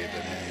 Blessed be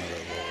the name of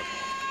the Lord.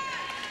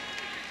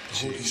 The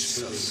Holy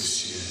Spirit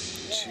is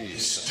here.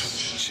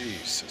 Jesus.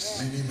 Jesus.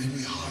 Many,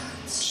 many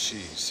hearts.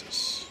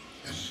 Jesus.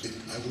 And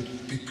I would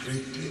be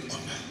greatly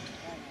honored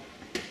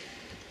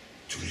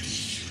to lead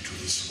you to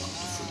this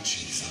wonderful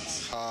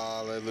Jesus.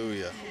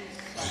 Hallelujah.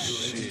 Are you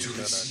ready to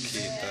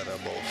receive him?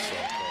 Hallelujah.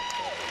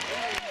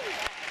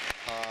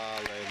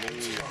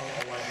 Let's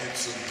bow our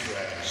heads in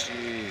prayer.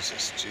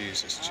 Jesus,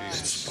 Jesus, Let's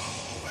Jesus. bow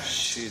our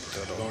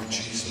heads. Lord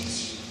Jesus,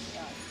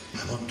 I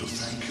want to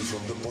thank you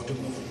from the bottom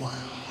of my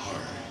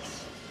heart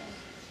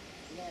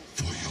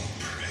for your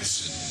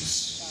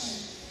presence.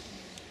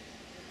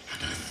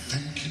 And I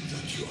thank you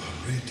that you are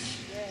ready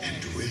and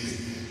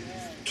willing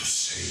to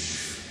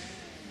save,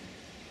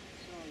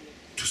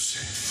 to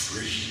set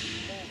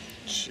free,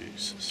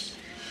 Jesus.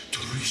 to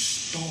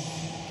restore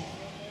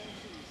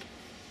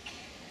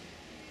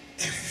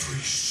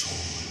every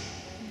soul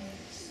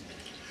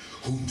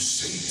whom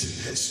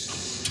Satan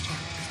has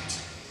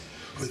attacked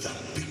with a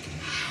big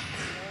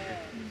hammer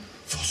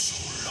for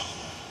so long.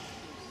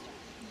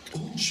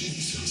 Oh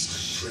Jesus, I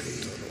pray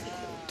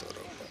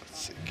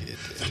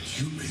that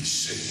you may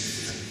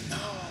save them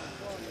now.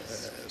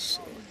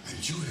 And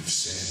you have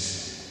said,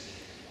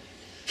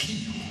 he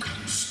who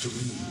comes to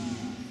me,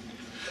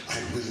 I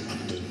will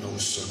under no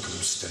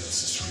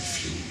circumstances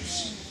refuse.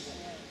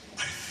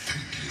 I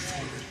thank you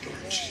for it,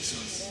 Lord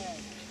Jesus.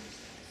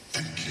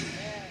 Thank you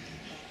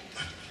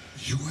that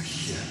you are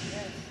here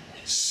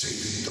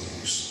saving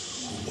those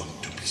who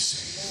want to be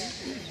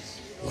saved.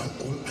 While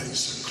all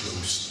eyes are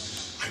closed,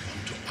 I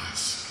want to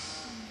ask,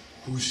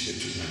 who's here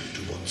tonight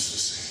who wants to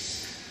say,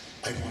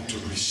 I want to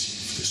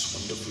receive this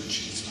wonderful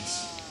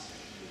Jesus.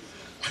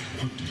 I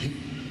want him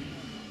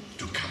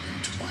to come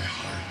into my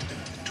heart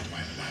and into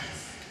my life.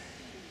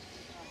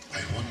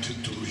 I want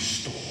him to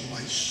restore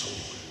my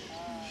soul.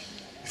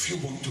 If you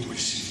want to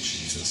receive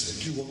Jesus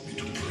and you want me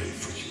to pray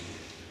for you,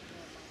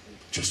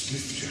 just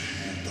lift your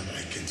hand that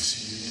I can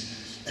see it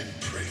and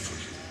pray for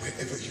you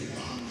wherever you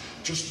are.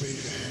 Just wave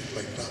your hand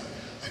like that.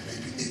 I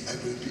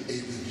will be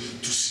able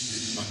to see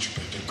it much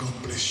better. God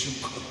bless you.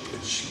 God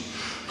bless you.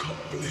 God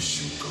bless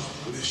you. God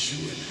bless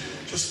you. And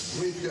just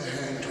wave your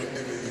hand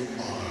wherever you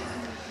are.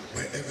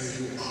 Wherever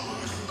you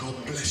are. God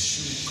bless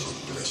you. God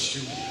bless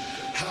you.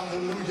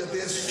 Hallelujah.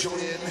 There's joy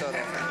in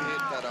heaven.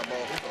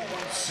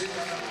 One sinner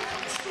that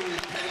comes to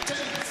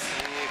repentance.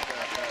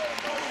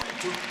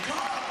 To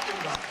God in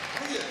the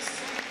highest.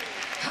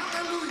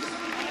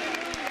 Hallelujah.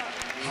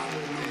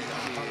 Hallelujah.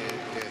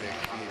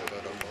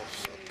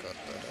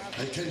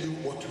 I tell you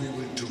what we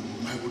will do.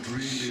 I would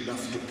really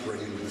love to pray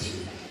with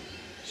you.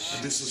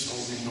 And this is how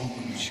we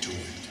normally do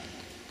it.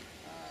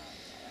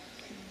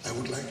 I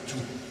would like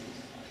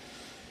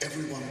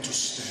everyone to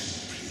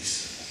stand,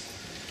 please.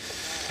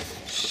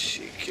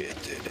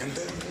 And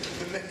then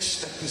the next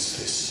step is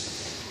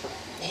this.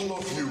 All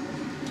of you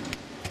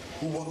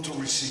who want to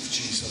receive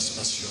Jesus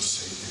as your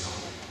Savior,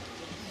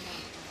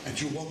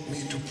 and you want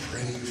me to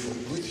pray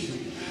with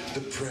you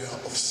the prayer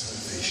of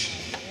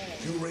salvation.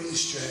 You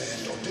raised your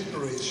hand or didn't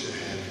raise your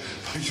hand,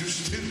 but you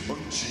still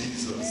want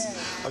Jesus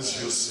as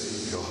your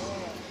Savior.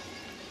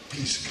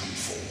 Please come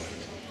forward.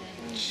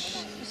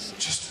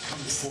 Just come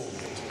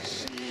forward.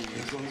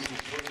 We're going to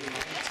pray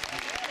right.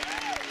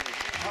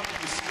 Come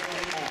is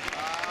going on.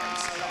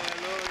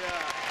 Hallelujah.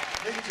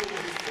 Make your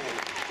way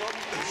forward. God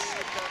bless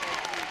you.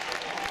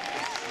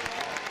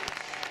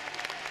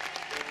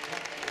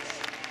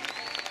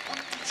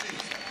 Come to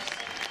Jesus.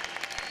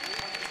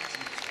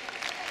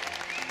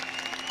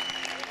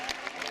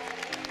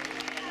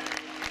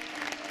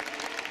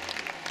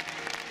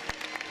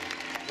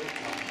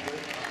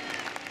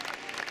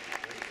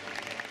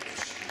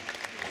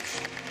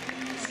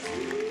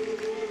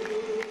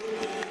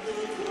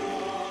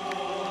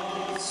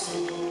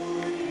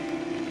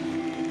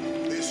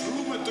 There's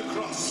room at the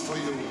cross for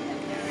you.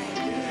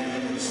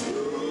 There's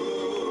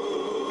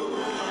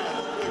room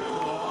at the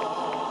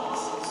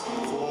cross for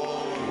you.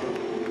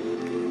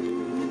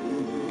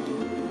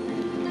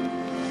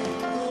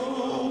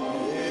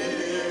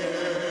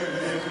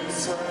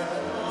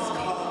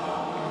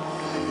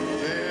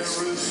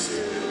 There is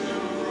still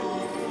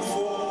room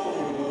for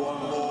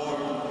one more.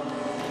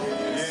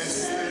 Yes,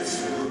 there's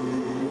room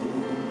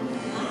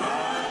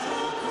at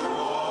the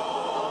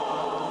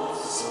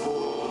cross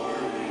for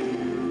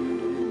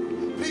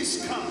you. Please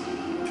come.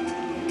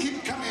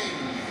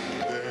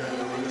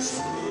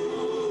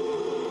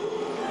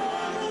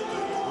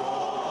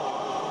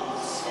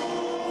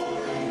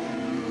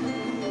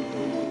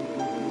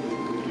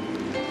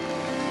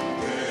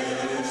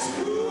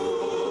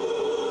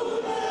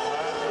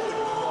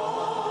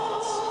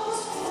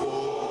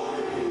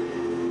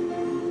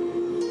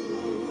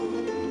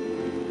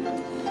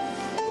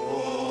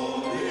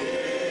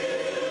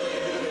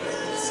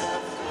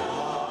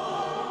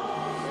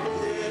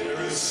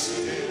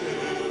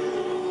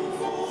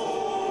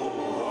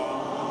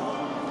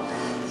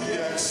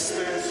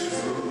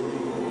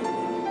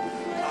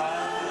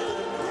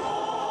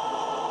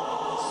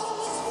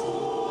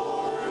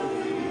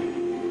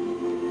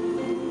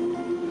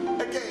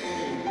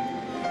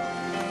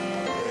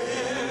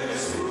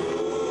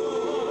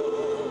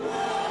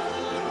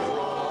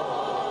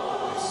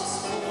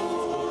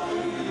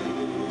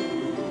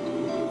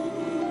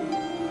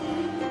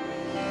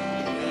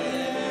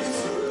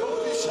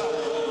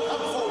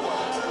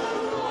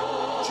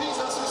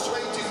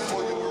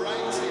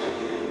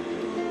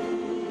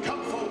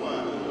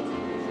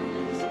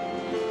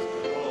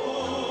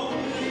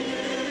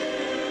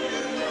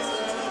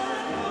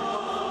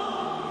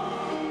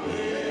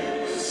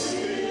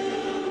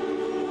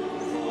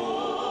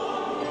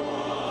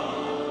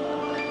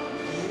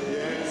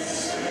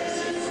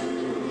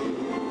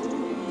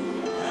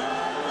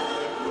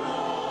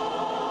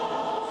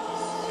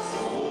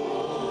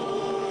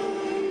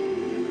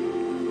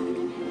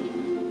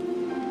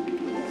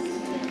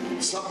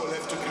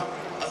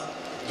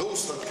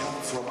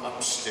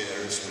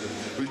 upstairs.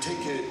 We'll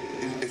take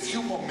a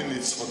few more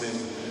minutes for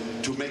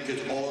them to make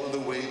it all the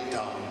way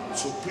down.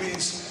 So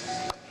please,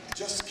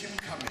 just keep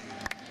coming.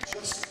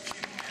 Just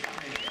keep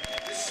coming.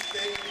 This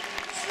day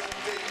is your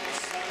day of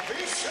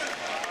salvation.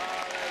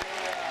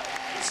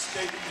 This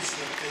day is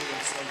your day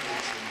of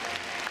salvation.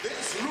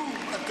 There's room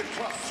at the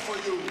cross for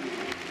you.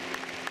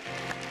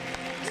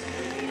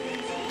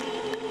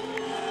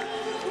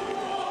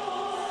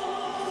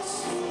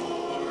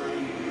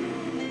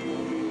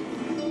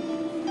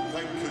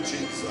 Thank you,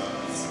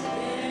 Jesus.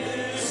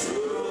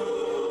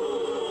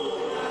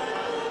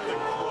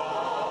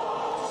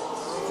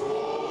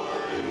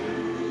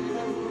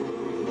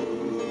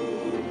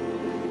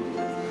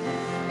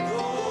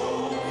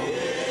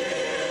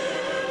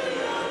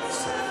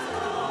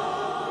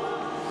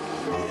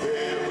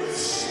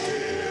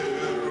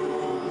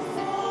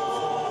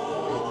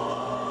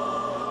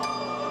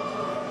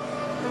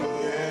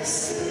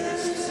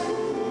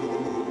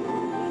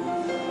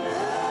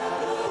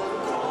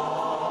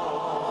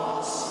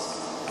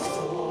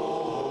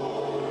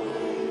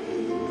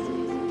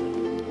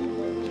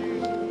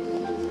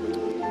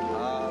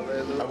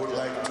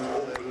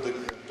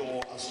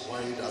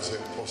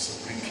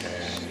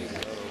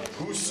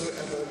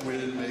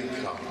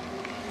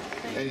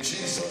 And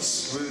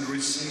Jesus will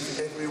receive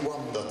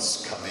everyone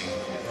that's coming.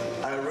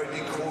 I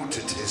already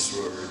quoted his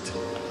word.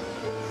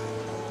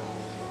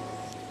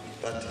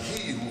 That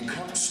he who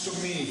comes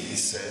to me, he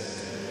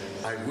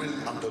said, I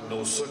will under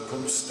no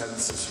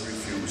circumstances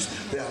refuse.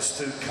 They are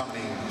still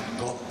coming.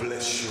 God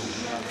bless you.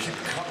 Keep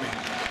coming.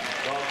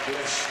 God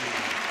bless you.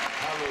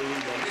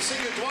 Hallelujah. We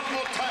sing it one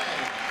more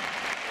time.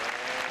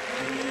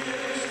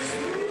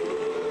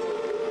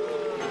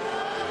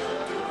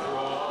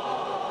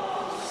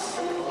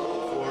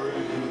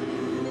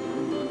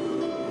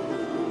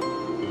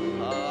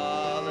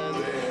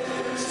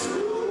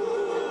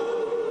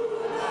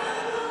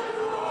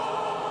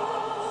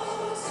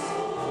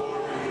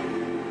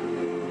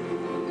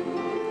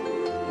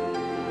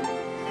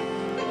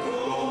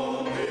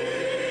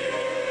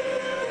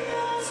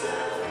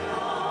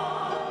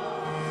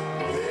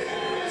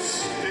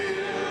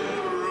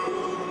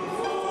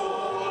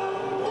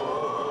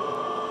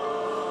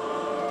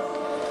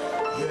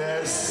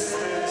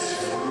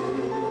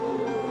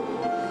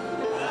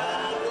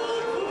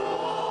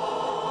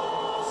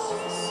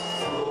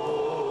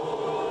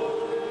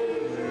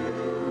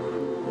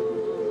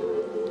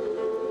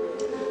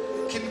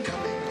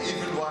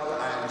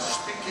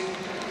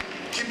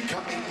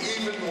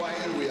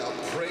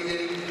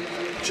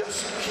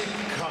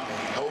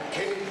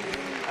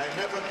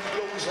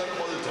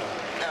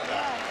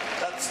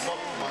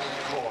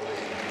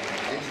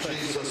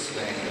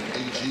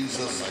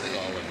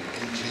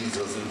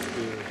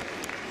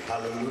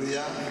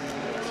 Hallelujah.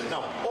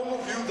 Now, all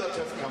of you that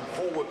have come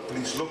forward,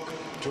 please look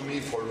to me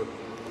for a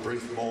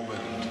brief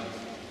moment.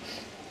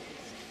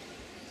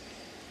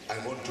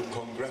 I want to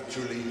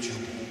congratulate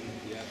you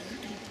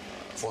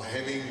for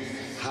having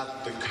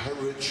had the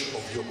courage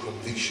of your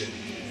conviction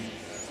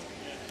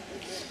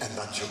and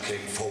that you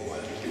came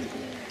forward.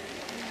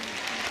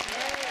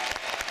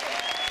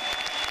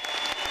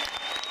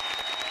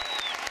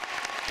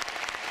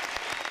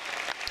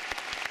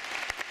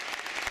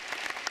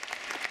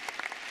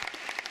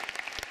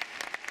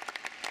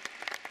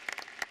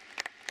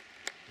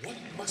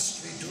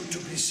 Must we do to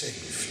be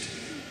saved?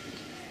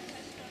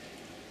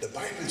 The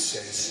Bible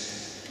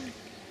says,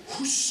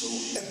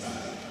 whosoever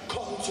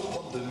calls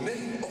upon the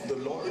name of the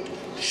Lord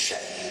shall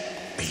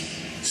be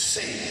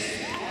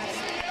saved.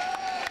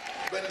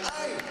 When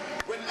I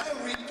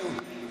read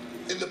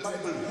in the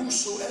Bible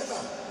whosoever,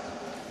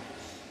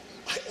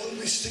 I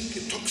always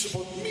think it talks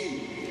about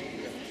me.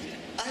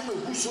 I'm a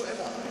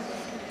whosoever,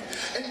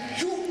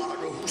 and you are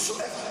a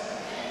whosoever.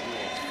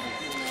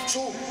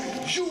 So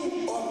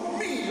you or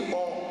me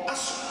or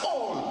us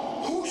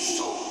all,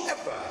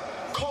 whosoever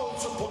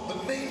calls upon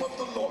the name of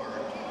the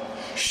Lord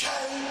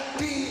shall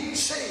be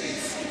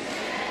saved.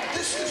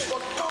 This is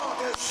what God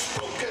has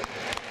spoken.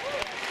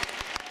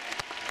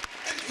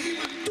 And he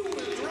will do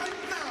it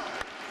right now.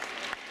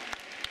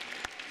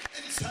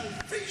 And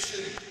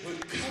salvation will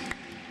come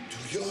to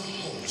your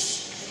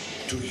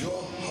house, to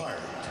your heart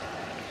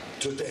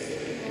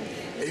today.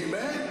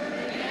 Amen?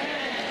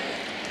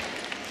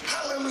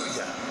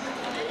 Hallelujah.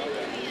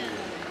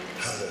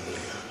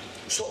 Hallelujah.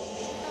 So,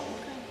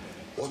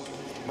 what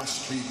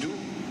must we do?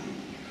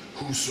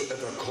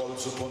 Whosoever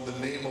calls upon the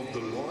name of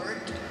the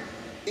Lord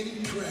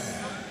in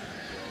prayer.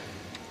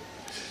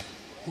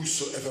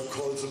 Whosoever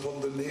calls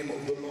upon the name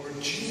of the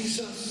Lord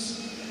Jesus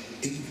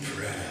in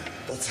prayer.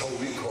 That's how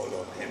we call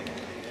on him.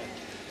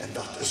 And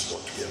that is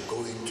what we are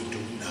going to do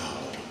now.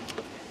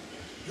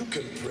 You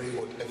can pray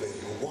whatever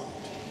you want.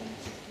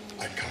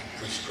 I can't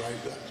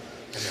prescribe that,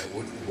 and I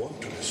wouldn't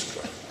want to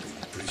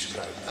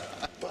prescribe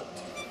that. But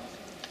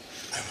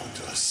I want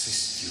to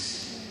assist you.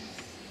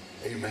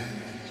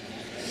 Amen.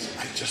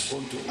 I just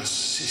want to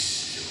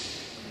assist you.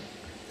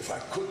 If I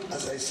could,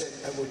 as I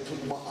said, I would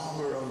put my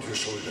arm around your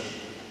shoulder.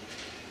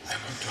 I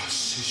want to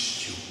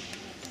assist you.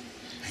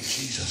 And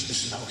Jesus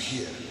is now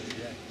here.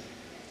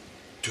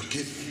 to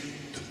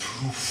give the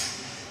proof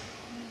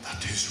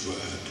that his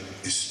word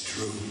is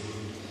true.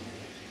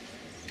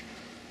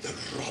 The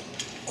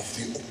rod of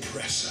the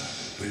oppressor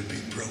will be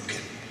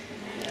broken.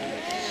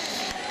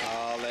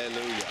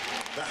 Hallelujah.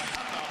 The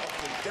hammer of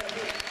the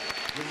devil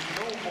will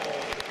no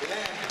more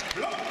land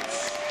blows.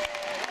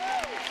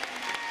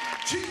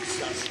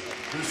 Jesus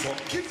will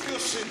forgive your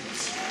sins,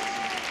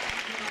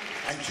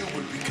 and you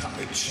will become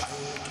a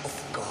child of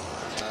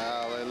God.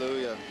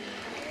 Hallelujah.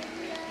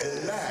 A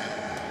lamb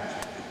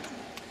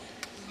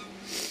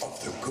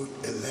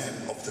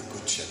of the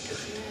good shepherd.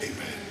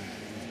 Amen.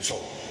 So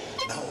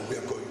now we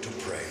are going to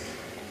pray.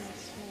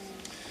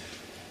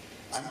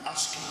 I'm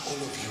asking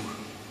all of you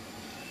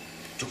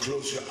to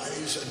close your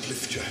eyes and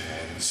lift your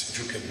hands if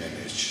you can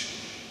manage.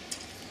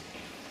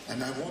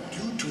 And I want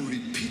you to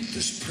repeat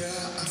this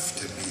prayer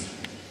after me,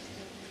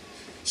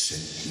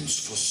 sentence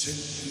for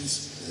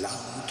sentence,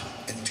 loud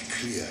and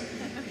clear.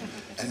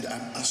 And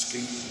I'm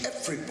asking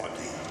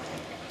everybody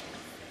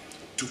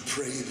to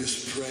pray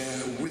this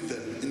prayer with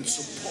them in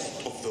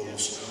support of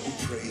those who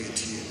pray it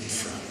here in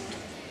front.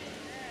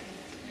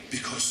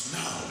 Because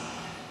now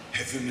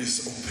heaven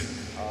is open.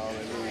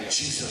 Hallelujah.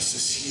 Jesus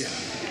is here.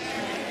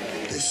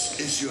 This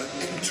is your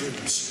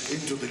entrance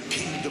into the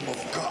kingdom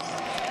of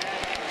God.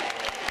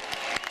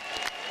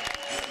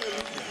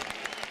 Hallelujah.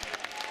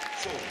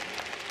 So,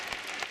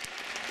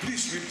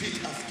 please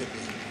repeat after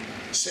me.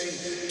 Say,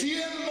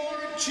 Dear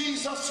Lord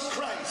Jesus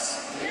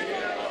Christ,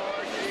 Dear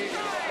Lord Jesus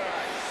Christ,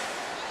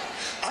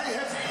 I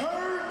have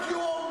heard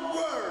your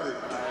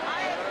word.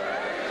 I have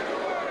heard your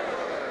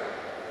word.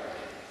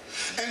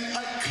 And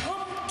I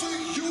come to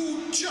you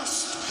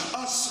just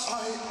as I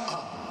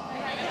am.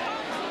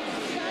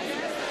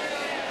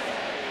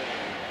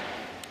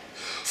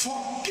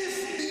 Forgive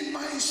me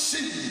my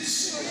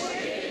sins.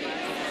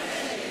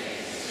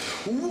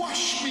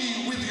 Wash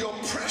me with your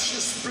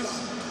precious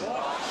blood.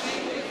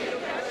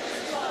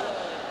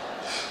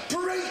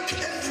 Break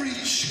every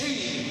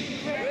chain.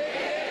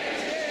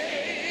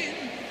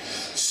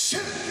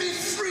 Set me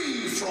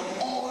free from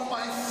all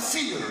my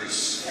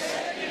fears.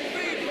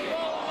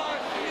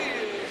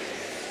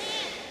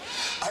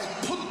 I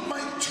put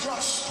my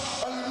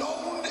trust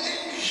alone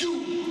in you.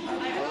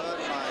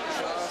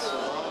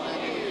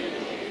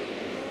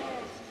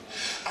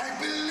 I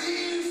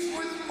believe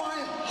with my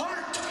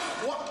heart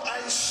what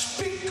I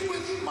speak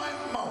with my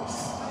mouth.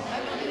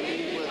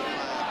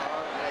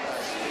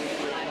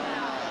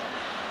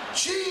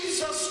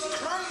 Jesus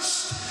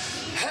Christ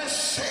has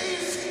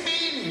saved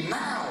me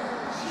now.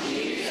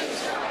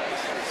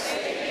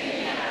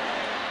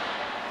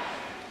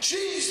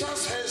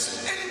 Jesus has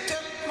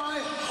entered my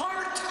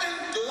heart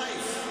and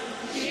life.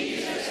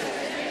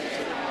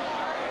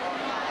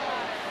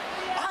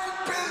 I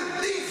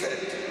believe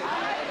it.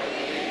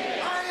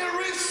 I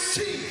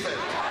receive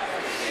it.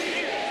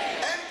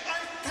 And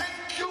I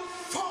thank you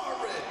for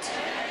it.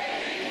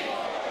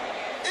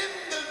 In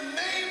the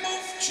name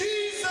of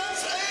Jesus,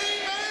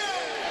 amen.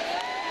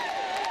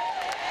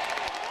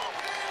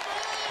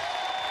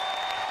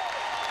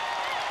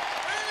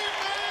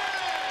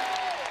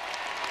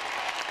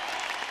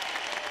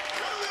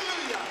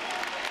 Hallelujah.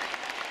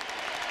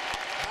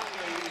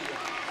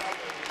 Hallelujah.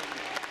 Hallelujah.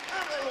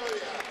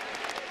 Hallelujah.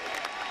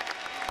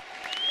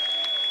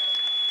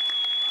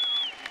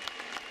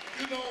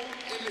 You know,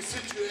 in a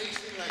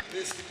situation like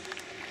this,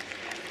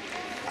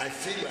 I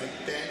feel like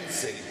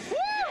dancing.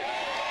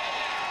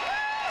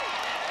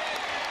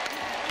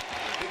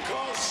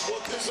 Because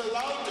what is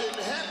allowed in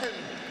heaven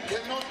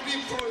cannot be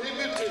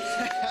prohibited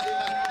in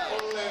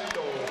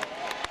Orlando.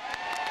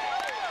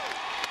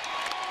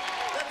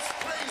 Let's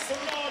praise the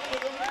Lord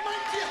with a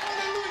mighty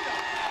hallelujah.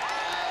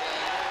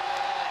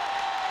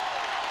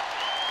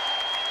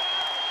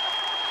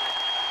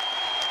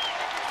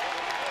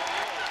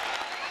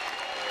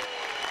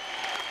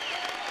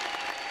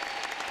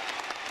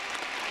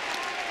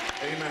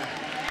 Amen.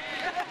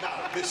 Now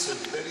listen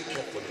very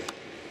carefully.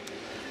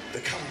 The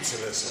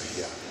counselors are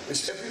here.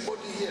 Is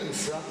everybody here in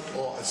front,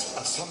 or are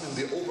some in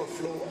the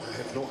overflow? I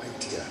have no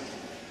idea.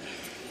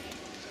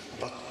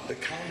 But the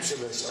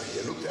counselors are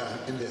here. Look, they are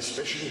in their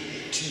special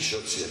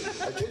t-shirts here.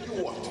 I tell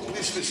you what,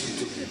 please listen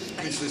to me.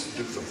 Please listen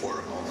to me for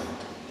a moment.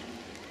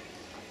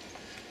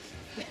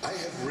 I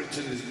have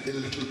written a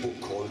little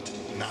book called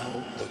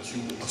Now That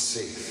You Are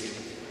Saved.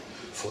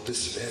 For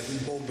this very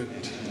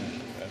moment,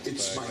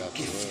 it's my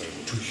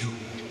gift to you.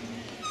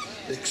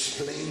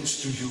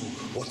 Explains to you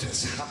what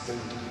has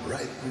happened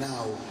right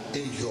now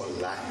in your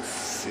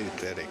life.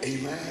 Amen.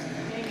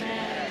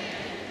 Amen.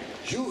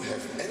 You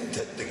have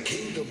entered the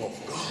kingdom of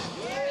God.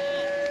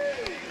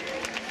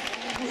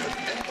 You have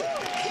entered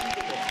the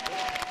kingdom of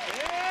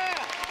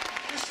God.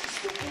 This is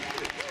the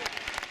booklet.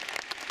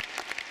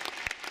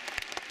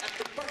 At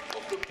the back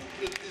of the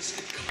booklet is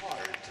a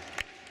card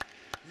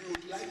we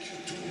would like you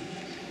to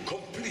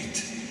complete.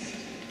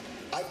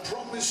 I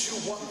promise you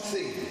one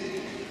thing.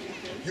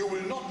 You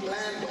will not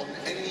land on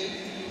any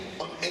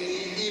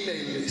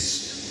email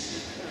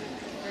list.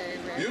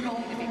 You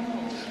know,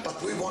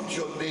 but we want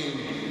your name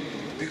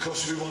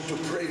because we want to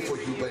pray for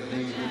you by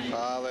name.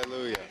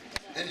 Hallelujah.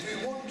 And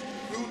we want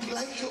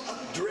send your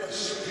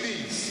address,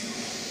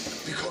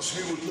 please, because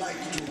we would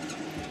like to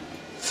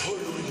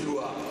follow you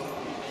up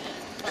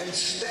and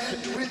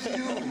stand with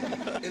you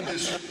in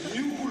this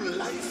new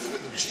life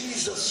with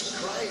Jesus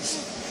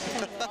Christ.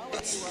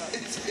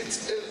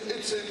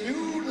 It's a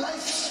new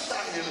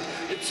lifestyle.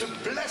 It's a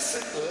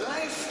blessed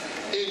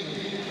life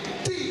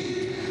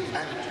indeed.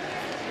 And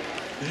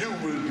you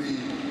will be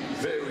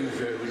very,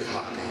 very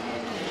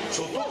happy.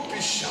 So don't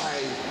be shy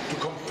to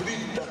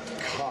complete that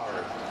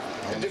card.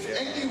 And if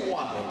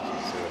anyone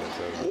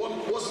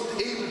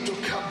wasn't able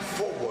to come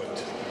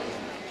forward,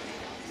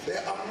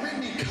 there are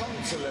many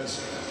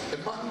counselors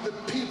among the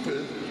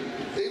people.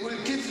 They will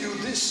give you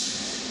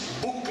this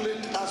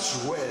booklet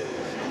as well.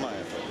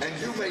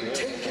 And you may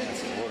take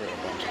it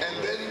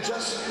and then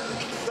just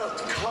give that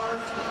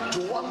card to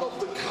one of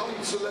the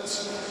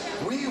counselors.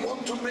 We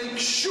want to make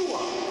sure,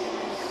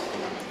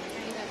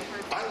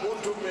 I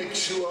want to make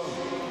sure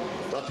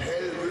that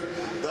hell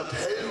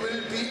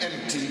will be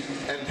empty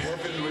and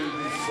heaven will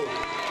be full.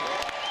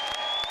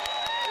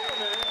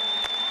 Amen.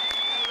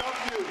 We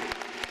love you.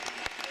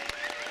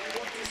 We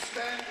want to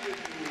stand with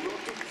you. We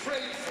want to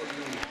pray for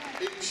you.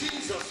 In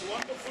Jesus'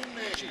 wonderful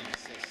name.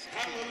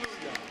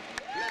 Hallelujah.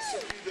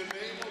 Blessed be the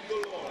name of the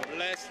Lord.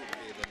 Blessed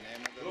be the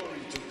name of the Lord.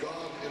 Glory to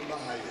God in the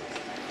highest.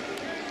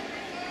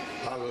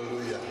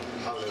 Hallelujah.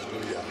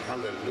 Hallelujah.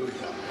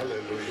 Hallelujah.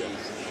 Hallelujah.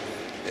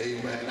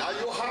 Amen. Are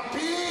you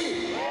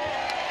happy?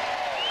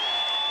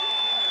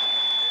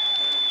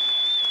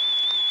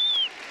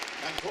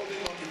 I'm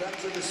calling on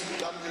Evangelist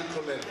Daniel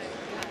Kolenda.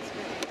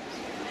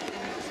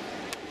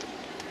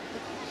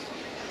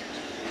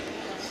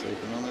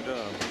 Sleeping on the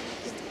job.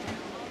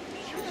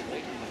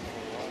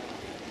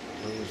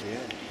 Who's he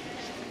at?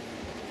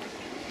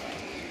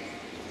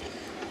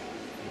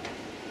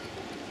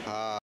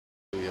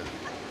 Hallelujah.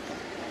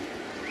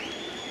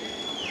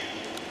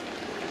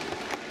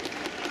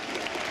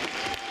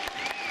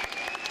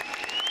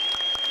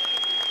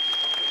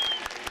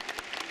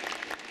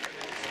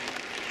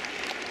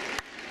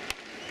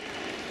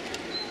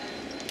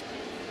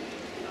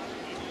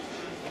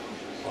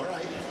 All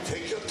right,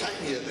 take your time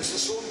here. This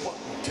is so important.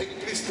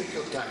 Please take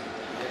your time.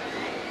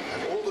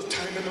 And all the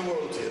time in the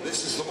world here.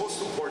 This is the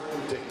most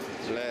important thing.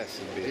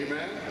 Blessed be.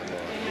 Amen.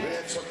 We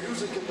have some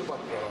music in the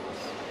background.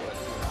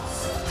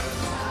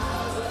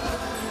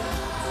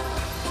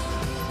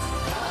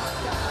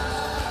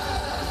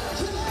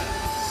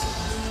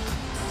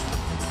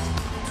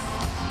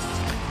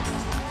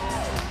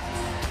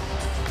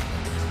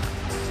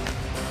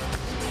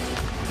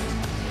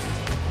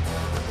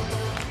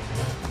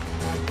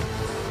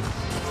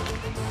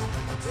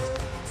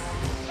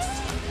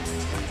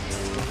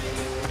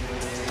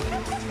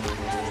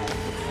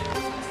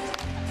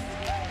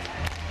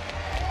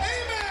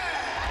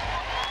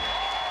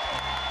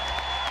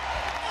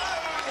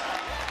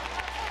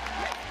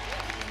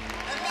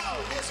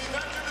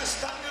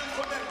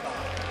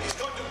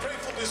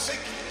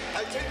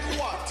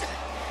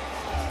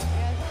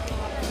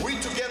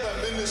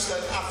 In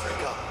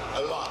Africa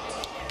a lot,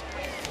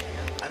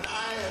 and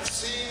I have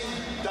seen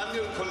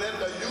Daniel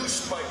Kolenda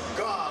used by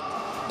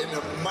God in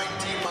a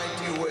mighty,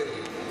 mighty way.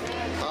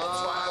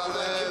 That's why I would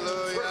like him to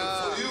pray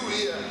for you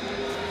here,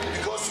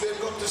 because we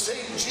have got the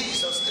same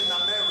Jesus in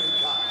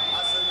America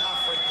as in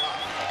Africa.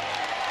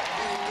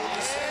 We will do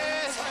the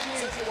same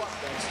signs and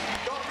wonders.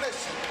 God bless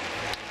you.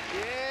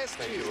 Yes,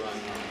 thank you,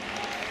 Reinhard.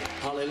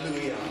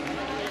 Hallelujah.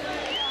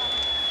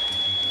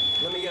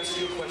 Let me ask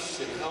you a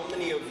question. How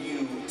many of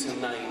you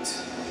tonight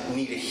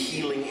need a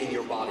healing in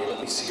your body? Let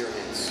me see your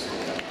hands.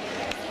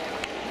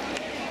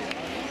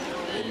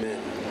 Amen.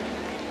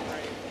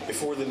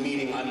 Before the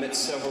meeting, I met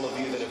several of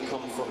you that have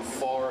come from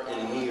far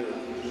and near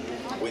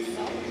with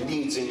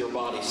needs in your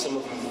body. Some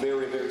of you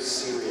very, very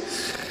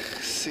serious.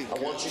 I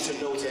want you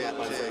to know tonight,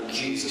 my friend,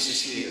 Jesus is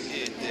here.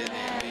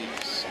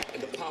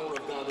 And the power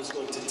of God is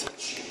going to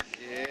touch you.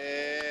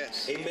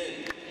 Yes.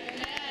 Amen.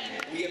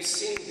 We have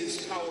seen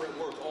His power at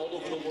work all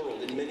over the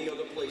world in many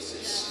other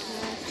places.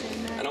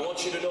 And I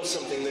want you to know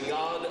something. The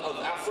God of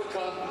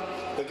Africa,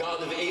 the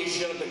God of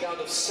Asia, the God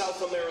of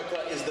South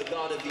America is the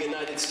God of the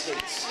United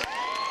States.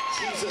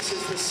 Jesus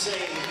is the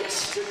same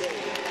yesterday,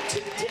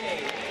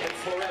 today, and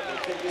forever.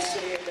 Can you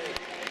say amen?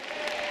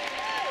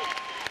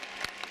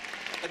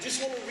 I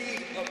just want to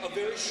read a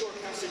very short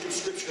passage of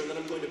Scripture, and then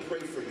I'm going to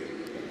pray for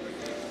you.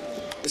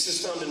 This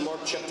is found in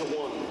Mark chapter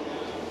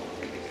 1.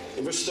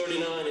 In verse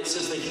 39, it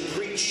says that He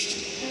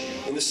preached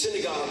in the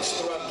synagogues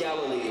throughout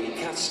Galilee, and He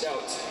cast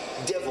out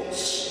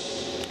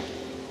devils.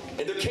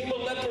 And there came a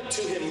leper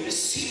to Him,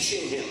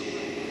 beseeching Him,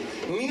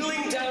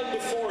 kneeling down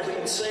before Him,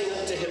 and saying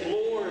unto Him,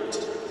 Lord,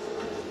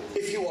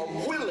 if you are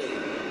willing,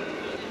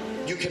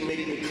 you can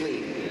make me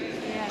clean.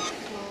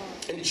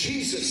 And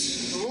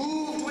Jesus,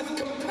 moved with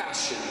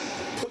compassion,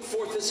 put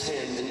forth His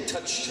hand and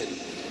touched him,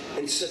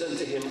 and said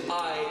unto him,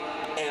 I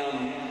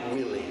am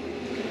willing.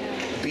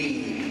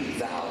 Be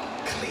thou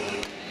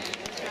clean.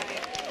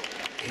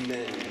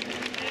 Amen.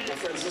 My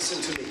friends,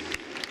 listen to me.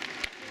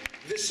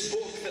 This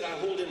book that I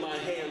hold in my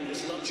hand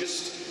is not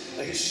just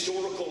a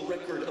historical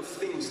record of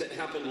things that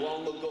happened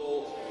long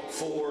ago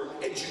for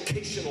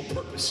educational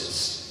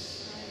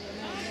purposes.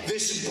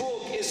 This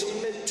book is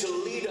meant to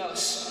lead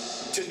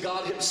us to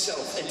God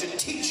himself and to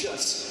teach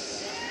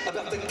us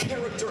about the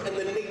character and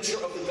the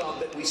nature of the God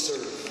that we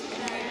serve.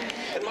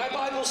 And my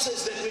Bible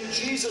says that when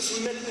Jesus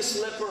met this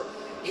leper,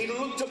 he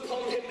looked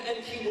upon him and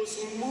he was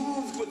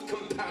moved with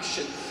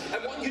compassion.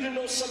 I want you to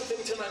know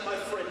something tonight, my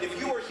friend. If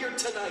you are here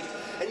tonight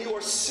and you are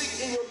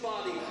sick in your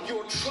body, you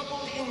are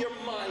troubled in your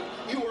mind,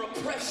 you are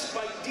oppressed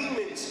by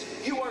demons,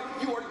 you are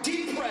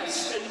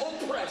depressed and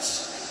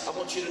oppressed, I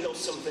want you to know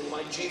something.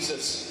 My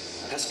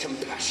Jesus has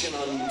compassion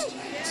on you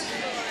tonight.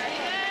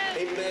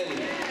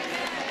 Amen.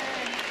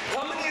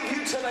 How many of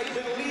you tonight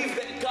believe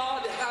that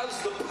God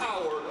has the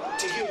power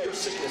to heal your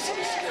sickness? Let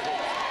me see your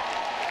hand.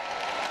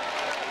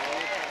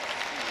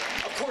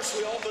 Of course,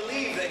 we all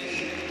believe that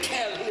he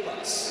can heal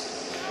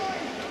us.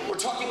 We're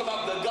talking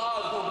about the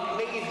God who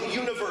made the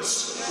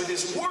universe with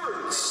his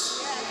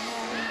words.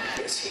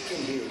 Yes, he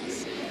can heal you.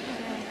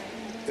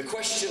 The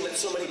question that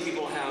so many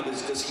people have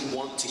is, does he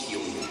want to heal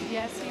you?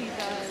 Yes, he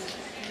does.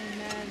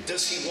 Amen.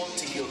 Does he want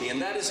to heal me?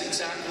 And that is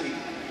exactly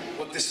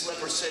what this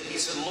leper said. He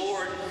said,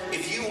 Lord,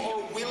 if you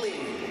are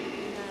willing,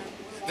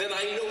 then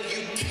I know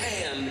you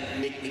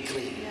can make me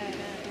clean.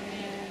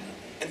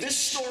 And this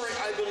story,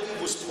 I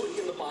believe, was put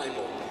in the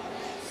Bible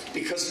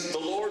because the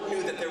Lord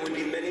knew that there would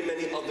be many,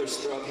 many others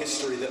throughout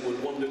history that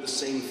would wonder the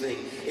same thing,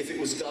 if it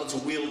was God's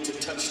will to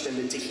touch them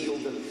and to heal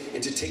them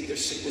and to take their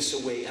sickness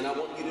away. And I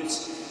want you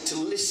to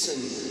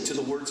listen to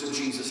the words of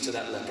Jesus to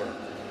that leper.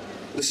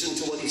 Listen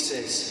to what he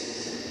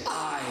says.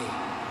 I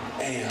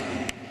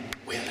am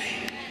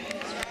willing.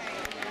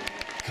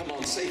 Come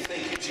on, say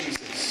thank you,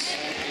 Jesus.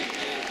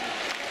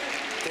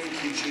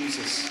 Thank you,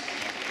 Jesus.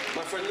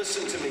 My friend,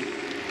 listen to me.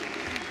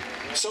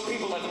 Some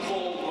people have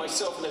called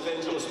myself and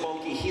Evangelist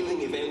Bonnke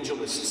healing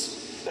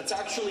evangelists. That's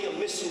actually a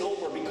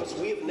misnomer because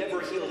we have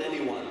never healed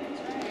anyone.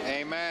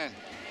 Amen.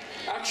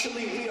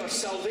 Actually, we are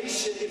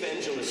salvation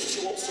evangelists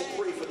who also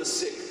pray for the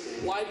sick.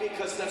 Why?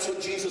 Because that's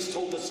what Jesus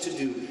told us to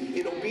do.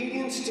 In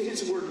obedience to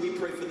his word, we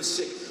pray for the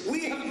sick.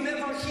 We have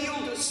never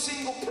healed a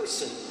single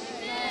person.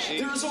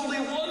 There is only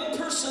one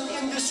person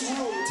in this room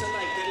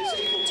tonight that is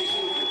able to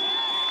heal you.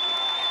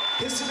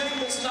 His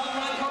name is not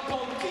Reinhard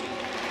Bonnke.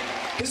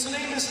 His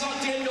name is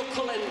not Daniel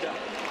Kolenda.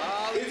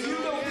 If you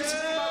know his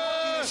name, I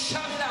want you to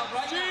shout it out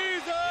right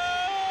now.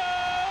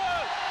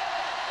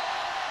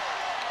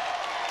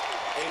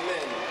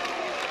 Amen.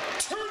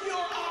 Turn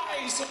your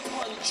eyes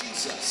upon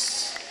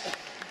Jesus.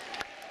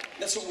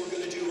 That's what we're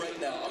going to do right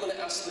now. I'm going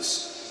to ask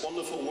this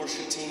wonderful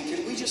worship team,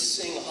 can we just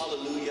sing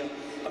hallelujah?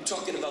 I'm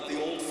talking about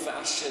the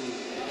old-fashioned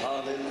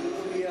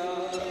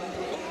hallelujah.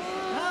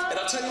 And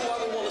I'll tell you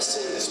why we want to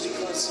sing this,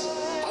 because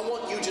I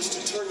want you just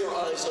to turn your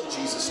eyes on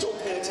Jesus. Don't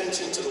pay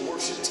attention to the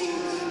worship team.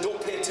 Don't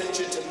pay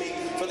attention to me.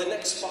 For the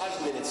next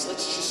 5 minutes,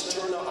 let's just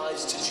turn our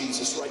eyes to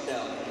Jesus right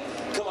now.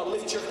 Come on,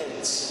 lift your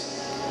hands.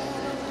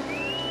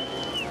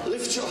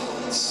 Lift your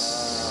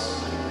hearts.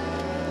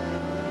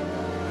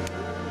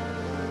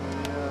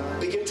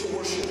 Begin to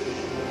worship him.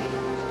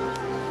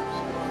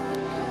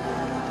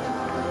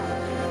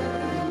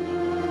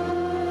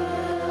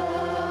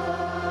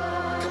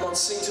 Come on,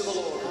 sing to the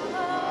Lord.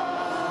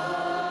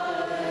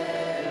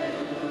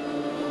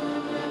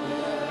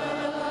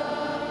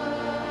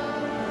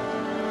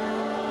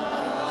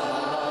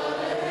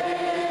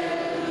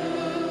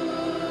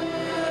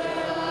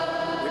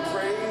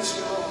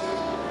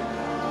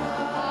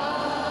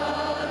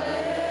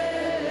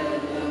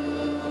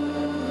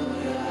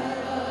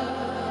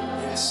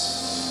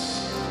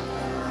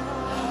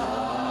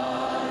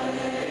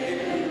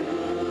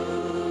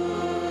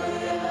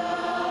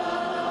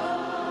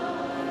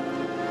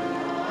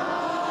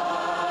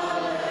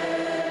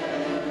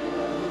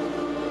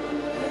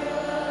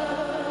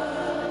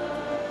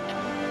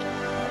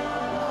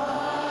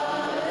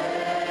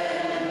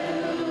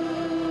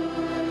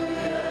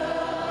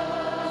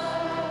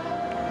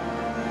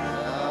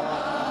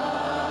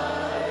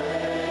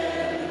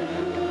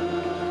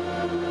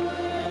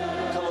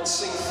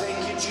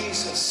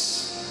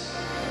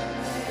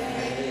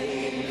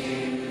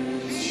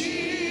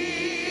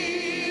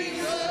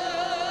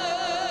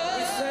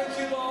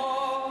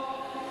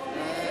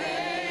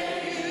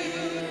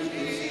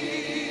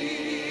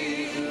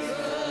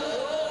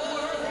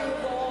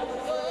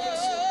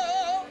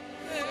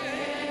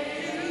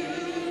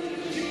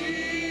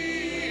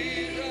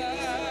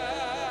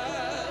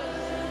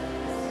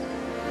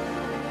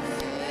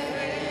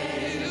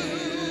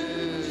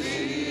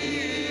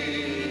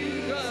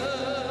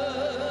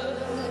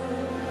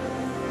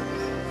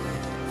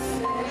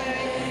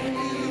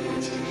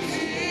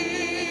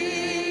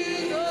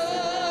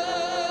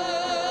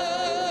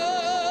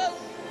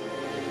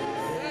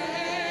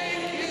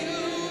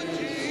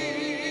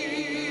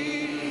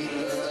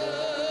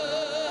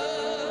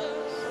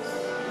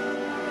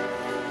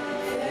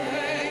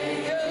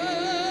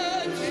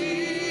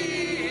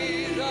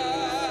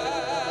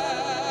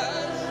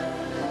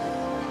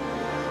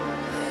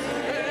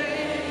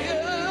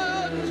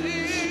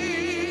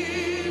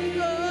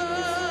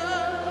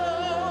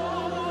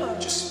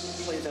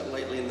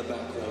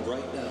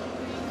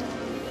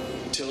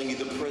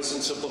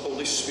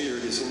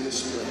 is in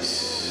this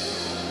place.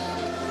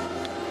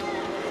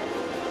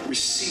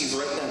 Receive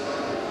right now.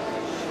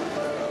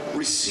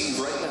 Receive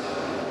right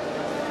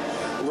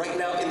now. Right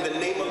now, in the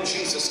name of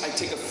Jesus, I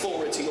take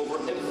authority over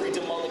every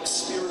demonic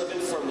spirit of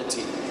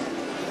infirmity.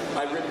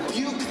 I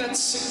rebuke that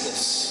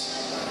sickness.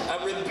 I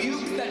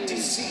rebuke that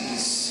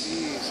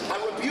disease. I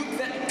rebuke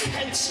that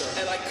cancer,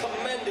 and I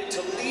command it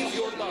to leave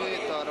your body.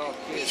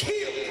 Be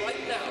healed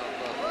right now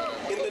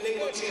in the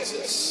name of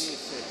Jesus.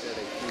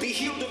 Be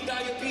healed of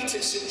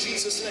diabetes in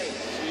Jesus' name.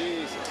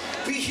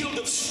 Be healed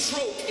of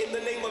stroke in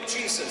the name of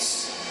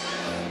Jesus.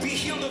 Be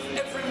healed of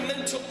every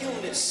mental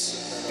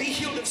illness. Be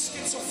healed of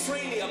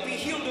schizophrenia. Be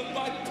healed of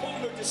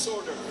bipolar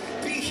disorder.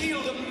 Be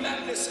healed of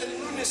madness and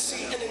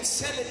lunacy and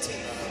insanity.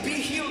 Be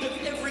healed of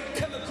every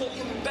chemical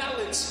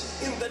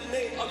imbalance in the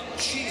name of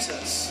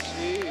Jesus.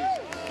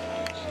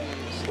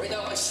 Right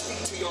now I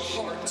speak to your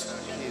heart.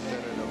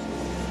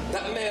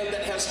 That man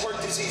that has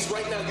heart disease,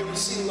 right now you're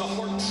receiving a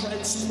heart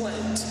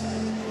transplant.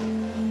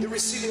 You're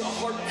receiving a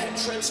heart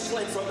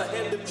transplant from the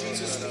hand of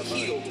Jesus. Be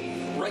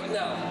healed right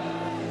now.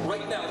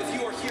 Right now, if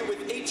you are here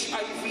with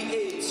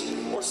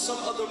HIV/AIDS or some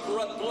other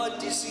blood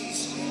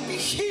disease, be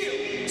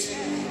healed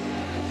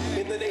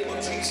in the name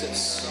of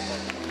Jesus.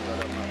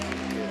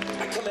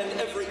 I command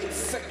every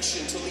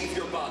infection to leave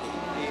your body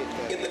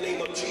in the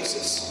name of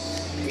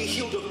Jesus. Be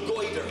healed of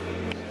goiter.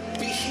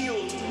 Be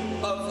healed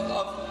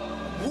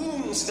of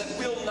wounds that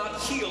will not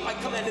heal. I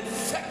command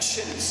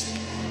infections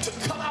to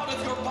come out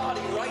of your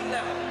body right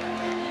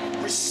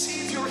now.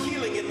 Receive your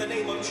healing in the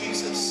name of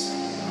Jesus.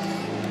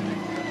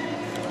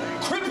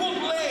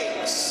 Crippled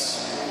legs,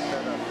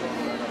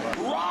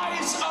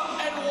 rise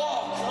up and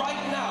walk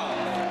right now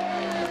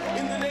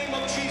in the name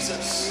of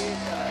Jesus.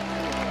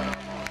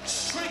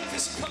 Strength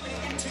is coming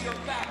into your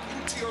back,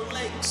 into your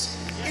legs,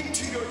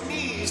 into your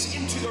knees,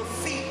 into your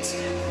feet.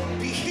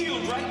 Be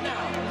healed right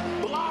now.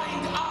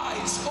 Blind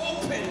eyes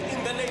open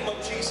in the name of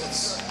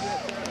Jesus.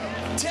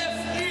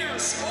 Deaf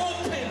ears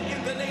open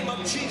in the name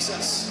of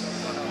Jesus.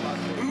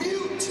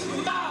 Mute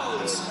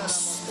mouths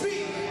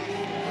speak.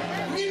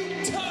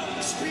 Mute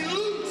tongues be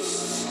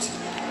loosed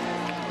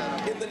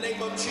in the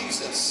name of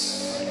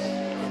Jesus.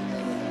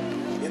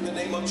 In the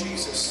name of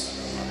Jesus.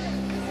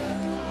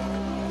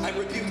 I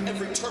rebuke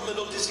every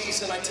terminal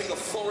disease and I take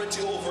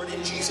authority over it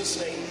in Jesus'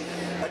 name.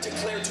 I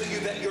declare to you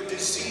that your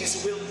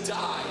disease will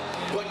die,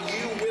 but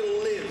you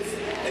will live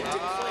and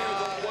declare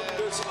the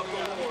wonders of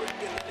the Lord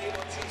in the name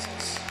of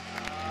Jesus.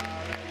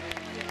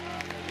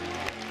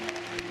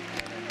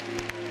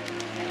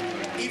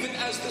 Even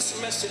as this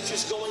message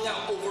is going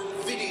out over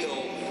video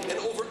and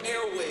over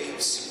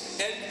airwaves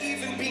and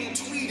even being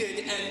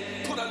tweeted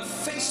and put on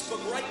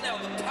Facebook right now,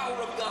 the power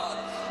of God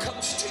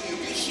comes to you.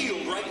 Be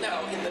healed right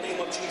now in the name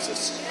of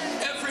Jesus.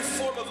 Every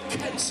form of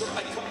cancer,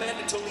 I command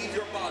it to leave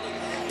your body.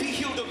 Be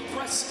healed of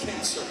breast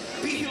cancer.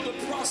 Be healed of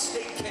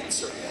prostate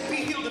cancer. Be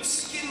healed of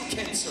skin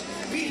cancer.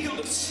 Be healed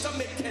of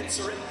stomach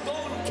cancer and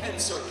bone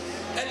cancer.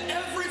 And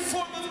every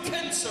form of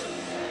cancer,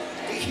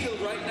 be healed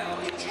right now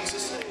in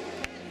Jesus' name.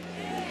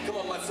 Come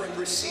on, my friend,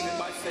 receive it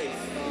by faith.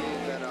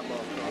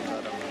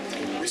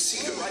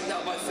 Receive it right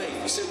now by faith.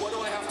 You say, what do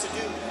I have to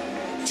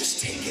do?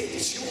 Just take it.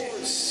 It's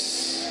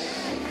yours.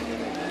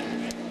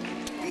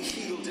 Be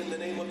healed in the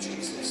name of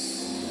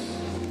Jesus.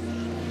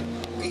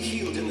 Be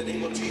healed in the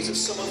name of Jesus.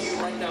 Some of you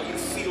right now, you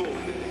feel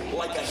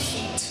like a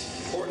heat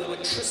or an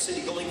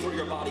electricity going through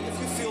your body. If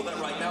you feel that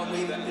right now,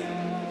 wave at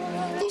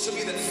me. Those of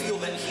you that feel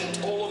that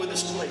heat all over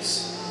this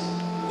place,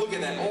 look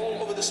at that,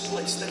 all over this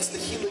place. That's the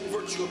healing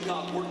virtue of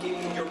God working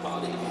in your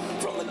body.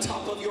 From the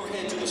top of your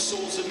head to the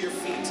soles of your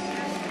feet.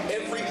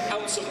 Every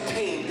ounce of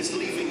pain is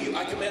leaving you.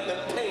 I command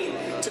that pain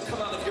to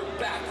come out of your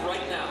back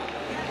right now.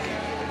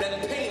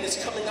 That pain is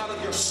coming out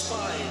of your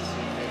spine.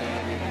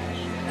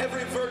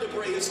 Every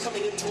vertebrae is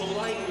coming into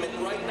alignment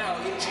right now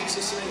in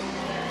Jesus' name.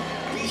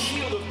 Be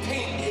healed of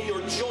pain in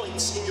your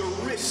joints, in your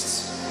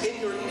wrists, in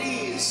your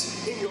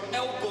knees, in your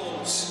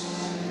elbows,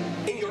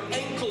 in your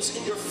ankles,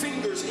 in your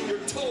fingers, in your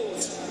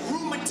toes.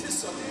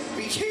 Rheumatism,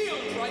 be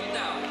healed right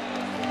now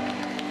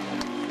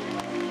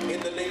in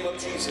the name of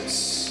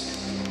Jesus.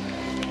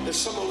 There's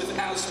someone with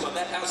asthma.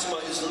 That asthma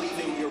is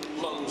leaving your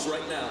lungs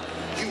right now.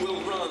 You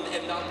will run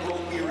and not grow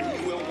weary.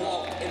 You will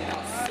walk and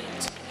not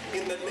faint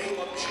in the name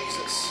of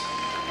Jesus.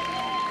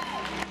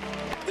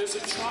 There's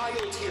a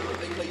child here,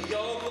 a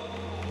young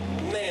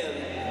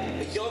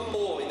man, a young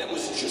boy that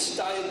was just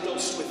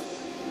diagnosed with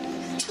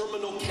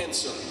terminal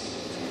cancer.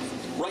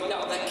 Right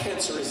now, that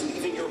cancer is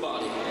leaving your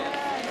body.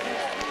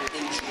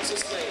 In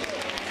Jesus' name,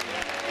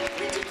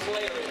 we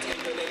declare it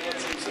in the name of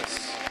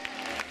Jesus.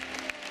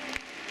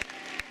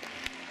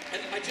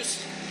 And I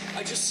just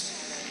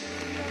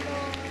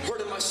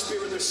heard in my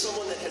spirit, there's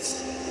someone that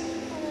has,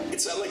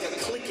 it's like a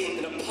clicking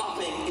and a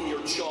popping in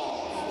your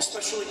jaw,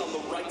 especially on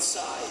the right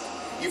side.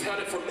 You've had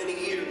it for many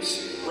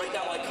years. Right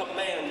now, I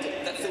command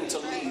that thing to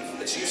leave.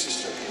 That's you,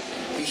 sister.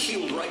 Be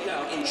healed right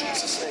now in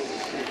Jesus' name.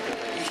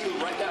 Be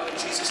healed right now in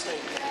Jesus'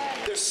 name.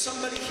 There's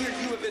somebody here,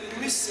 you have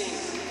been missing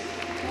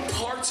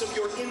parts of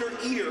your inner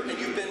ear, and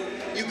you've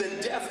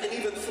been deaf and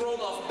even thrown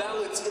off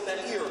balance in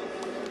that ear.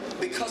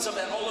 Because of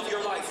that, all of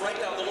your life, right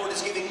now, the Lord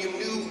is giving you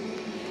new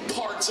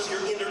parts of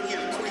your inner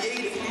ear.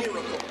 Creative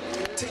miracle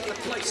taking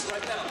place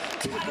right now.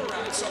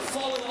 Cataracts are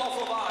falling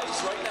off of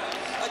eyes right now.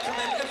 I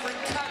command every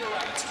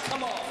cataract to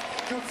come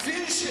off. Your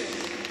vision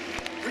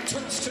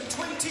returns to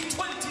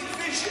 20/20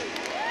 vision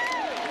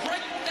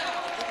right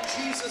now in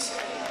Jesus'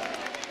 name.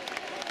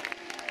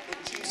 In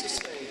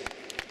Jesus' name.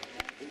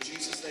 In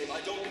Jesus' name.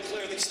 I don't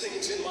declare these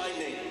things in my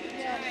name.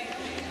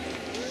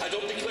 I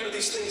don't declare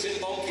these things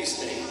in Bonnke's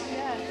name.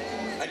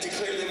 I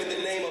declare them in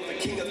the name of the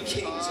King of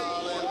Kings and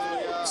the Lord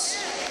of Lords,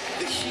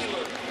 the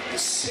healer, the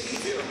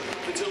Savior,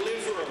 the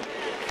deliverer.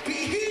 Be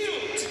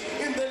healed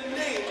in the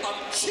name of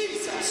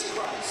Jesus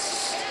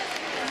Christ.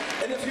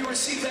 And if you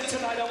receive that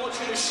tonight, I want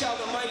you to shout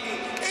a mighty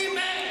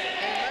amen.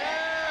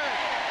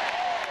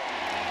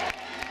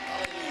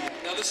 Hallelujah.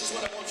 Now this is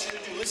what I want you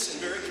to do. Listen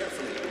very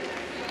carefully.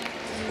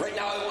 Right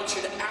now I want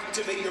you to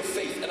activate your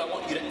faith, and I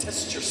want you to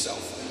test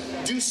yourself.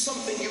 Do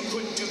something you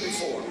couldn't do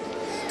before.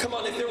 Come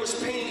on, if there was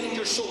pain in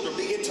your shoulder,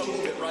 begin to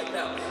move it right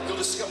now. You'll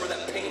discover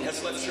that pain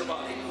has left your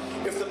body.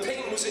 If the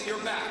pain was in your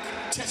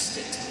back, test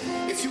it.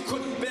 If you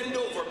couldn't bend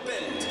over,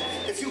 bend.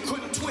 If you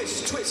couldn't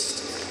twist,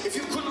 twist. If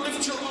you couldn't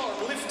lift your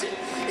arm, lift it.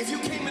 If you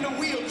came in a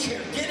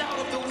wheelchair, get out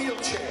of the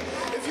wheelchair.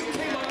 If you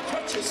came on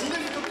crutches,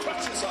 lift the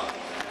crutches up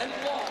and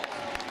walk.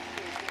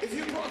 If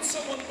you brought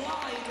someone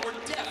blind or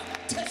deaf,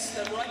 test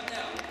them right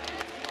now.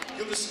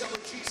 You'll discover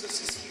Jesus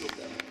has healed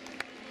them.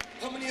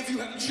 How many of you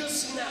have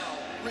just now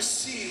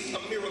received a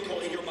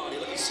miracle in your body?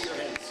 Let me see your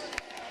hands.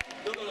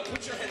 No,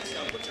 put your hands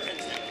down, put your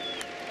hands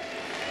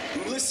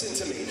down. Listen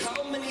to me.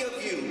 How many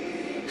of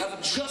you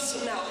have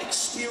just now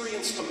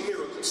experienced a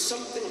miracle?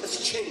 Something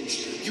has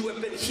changed. You have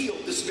been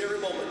healed this very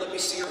moment. Let me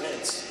see your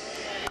hands.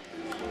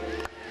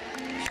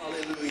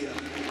 Hallelujah.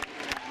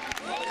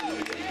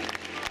 Hallelujah.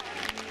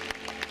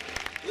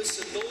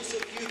 Listen, those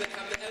of you that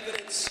have the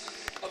evidence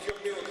of your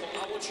miracle,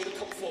 I want you to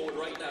come forward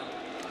right now.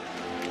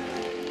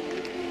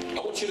 I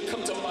want you to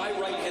come to my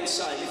right-hand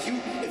side.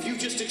 If you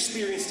just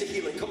experienced a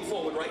healing, come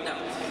forward right now.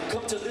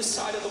 Come to this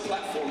side of the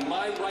platform.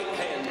 My right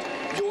hand,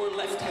 your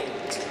left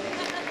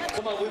hand.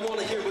 Come on, we want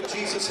to hear what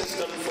Jesus has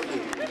done for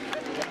you.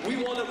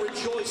 We want to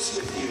rejoice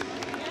with you.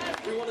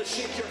 We want to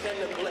shake your hand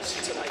and bless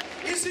you tonight.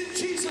 Isn't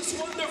Jesus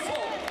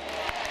wonderful?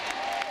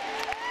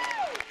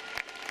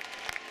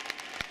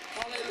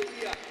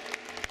 Hallelujah.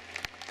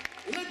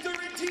 Let the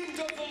redeemed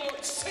of the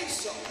Lord say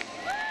so.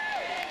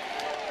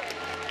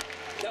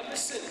 Now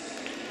listen.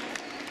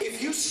 If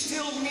you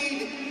still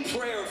need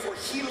prayer for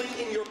healing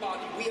in your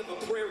body, we have a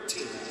prayer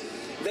team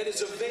that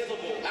is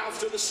available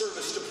after the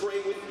service to pray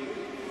with you.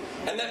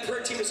 And that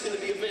prayer team is going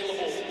to be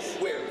available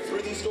where?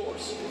 Through these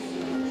doors.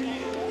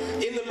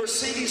 In the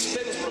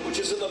Mercedes-Benz room, which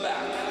is in the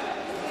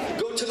back.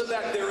 Go to the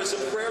back. There is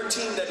a prayer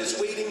team that is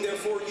waiting there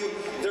for you.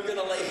 They're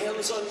going to lay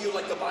hands on you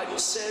like the Bible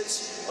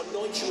says,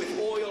 anoint you with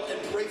oil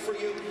and pray for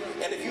you.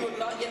 And if you have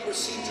not yet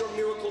received your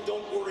miracle,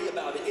 don't worry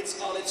about it.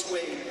 It's on its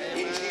way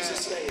in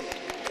Jesus' name.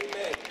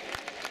 Amen.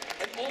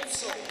 And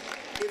also,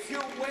 if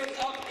you're way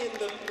up in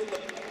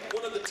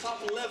one of the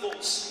top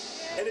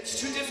levels and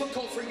it's too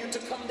difficult for you to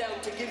come down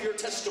to give your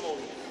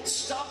testimony,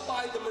 stop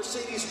by the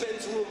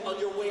Mercedes-Benz room on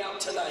your way out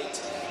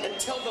tonight and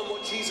tell them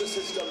what Jesus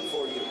has done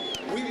for you.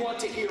 We want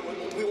to hear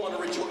it. We want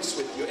to rejoice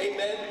with you.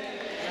 Amen?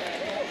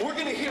 We're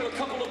going to hear a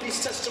couple of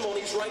these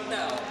testimonies right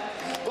now.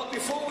 But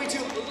before we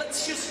do,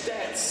 let's just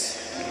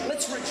dance.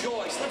 Let's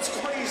rejoice. Let's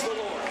praise the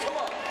Lord. Come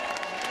on.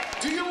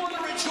 Do you want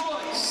to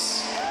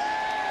rejoice?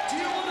 Do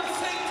you want to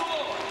thank the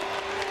Lord?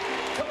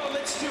 Come on,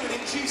 let's do it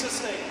in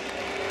Jesus' name.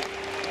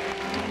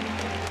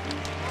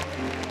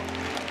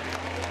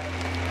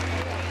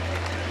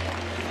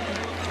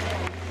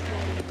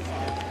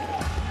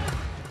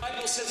 The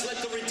Bible says, let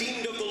the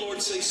redeemed of the Lord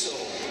say so.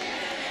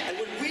 And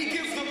when we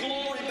give the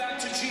glory back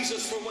to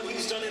Jesus for what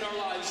he's done in our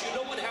lives, you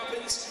know what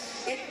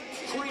happens? It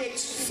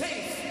creates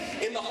faith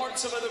in the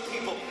hearts of other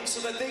people so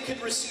that they can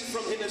receive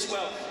from him as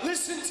well.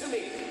 Listen to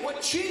me.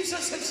 What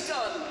Jesus has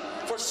done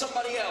for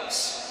somebody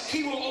else,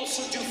 he will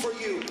also do for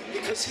you,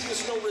 because he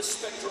is no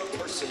respecter of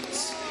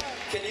persons.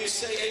 Can you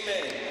say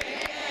amen?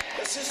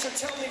 Now, sister,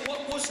 tell me,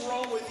 what was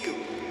wrong with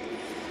you?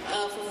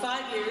 For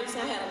 5 years,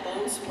 I had a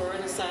bone spur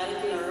in the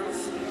sciatic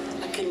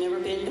nerve. I could never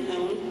bend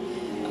down.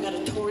 I got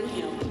a torn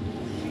hip.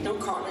 No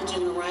cartilage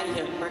in the right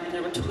hip. I could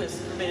never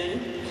twist or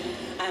bend.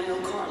 I have no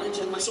cartilage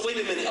in my... So wait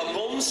a minute, a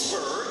bone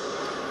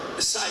spur,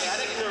 the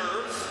sciatic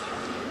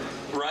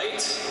nerve,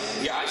 right?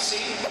 Yeah, I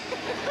see.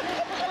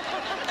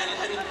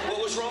 And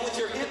what was wrong with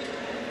your hip?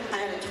 I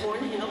had a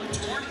torn hip.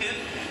 Torn hip?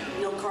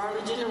 No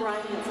cartilage in the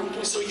right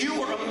hip. So you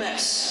were a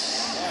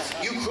mess.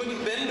 You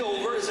couldn't bend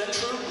over, is that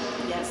true?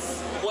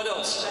 Yes. What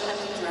else? I had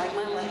to drag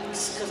my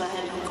legs because I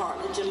had no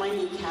cartilage in my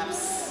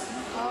kneecaps.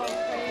 Oh,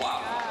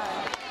 wow.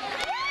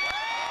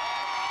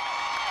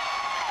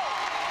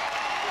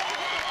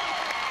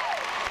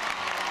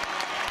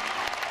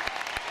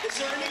 Is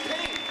there any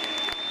pain?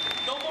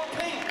 No more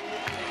pain.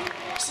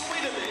 So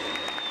wait a minute.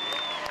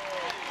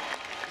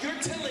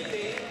 You're telling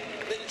me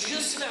that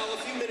just now, a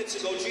few minutes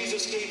minutes ago,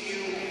 Jesus gave you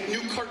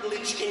new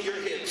cartilage in your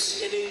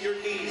hips and in your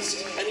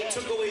knees, and he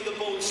took away the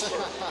bone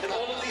spur and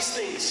all of these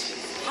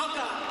things. How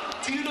God?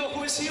 Do you know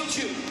who has healed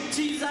you?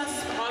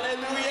 Jesus.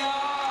 Hallelujah.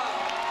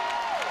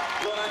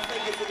 Lord, I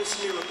thank you for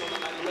this miracle,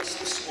 and I bless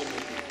this woman.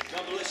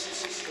 God bless you,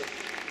 sister.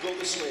 Go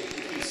this way,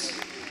 please.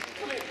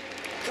 Come here.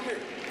 Come here.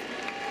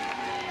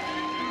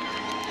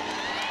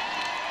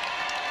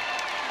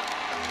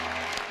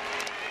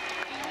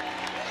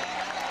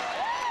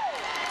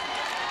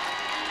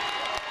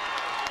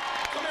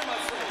 Come here, my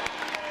friend.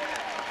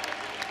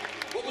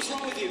 What was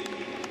wrong with you?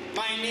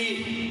 My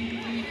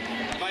knee.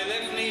 My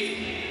left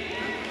knee.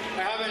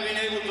 I haven't been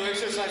able to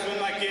exercise with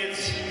my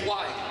kids.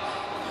 Why?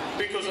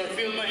 Because I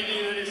feel my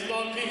knee that is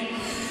lucky.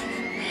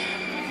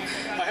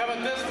 I have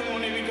a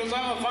testimony because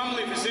I'm a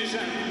family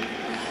physician.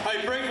 I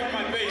pray for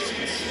my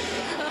patients.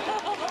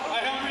 I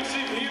have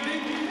received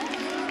healing.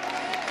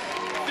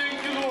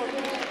 Thank you, Lord.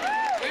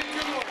 Thank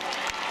you, Lord.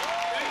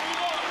 Thank you,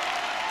 Lord.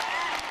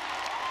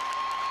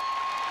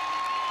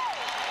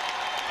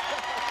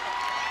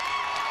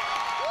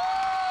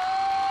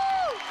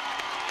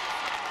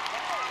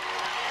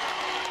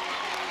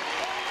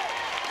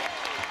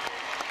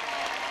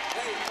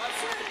 Hey, my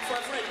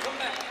friend, come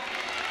back.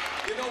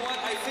 You know what?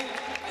 I think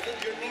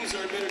your knees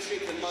are in better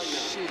shape than mine now.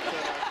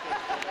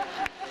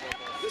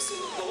 Listen,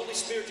 the Holy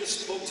Spirit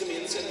just spoke to me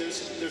and said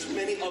there's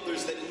many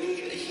others that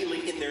need a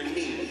healing in their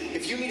knee.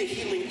 If you need a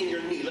healing in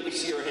your knee, let me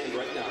see your hand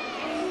right now.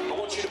 I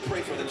want you to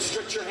pray for them.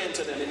 Stretch your hand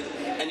to them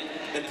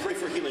and pray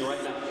for healing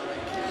right now.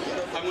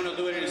 I'm going to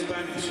do it in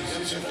Spanish.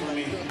 This is for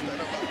me.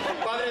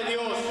 Padre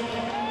Dios,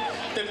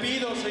 te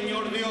pido,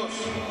 Señor Dios,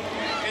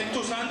 en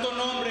tu santo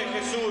nombre,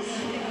 Jesús,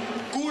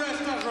 cura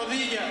estas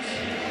rodillas,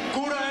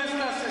 cura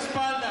estas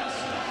espaldas,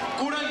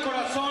 cura el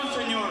corazón,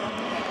 Señor,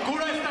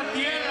 cura esta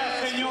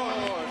tierra, Señor,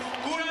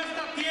 cura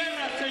esta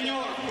tierra,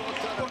 Señor,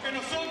 porque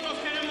nosotros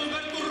queremos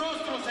ver tu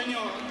rostro,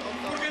 Señor,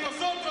 porque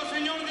nosotros,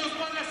 Señor Dios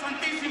Padre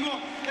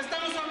Santísimo,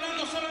 estamos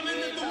hablando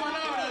solamente de tu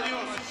palabra,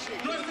 Dios,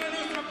 no es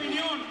nuestra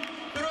opinión,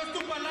 pero es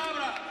tu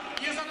palabra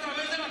y es a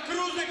través de la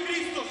cruz de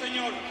Cristo,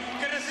 Señor,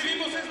 que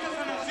recibimos esta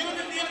sanación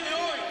el día de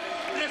hoy.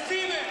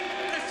 Recibe,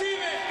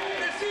 recibe,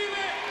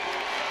 recibe.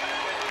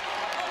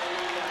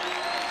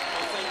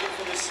 Thank you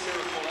for this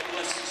miracle. I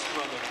bless this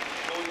brother.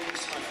 Go in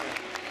peace, my friend.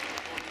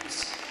 Go in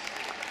peace.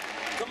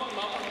 Come on,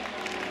 Mama.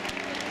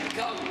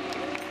 Come.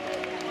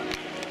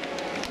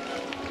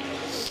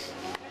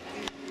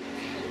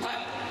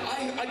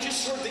 I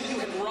just heard that you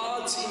had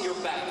rods in your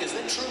back. Is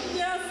that true?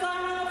 Yes, I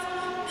have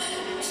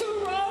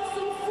 2 rods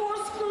and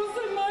 4 screws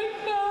in my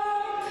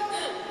back.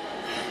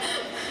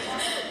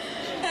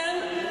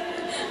 And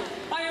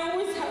I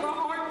always had a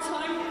hard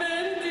time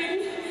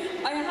bending.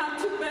 I had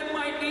to bend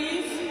my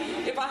knees.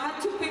 If I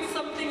had to pick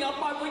something up,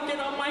 I would get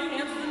on my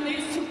hands and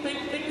knees to pick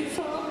things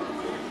up.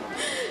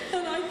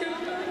 And I could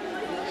bend.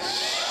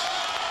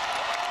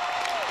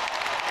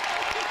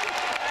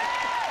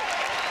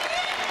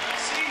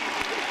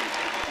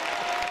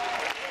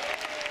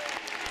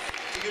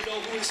 Do you know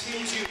who has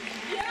healed you?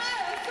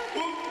 Yes!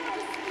 Who?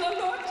 The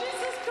Lord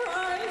Jesus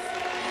Christ.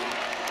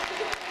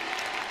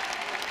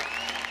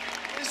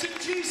 Isn't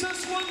Jesus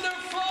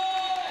wonderful?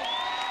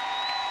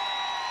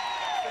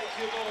 Thank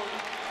you, Lord.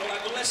 Lord, I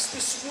bless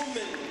this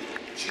woman.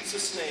 In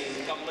Jesus'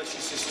 name. God bless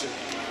you, sister.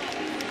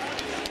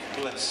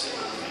 Bless.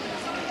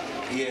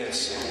 Yes.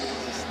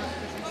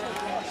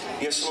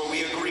 Yes, Lord,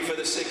 we agree for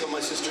the sake of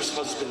my sister's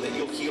husband that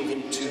you'll heal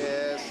him too.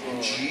 Yes, Lord.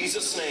 In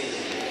Jesus' name.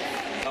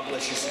 God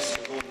bless you,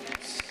 sister. Go in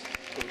peace.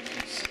 Go in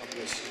peace. God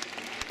bless you.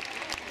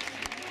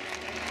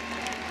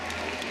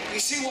 You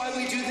see why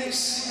we do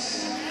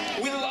this?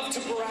 We love to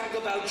brag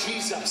about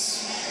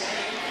Jesus,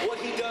 what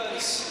he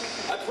does.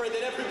 I pray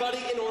that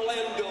everybody in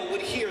Orlando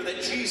would hear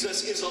that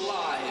Jesus is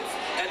alive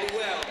and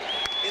well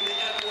in the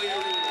Amway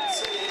Arena.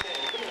 Say amen.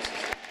 Come on,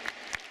 sister.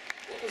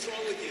 What was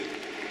wrong with you?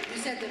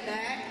 You said the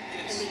back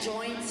and the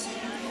joints.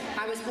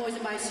 I was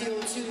poisoned by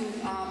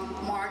CO2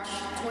 March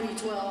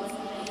 2012.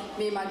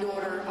 Me and my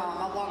daughter,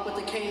 I walked with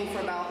a cane for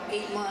about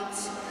 8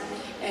 months.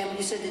 And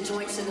you said the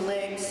joints and the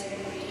legs,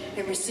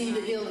 and received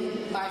the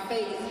healing by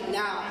faith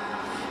now.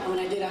 And when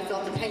I did, I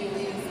felt the pain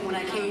leave. When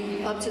I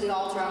came up to the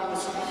altar, I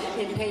was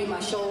in pain, my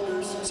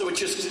shoulders. So it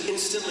just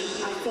instantly?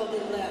 I felt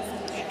it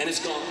left. And it's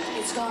gone?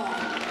 It's gone.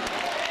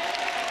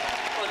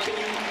 Can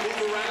you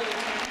move around?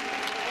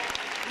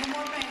 No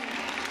more pain.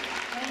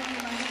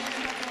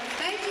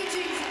 Thank you,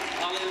 Jesus.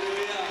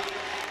 Hallelujah.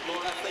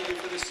 Lord, I thank you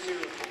for this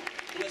miracle.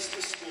 Bless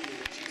this woman in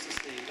Jesus'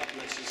 name. God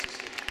bless you,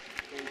 sister.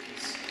 Go in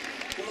peace.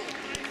 Come on.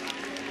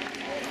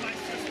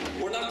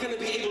 We're not going to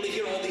be able to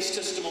hear all these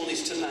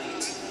testimonies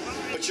tonight,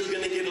 but you're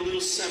going to get a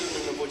little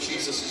sampling of what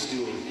Jesus is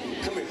doing.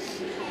 Come here.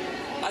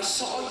 I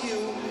saw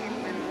you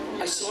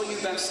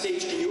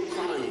backstage and you were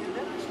crying.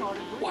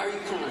 Why are you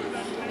crying?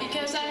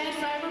 Because I had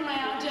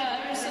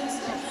fibromyalgia ever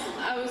since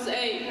I was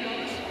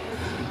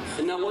 8.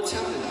 And now what's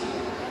happening?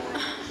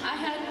 I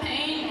had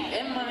pain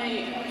in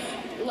my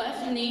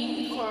left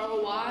knee for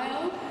a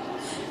while,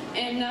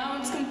 and now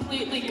it's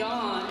completely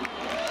gone.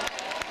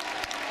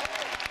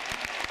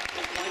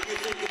 Why do you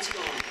think it's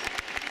gone?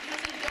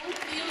 Because I don't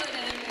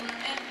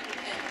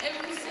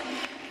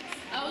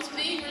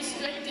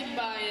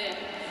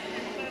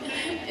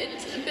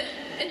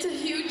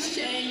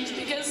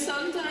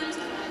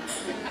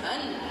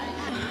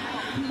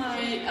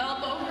my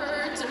elbow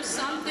hurts or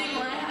something,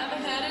 or I have a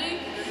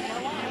headache,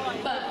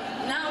 but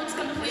now it's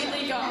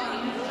completely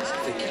gone.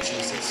 Thank you,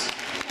 Jesus.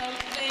 Oh,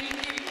 thank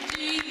you,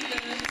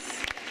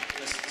 Jesus.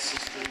 Bless the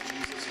sister in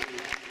Jesus'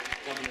 name.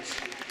 God bless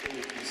you. Come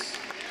here, please.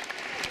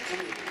 Come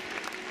here.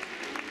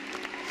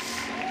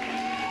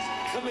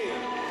 Come here.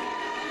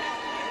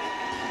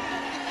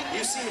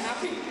 You seem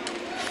happy.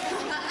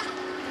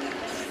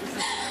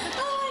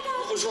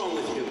 What was wrong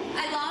with you?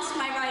 I lost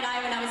my right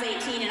eye when I was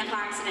 18 in a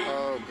car accident.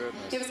 Oh,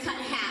 goodness. It was cut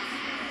in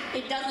half.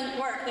 It doesn't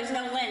work. There's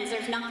no lens.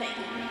 There's nothing.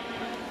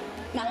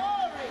 Nothing.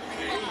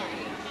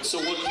 So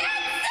what?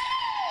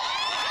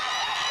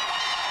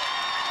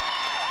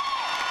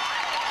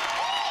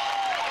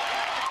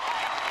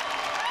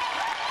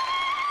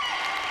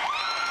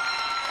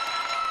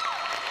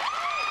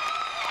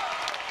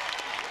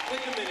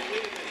 Wait a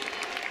minute.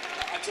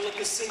 I have to let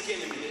this sink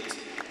in a minute.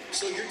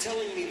 So you're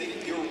telling me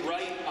that your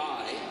right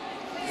eye,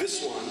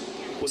 this one,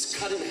 was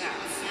cut in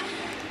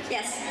half?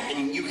 Yes.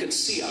 And you can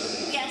see out of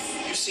it?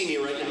 Yes. You see me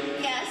right now?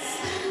 Yes.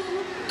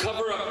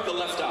 Cover up the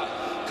left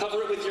eye.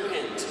 Cover it with your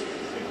hand.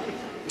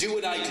 Do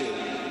what I do.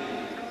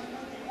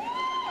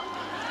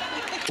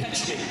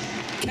 Catch me.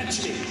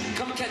 Catch me.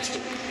 Come catch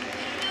me.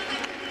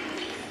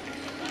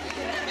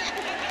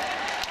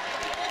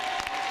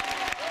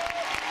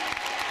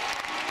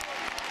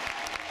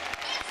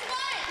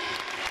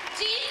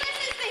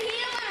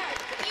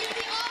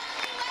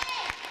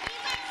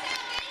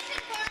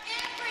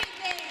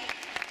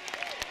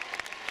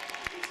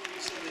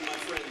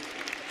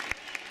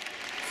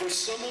 For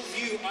some of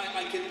you,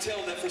 I can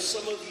tell that for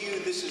some of you,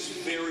 this is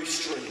very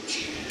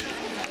strange.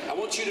 I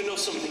want you to know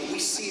something. We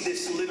see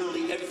this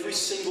literally every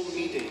single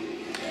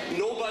meeting.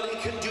 Nobody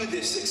can do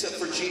this except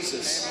for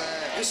Jesus.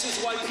 This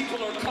is why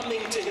people are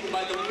coming to him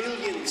by the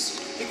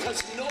millions,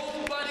 because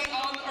nobody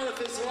on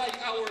earth is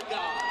like our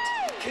God.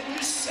 Can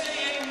you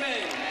say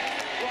amen?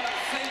 Lord, I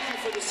thank you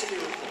for this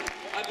miracle.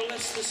 I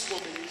bless this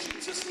woman in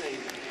Jesus' name.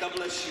 God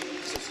bless you,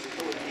 sister.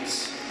 Go in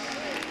peace.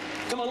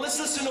 Come on, let's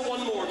listen to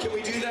one more. Can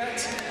we do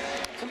that?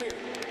 Come here.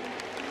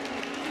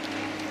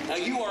 Now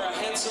you are a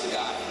handsome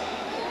guy.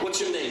 What's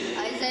your name?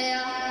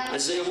 Isaiah.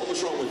 Isaiah, what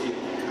was wrong with you?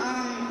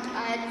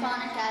 I had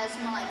chronic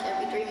asthma. Like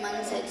every 3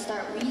 months, I'd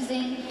start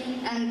wheezing,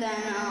 and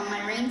then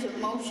my range of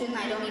motion,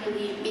 I'd only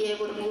be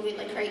able to move it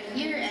like right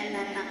here, and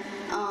then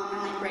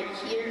like right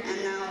here,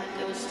 and now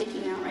it was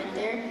sticking out right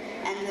there,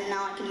 and then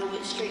now I can move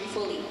it straight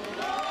fully.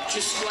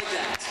 Just like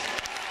that.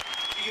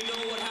 Do you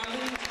know what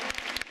happened?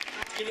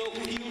 Do you know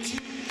who healed you?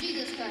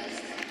 Jesus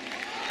Christ.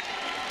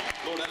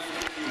 Lord, I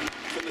thank you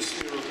for this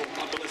miracle.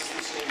 I bless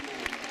this whole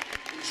moment.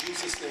 In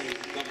Jesus' name,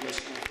 God bless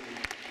you, my friend.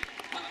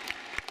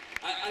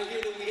 I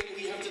hear that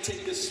we have to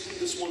take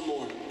this one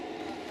more.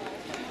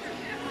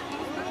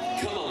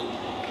 Come on.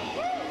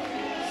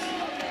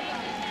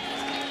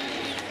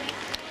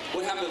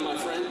 What happened, my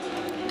friend?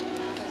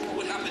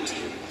 What happened to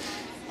you?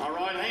 My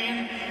right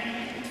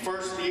hand,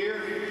 first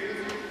year,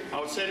 I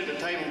would sit at the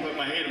table and put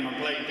my head in my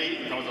plate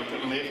deep because I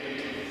couldn't lift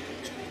it.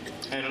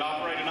 Had it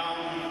operated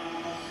on,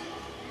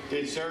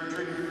 did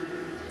surgery,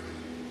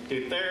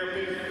 did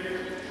therapy,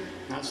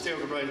 and I still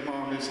could raise my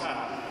arm this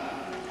high.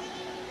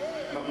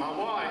 But my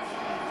wife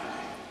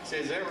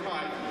says every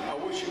night, I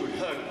wish you would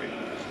hug me.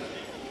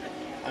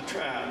 I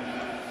tried.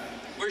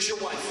 Where's your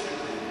wife?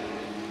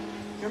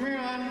 Come here,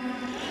 hon.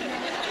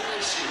 Where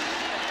is she?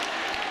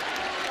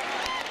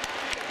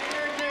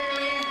 Here,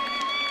 dearie.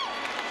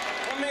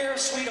 Come here,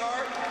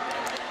 sweetheart.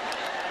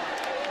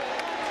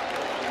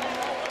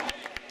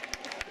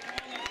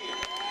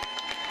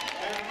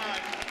 Every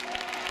night,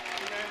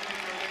 she had me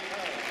for a big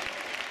hug.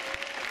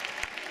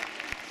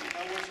 I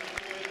wish I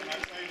could, and I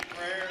say the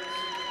prayers.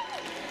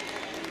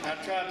 I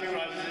tried to, I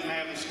just didn't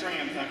have the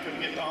strength. I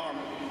couldn't get the arm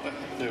to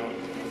do it.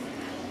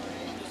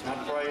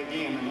 I'd pray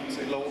again and I'd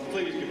say, Lord,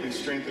 please give me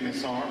strength in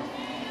this arm.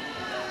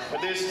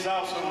 But this is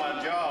also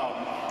my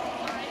job.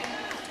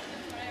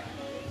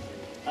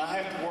 I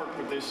have to work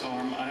with this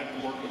arm. I have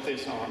to work with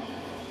this arm.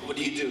 What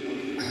do you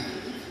do?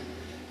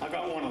 I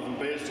got one of the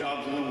best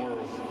jobs in the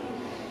world.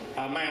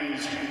 I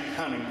manage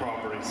hunting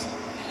properties.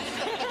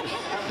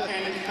 I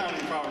manage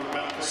hunting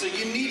properties. So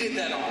you needed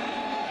that arm.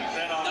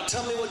 That arm. Now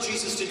tell me what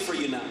Jesus did for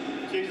you now.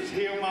 Jesus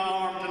healed my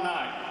arm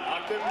tonight.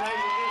 I couldn't make it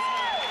this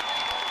night.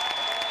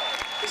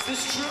 Is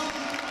this true?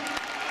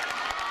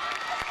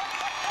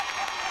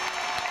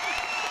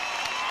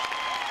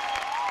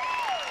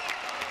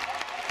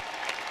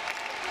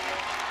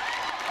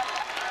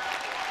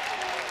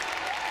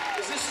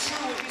 Is this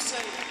true what he's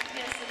saying?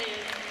 Yes, it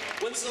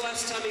is. When's the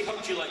last time he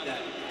hugged you like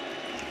that?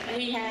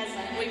 He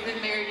hasn't. We've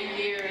been married a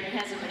year and he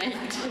hasn't been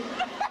able to.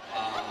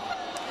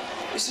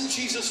 Isn't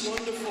Jesus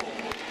wonderful?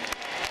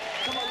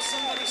 Come on,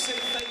 somebody say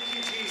thank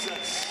you,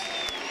 Jesus.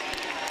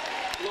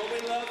 Lord, we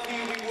love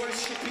you. We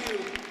worship you.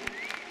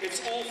 It's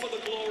all for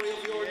the glory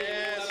of your name.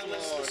 Yes, I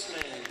bless Lord. this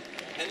man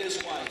and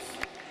his wife.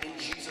 In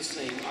Jesus'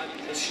 name, I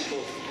bless you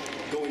both.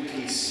 Go in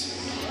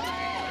peace.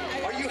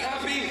 Are you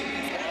happy?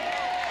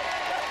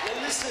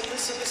 Now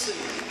listen.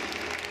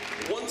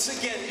 Once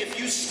again, if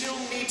you still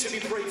need to be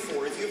prayed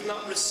for, if you have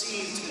not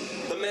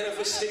received the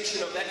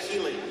manifestation of that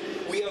healing,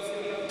 we have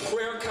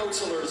prayer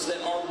counselors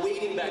that are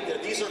waiting back there.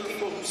 These are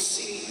people who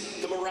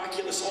see the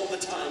miraculous all the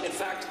time. In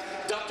fact,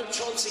 Dr.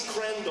 Chauncey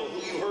Crandall,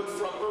 who you heard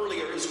from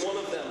earlier, is one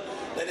of them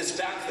that is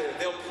back there.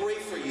 They'll pray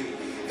for you.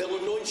 They'll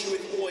anoint you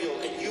with oil,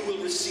 and you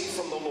will receive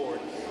from the Lord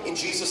in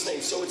Jesus'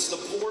 name. So it's the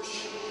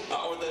Porsche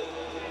or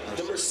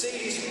the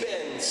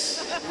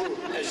Mercedes-Benz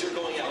route as you're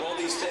going out. All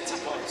these fancy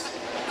cars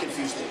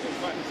confuse me.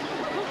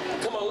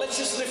 Come on, let's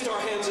just lift our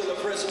hands in the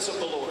presence of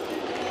the Lord.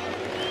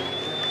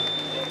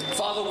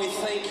 Father, we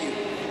thank you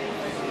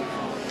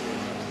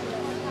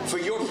for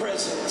your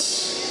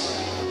presence,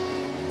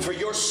 for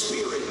your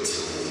spirit,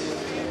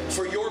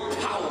 for your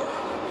power,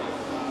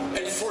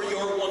 and for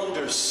your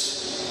wonders.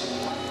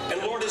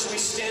 And Lord, as we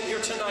stand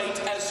here tonight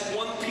as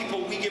one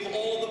people, we give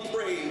all the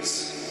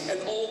praise and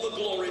all the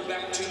glory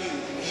back to you.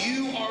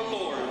 You are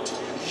Lord.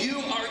 You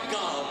are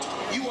God.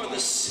 You are the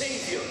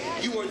Savior.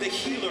 You are the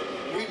healer.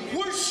 We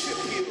worship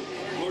you,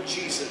 Lord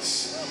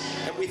Jesus.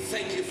 And we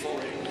thank you for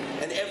it.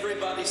 And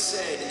everybody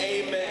said,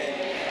 amen.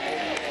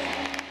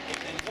 Amen.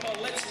 Amen. Come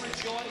on, let's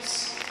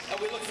rejoice. And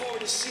we look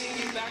forward to seeing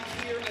you back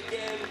here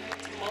again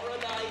tomorrow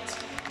night.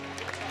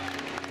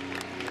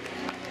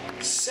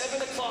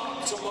 7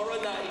 o'clock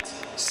tomorrow night.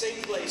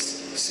 Same place.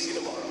 See you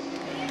tomorrow.